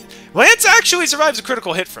 Well, Lance actually survives a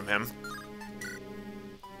critical hit from him.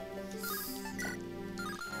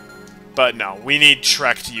 But no, we need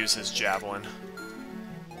Trek to use his javelin.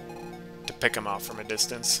 To pick him off from a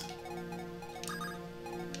distance.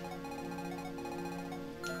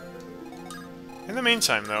 In the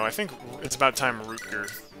meantime, though, I think it's about time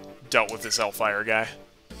Rutger dealt with this Hellfire guy.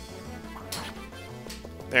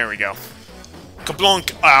 There we go.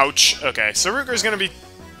 Kablunk! Ouch! Okay, so Rutger's gonna be...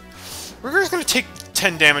 Rutger's gonna take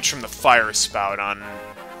 10 damage from the Fire Spout on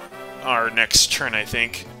our next turn, I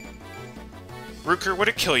think. Rutger, would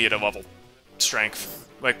it kill you to level Strength?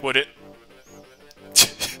 Like, would it?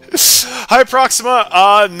 Hi,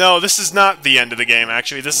 Proxima! No, this is not the end of the game,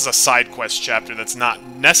 actually. This is a side quest chapter that's not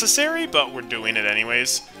necessary, but we're doing it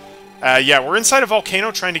anyways. Yeah, we're inside a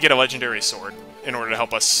volcano trying to get a legendary sword in order to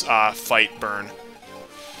help us fight Burn.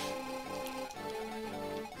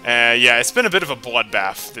 Yeah, it's been a bit of a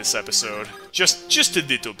bloodbath, this episode. Just a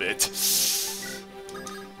little bit.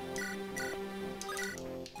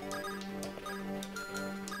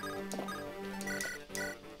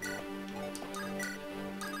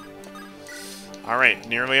 Alright,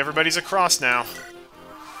 nearly everybody's across now.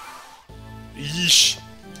 Yeesh.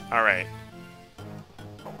 Alright.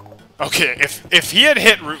 Okay, if he had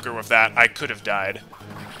hit Rutger with that, I could have died.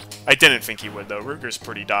 I didn't think he would, though. Rutger's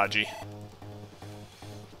pretty dodgy.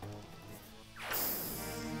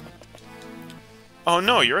 Oh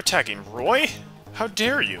no, you're attacking Roy? How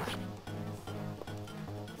dare you?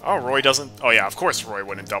 Oh, Roy doesn't... Oh yeah, of course Roy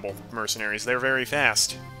wouldn't double mercenaries. They're very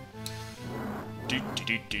fast.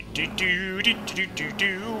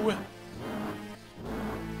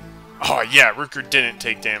 Oh yeah, Rutger didn't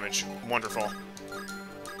take damage. Wonderful.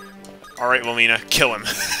 Alright, Lilina, kill him.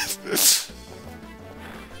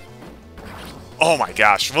 Oh my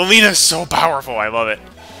gosh, Lilina's so powerful, I love it.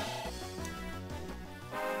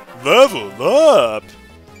 Level up!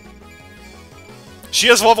 She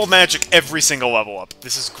has leveled magic every single level up.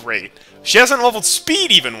 This is great. She hasn't leveled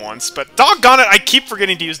speed even once, but doggone it, I keep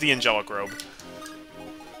forgetting to use the angelic robe.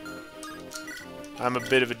 I'm a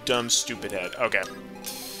bit of a dumb, stupid head. Okay.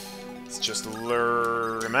 Let's just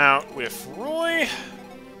lure him out with Roy.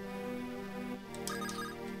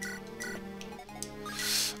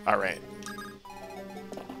 Alright.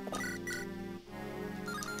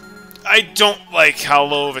 I don't like how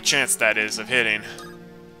low of a chance that is of hitting.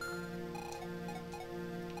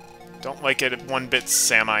 Don't like it one bit,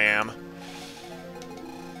 Sam I am.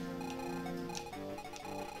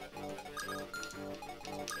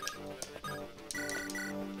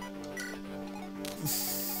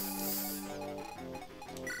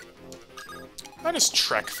 How does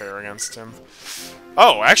Trek fare against him?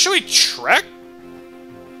 Oh, actually, Trek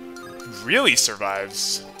really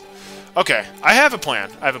survives. Okay, I have a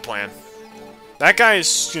plan. I have a plan. That guy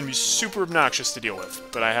is going to be super obnoxious to deal with,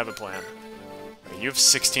 but I have a plan. You have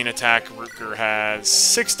 16 attack, Rutger has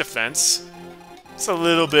 6 defense. It's a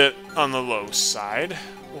little bit on the low side.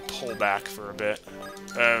 We'll pull back for a bit.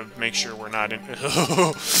 Make sure we're not in...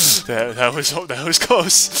 that was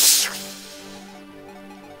close.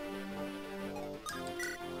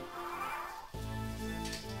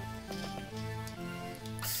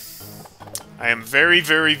 I am very,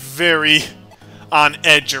 very, very on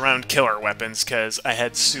edge around killer weapons, because I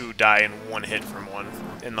had Sue die in one hit from one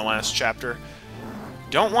in the last chapter.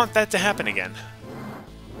 Don't want that to happen again.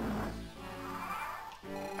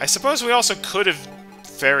 I suppose we also could have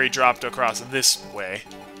fairy dropped across this way.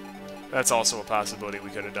 That's also a possibility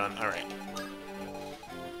we could have done. Alright.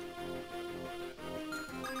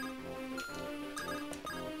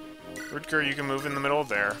 Rutger, you can move in the middle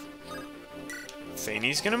there.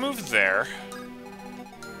 Thanie's gonna move there.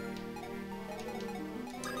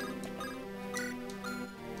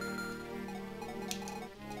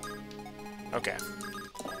 Okay.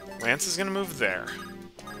 Lance is gonna move there.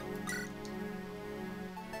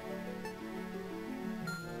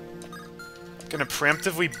 Gonna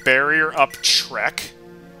preemptively barrier up Trek,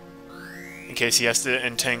 in case he has to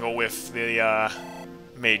entangle with the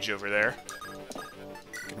mage over there.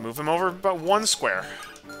 Can move him over about 1 square.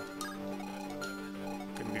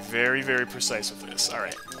 Gonna be very, very precise with this.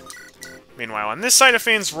 Alright. Meanwhile, on this side of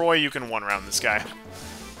things, Roy, you can one-round this guy.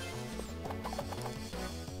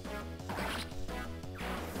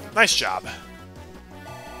 Nice job.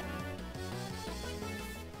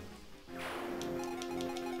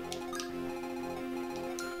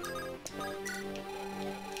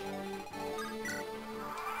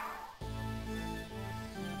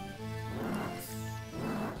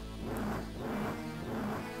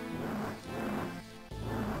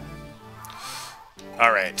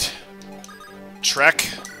 Alright. Trek,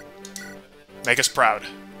 make us proud.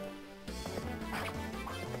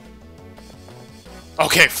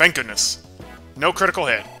 Okay, thank goodness. No critical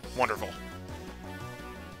hit. Wonderful.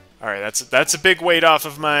 Alright, that's a big weight off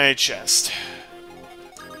of my chest.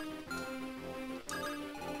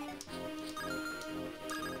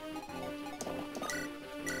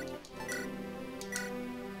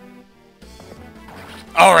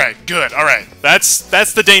 Alright, good, alright.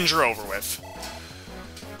 That's the danger over with.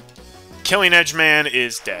 Killing Edgeman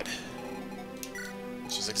is dead.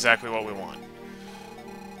 Which is exactly what we want.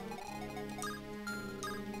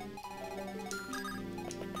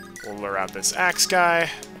 We'll lure out this axe guy.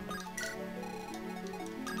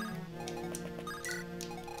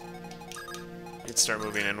 can start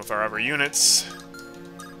moving in with our other units.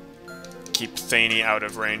 Keep Thane out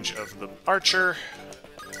of range of the archer.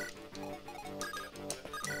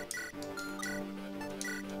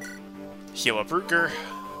 Heal up Rutger.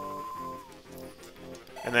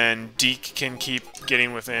 And then Deke can keep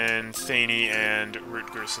getting within Thane and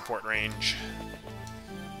Rutger's support range.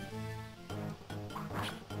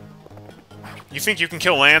 You think you can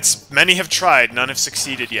kill Lance? Many have tried, none have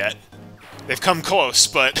succeeded yet. They've come close,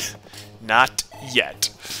 but not yet.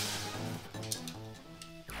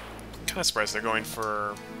 Kind of surprised they're going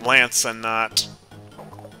for Lance and not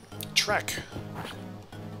Trek.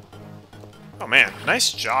 Oh man,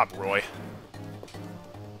 nice job, Roy.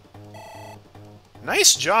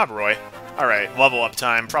 Nice job, Roy. Alright, level up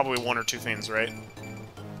time. Probably one or two things, right?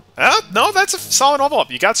 No, that's a solid level up.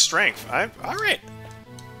 You got strength. Alright.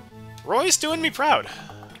 Roy's doing me proud.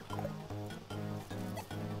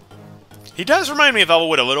 He does remind me of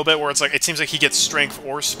Elwood a little bit, where it's like, it seems like he gets strength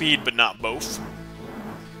or speed, but not both.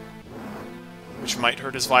 Which might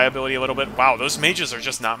hurt his viability a little bit. Wow, those mages are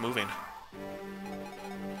just not moving.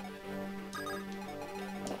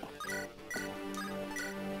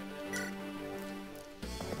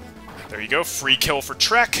 There you go, free kill for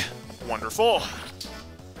Trek. Wonderful.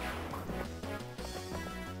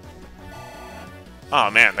 Oh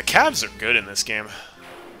man, the Cavs are good in this game.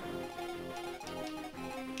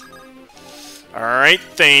 Alright,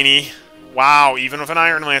 Thane. Wow, even with an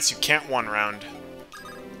Iron Lance, you can't one round.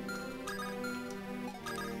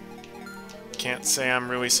 Can't say I'm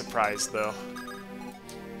really surprised, though.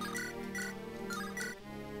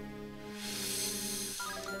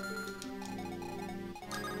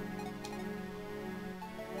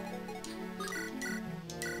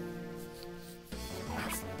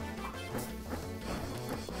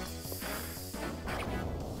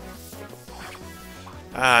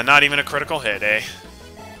 Not even a critical hit, eh?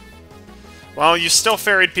 Well, you still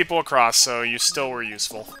ferried people across, so you still were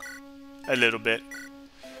useful. A little bit.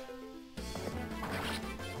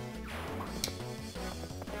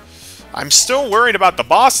 I'm still worried about the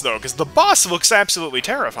boss, though, because the boss looks absolutely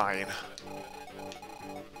terrifying.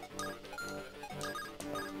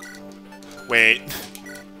 Wait.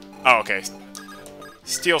 Oh, okay.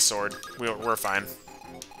 Steel sword. We're fine.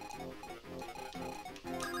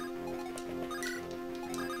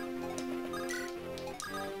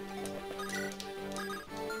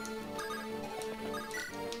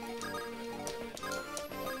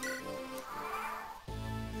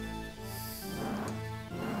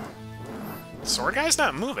 Sword guy's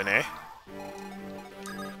not moving, eh? How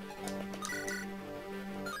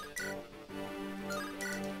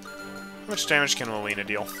much damage can Lilina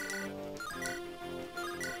deal?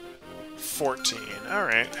 14.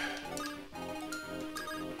 Alright.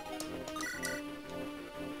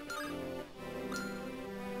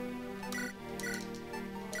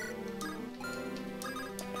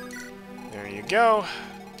 There you go.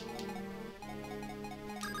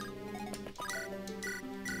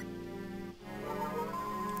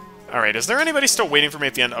 Alright, is there anybody still waiting for me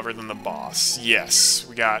at the end other than the boss? Yes.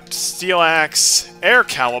 We got Steel Axe, Air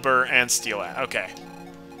Caliber, and Steel Axe. Okay.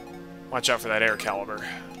 Watch out for that Air Caliber.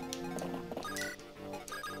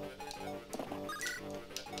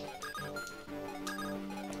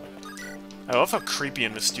 I love how creepy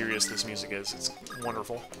and mysterious this music is. It's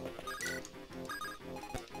wonderful.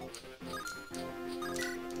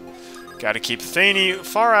 Gotta keep Thane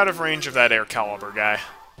far out of range of that Air Caliber guy.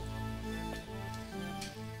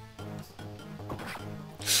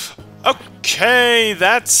 Okay,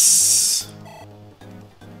 that's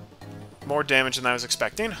more damage than I was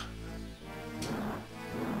expecting.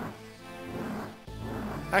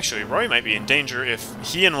 Actually, Roy might be in danger if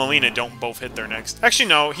he and Lilina don't both hit their next. Actually,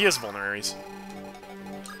 no, he has vulneraries.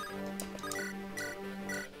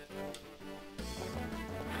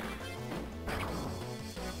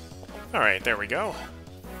 Alright, there we go.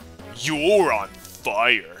 You're on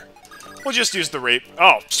fire. We'll just use the rape.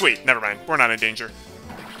 Oh, sweet, never mind. We're not in danger.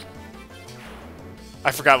 I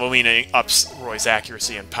forgot Lilina ups Roy's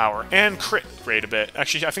accuracy and power, and crit rate a bit.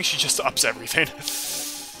 Actually, I think she just ups everything.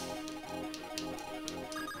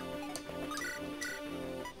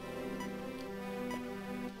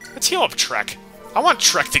 Let's heal up Trek. I want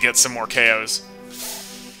Trek to get some more KOs.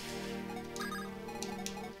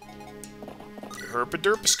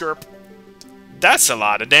 Herpa-derpa-skirp. That's a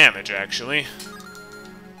lot of damage, actually.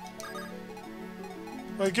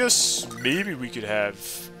 I guess maybe we could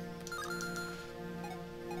have...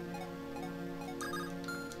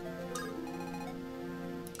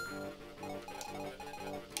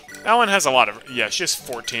 Ellen has a lot of... Yeah, she has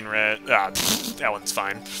 14 red... that one's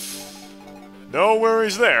fine. No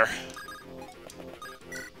worries there.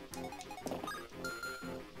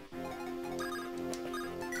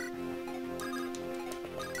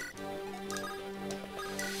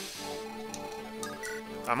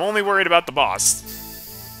 I'm only worried about the boss.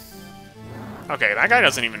 Okay, that guy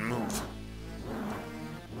doesn't even move.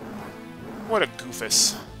 What a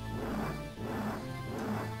goofus.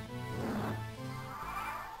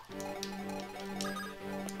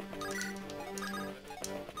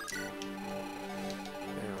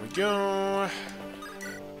 There we go.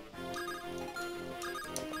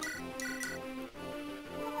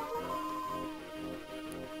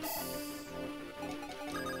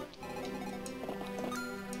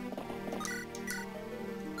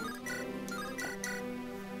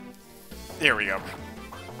 There we go.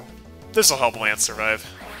 This'll help Lance survive.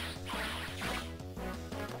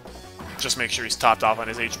 Just make sure he's topped off on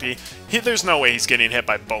his HP. There's no way he's getting hit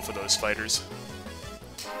by both of those fighters.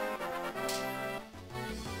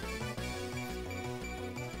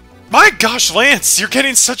 My gosh, Lance! You're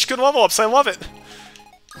getting such good level ups, I love it!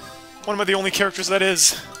 One of the only characters that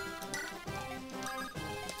is.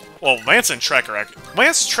 Well, Lance and Trek are...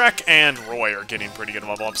 Lance, Trek, and Roy are getting pretty good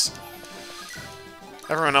level ups.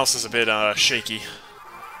 Everyone else is a bit, shaky.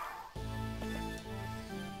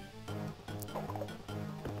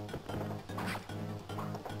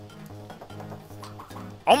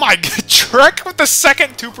 Oh my god, Trek with the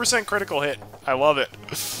second 2% critical hit. I love it.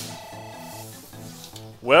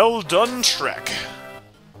 Well done, Trek.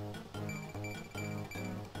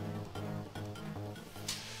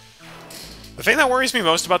 The thing that worries me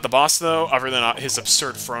most about the boss, though, other than his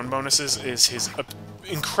absurd thrown bonuses, is his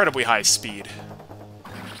incredibly high speed.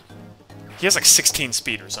 He has like 16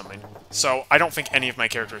 speed or something, so I don't think any of my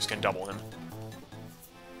characters can double him.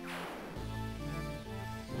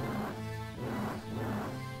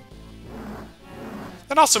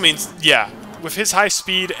 That also means, yeah, with his high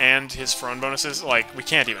speed and his thrown bonuses, like, we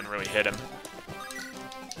can't even really hit him.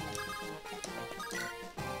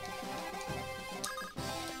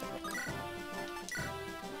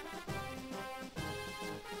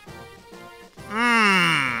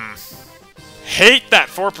 Hate that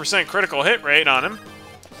 4% critical hit rate on him.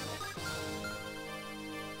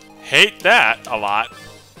 Hate that a lot.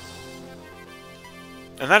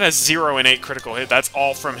 And that has 0 and 8 critical hit. That's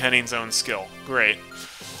all from Henning's own skill. Great.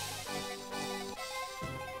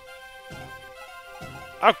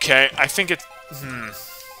 Okay, I think it's...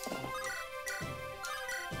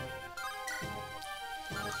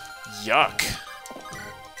 Yuck.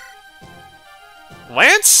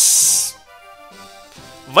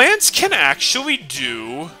 Lance can actually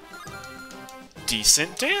do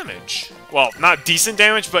decent damage. Well, not decent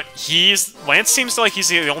damage, but Lance seems like he's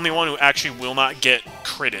the only one who actually will not get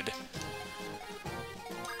critted.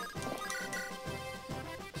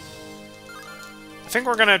 I think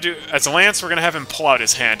we're gonna do, as Lance, we're gonna have him pull out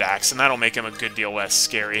his hand axe, and that'll make him a good deal less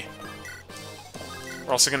scary.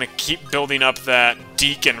 We're also gonna keep building up that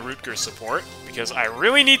Deke and Rutger support, because I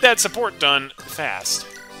really need that support done fast.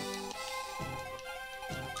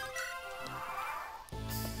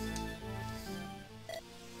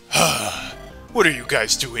 What are you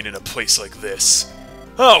guys doing in a place like this?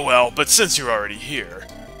 Oh well, but since you're already here,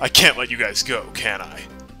 I can't let you guys go, can I?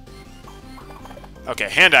 Okay,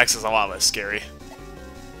 hand axe is a lot less scary.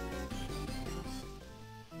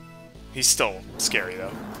 He's still scary,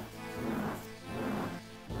 though.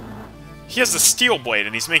 He has the steel blade,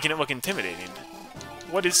 and he's making it look intimidating.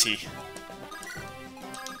 What is he?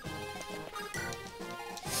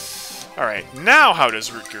 Alright, now how does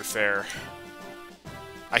Rutger fare?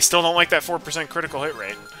 I still don't like that 4% critical hit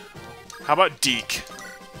rate. How about Deke?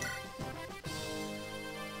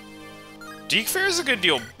 Deke fares a good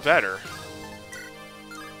deal better.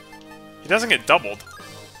 He doesn't get doubled.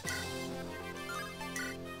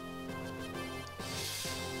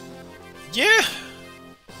 Yeah!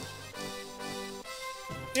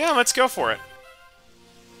 Yeah, let's go for it.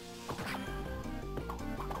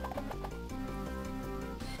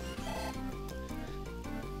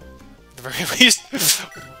 At the very least,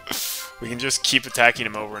 we can just keep attacking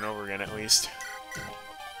him over and over again, at least.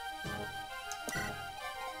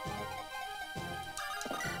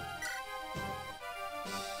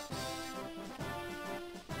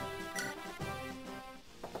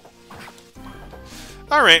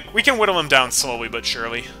 Alright, we can whittle him down slowly but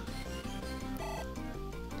surely.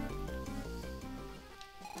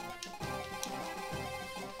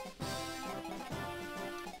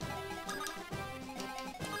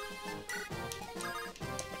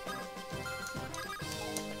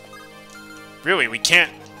 Really, we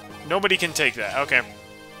can't... Nobody can take that. Okay.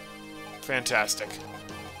 Fantastic.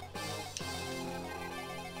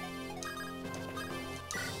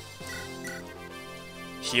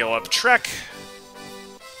 Heal up Trek.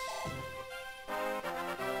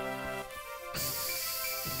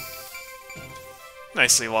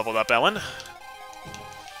 Nicely leveled up Ellen.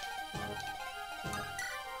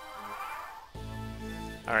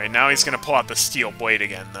 Alright, now he's gonna pull out the steel blade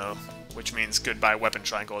again, though. Which means goodbye weapon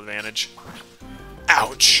triangle advantage.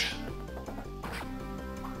 Ouch!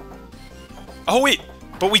 Oh wait!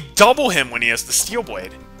 But we double him when he has the steel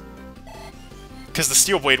blade. Because the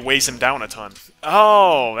steel blade weighs him down a ton.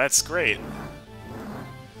 Oh, that's great.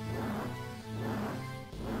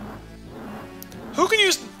 Who can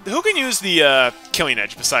use the killing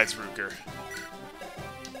edge besides Ruger?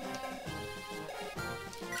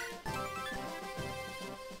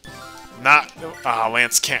 Not...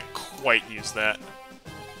 Lance can't quite use that.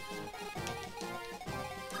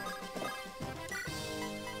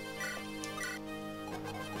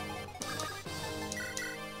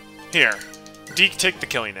 Here. Deke, take the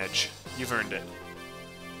killing edge. You've earned it.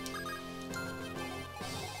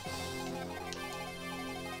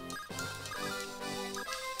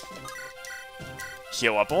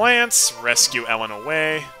 Heal up Lance, rescue Ellen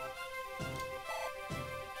away.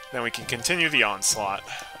 Then we can continue the onslaught.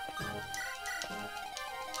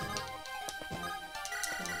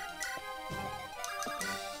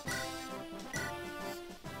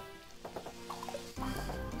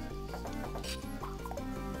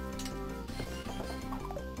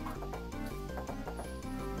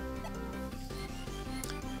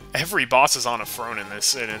 Every boss is on a throne in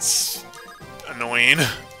this, and it's annoying.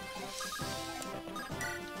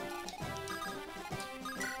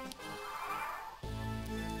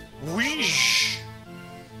 Wheesh!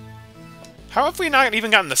 How have we not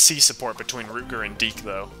even gotten the C support between Ruger and Deke,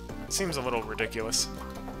 though? It seems a little ridiculous.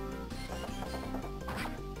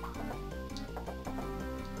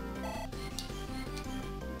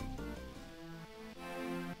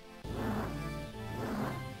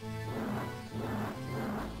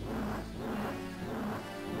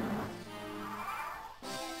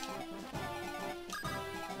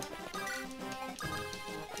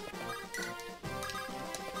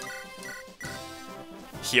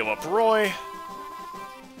 Heal up Roy.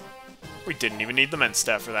 We didn't even need the men's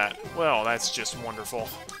staff for that. Well, that's just wonderful.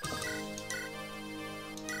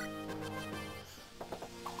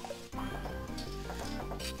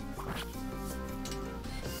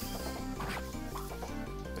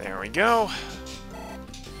 There we go.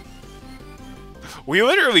 We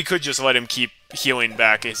literally could just let him keep healing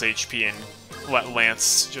back his HP and let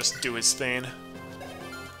Lance just do his thing.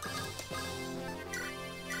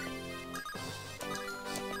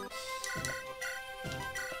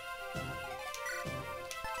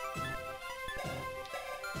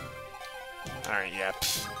 Alright, yep.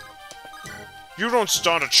 You don't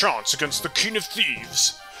stand a chance against the King of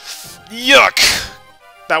Thieves. Yuck!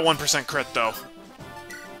 That 1% crit, though.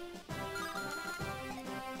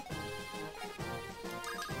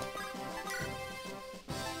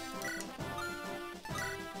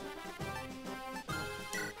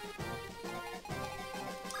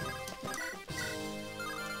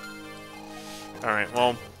 Alright,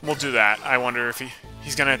 well, we'll do that. I wonder if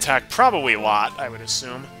he's gonna attack probably Lot, I would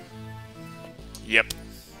assume. Yep.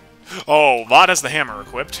 Oh, Lot has the hammer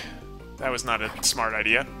equipped. That was not a smart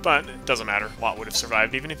idea, but it doesn't matter. Lot would have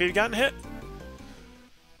survived even if he'd gotten hit.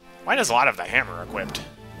 Why does Lot have the hammer equipped?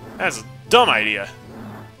 That's a dumb idea.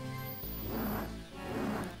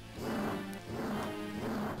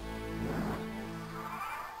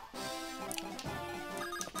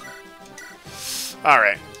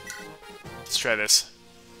 Alright. Let's try this.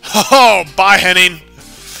 Oh, bye, Henning!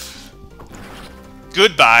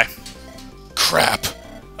 Goodbye. Crap.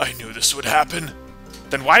 I knew this would happen.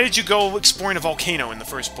 Then why did you go exploring a volcano in the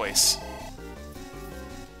first place?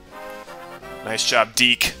 Nice job,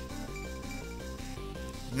 Deke.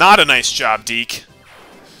 Not a nice job, Deke.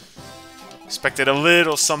 Expected a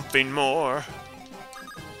little something more.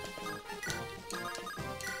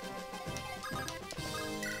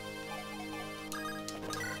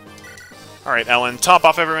 Alright, Ellen, top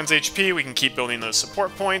off everyone's HP. We can keep building those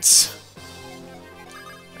support points.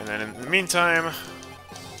 And then in the meantime,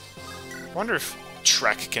 I wonder if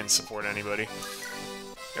Trek can support anybody.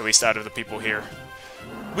 At least out of the people here.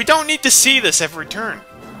 We don't need to see this every turn.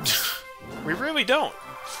 We really don't.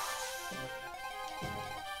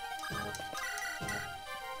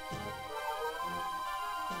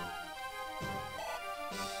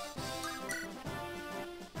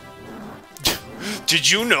 Did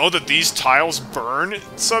you know that these tiles burn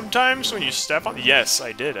sometimes when you step on them? Yes,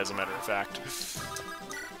 I did, as a matter of fact.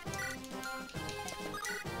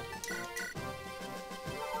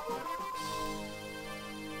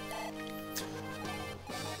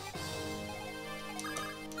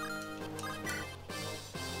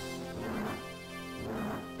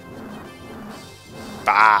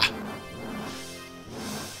 Bah!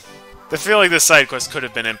 I feel like this side quest could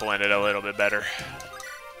have been implemented a little bit better.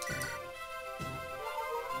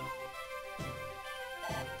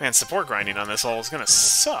 Man, support grinding on this all is gonna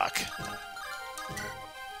suck.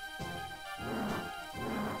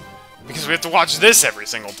 Because we have to watch this every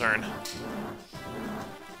single turn.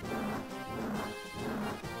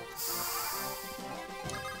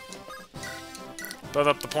 Build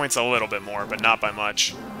up the points a little bit more, but not by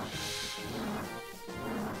much.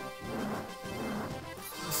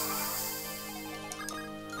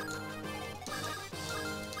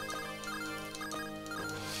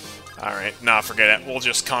 Alright, nah, forget it. We'll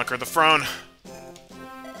just conquer the throne.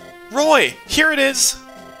 Roy! Here it is!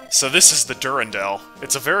 So this is the Durandal.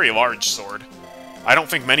 It's a very large sword. I don't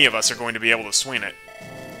think many of us are going to be able to swing it.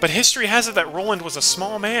 But history has it that Roland was a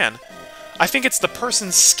small man. I think it's the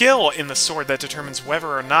person's skill in the sword that determines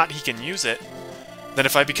whether or not he can use it. Then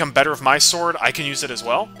if I become better with my sword, I can use it as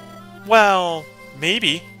well? Well,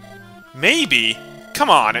 maybe. Maybe? Come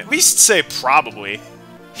on, at least say probably.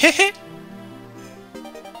 Heh.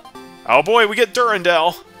 Oh boy, we get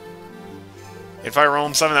Durandal. In Fire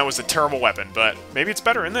Emblem 7, that was a terrible weapon, but maybe it's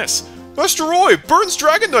better in this. Master Roy, Burn's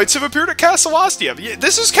Dragon Knights have appeared at Castle Ostia. Yeah,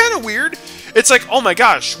 this is kind of weird. It's like, oh my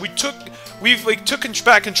gosh, we've taken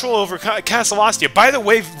back control over Castle Ostia. By the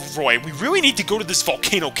way, Roy, we really need to go to this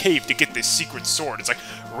volcano cave to get this secret sword. It's like,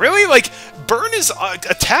 really? Like, Burn is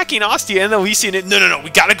attacking Ostia and Elysian. No, we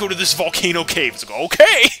gotta go to this volcano cave. It's like,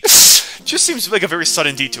 okay. Just seems like a very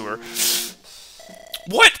sudden detour.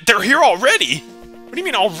 What? They're here already? What do you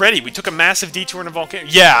mean already? We took a massive detour in a volcano.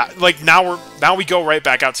 Yeah, like now we go right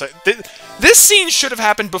back outside. This scene should have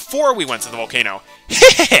happened before we went to the volcano.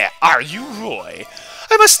 Heh, are you Roy?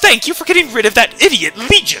 I must thank you for getting rid of that idiot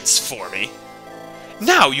Legions for me.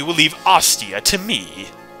 Now you will leave Ostia to me.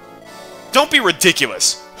 Don't be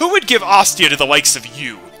ridiculous. Who would give Ostia to the likes of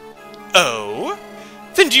you? Oh?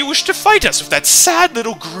 Then do you wish to fight us with that sad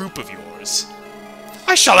little group of yours?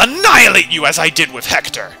 I shall annihilate you as I did with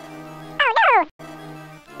Hector.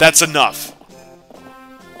 That's enough.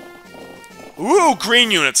 Ooh, green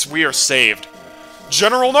units, we are saved.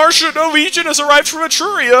 General Narsha, no legion has arrived from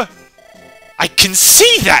Etruria. I can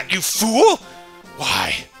see that, you fool!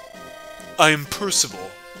 Why? I am Percival,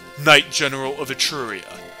 Knight General of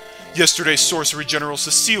Etruria. Yesterday, Sorcery General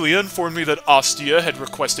Cecilia informed me that Ostia had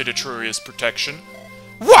requested Etruria's protection.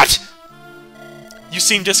 What?! You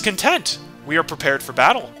seem discontent. We are prepared for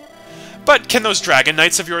battle. But can those Dragon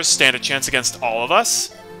Knights of yours stand a chance against all of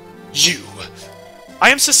us? You! I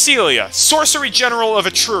am Cecilia, Sorcery General of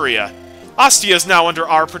Etruria. Ostia is now under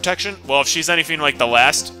our protection. Well, if she's anything like the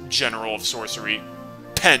last General of Sorcery,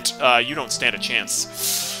 Pent, you don't stand a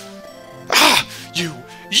chance. Ah! You!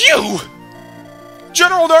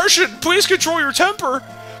 General Narshan, please control your temper!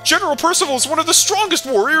 General Percival is one of the strongest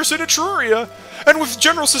warriors in Etruria, and with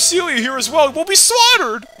General Cecilia here as well, we'll be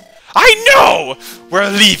slaughtered! I know! We're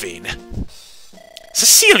leaving.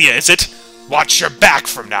 Cecilia, is it? Watch your back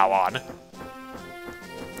from now on.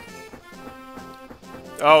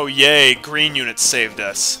 Oh, yay, green units saved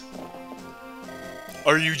us.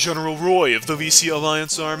 Are you General Roy of the Lycia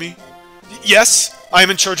Alliance Army? Yes, I am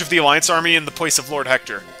in charge of the Alliance Army in the place of Lord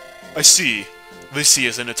Hector. I see. Lycia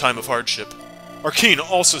is in a time of hardship. Arkane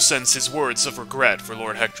also sends his words of regret for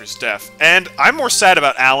Lord Hector's death, and I'm more sad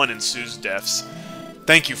about Alan and Sue's deaths.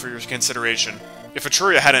 Thank you for your consideration. If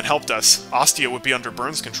Etruria hadn't helped us, Ostia would be under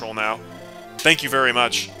Burn's control now. Thank you very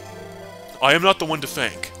much. I am not the one to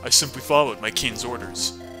thank. I simply followed my king's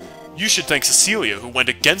orders. You should thank Cecilia, who went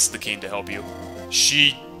against the king to help you.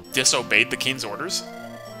 She disobeyed the king's orders?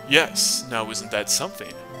 Yes, now isn't that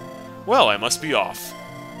something? Well, I must be off.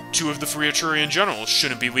 2 of the 3 Etrurian generals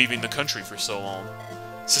shouldn't be leaving the country for so long.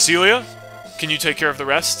 Cecilia, can you take care of the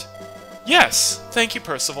rest? Yes, thank you,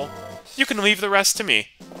 Percival. You can leave the rest to me.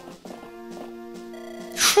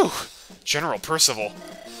 Whew, General Percival.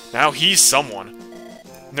 Now he's someone.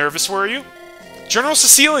 Nervous, were you? General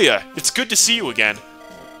Cecilia, it's good to see you again.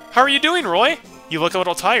 How are you doing, Roy? You look a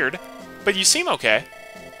little tired, but you seem okay.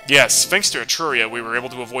 Yes, thanks to Etruria, we were able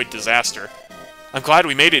to avoid disaster. I'm glad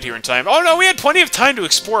we made it here in time. Oh no, we had plenty of time to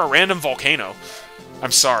explore a random volcano.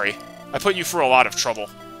 I'm sorry. I put you through a lot of trouble.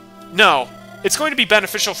 No, it's going to be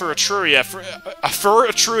beneficial for Etruria,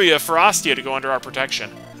 for Ostia to go under our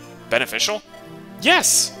protection. Beneficial?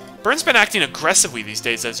 Yes! Burn's been acting aggressively these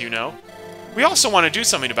days, as you know. We also want to do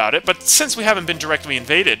something about it, but since we haven't been directly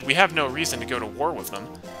invaded, we have no reason to go to war with them.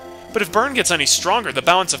 But if Burn gets any stronger, the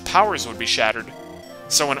balance of powers would be shattered.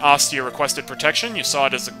 So when Ostia requested protection, you saw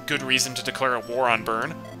it as a good reason to declare a war on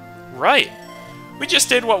Burn? Right. We just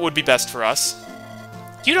did what would be best for us.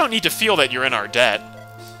 You don't need to feel that you're in our debt.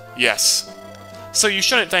 Yes. So you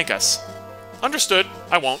shouldn't thank us. Understood.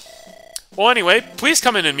 I won't. Well, anyway, please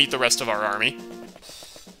come in and meet the rest of our army.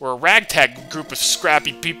 We're a ragtag group of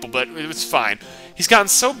scrappy people, but it's fine. He's gotten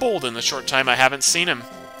so bold in the short time I haven't seen him.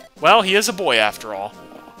 Well, he is a boy after all.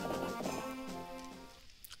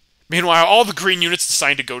 Meanwhile, all the green units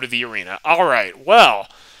decide to go to the arena. Alright, well,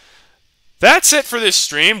 that's it for this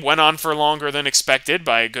stream. Went on for longer than expected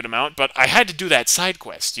by a good amount, but I had to do that side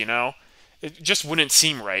quest, you know? It just wouldn't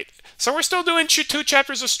seem right. So we're still doing 2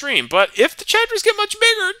 chapters a stream, but if the chapters get much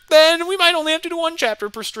bigger, then we might only have to do 1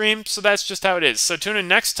 chapter per stream, so that's just how it is. So tune in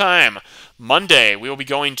next time. Monday, we will be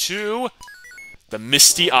going to the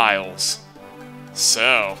Misty Isles.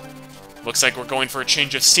 So, looks like we're going for a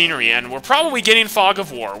change of scenery, and we're probably getting Fog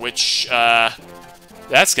of War, which,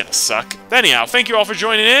 that's gonna suck. Anyhow, thank you all for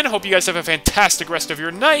joining in. Hope you guys have a fantastic rest of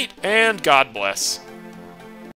your night, and God bless.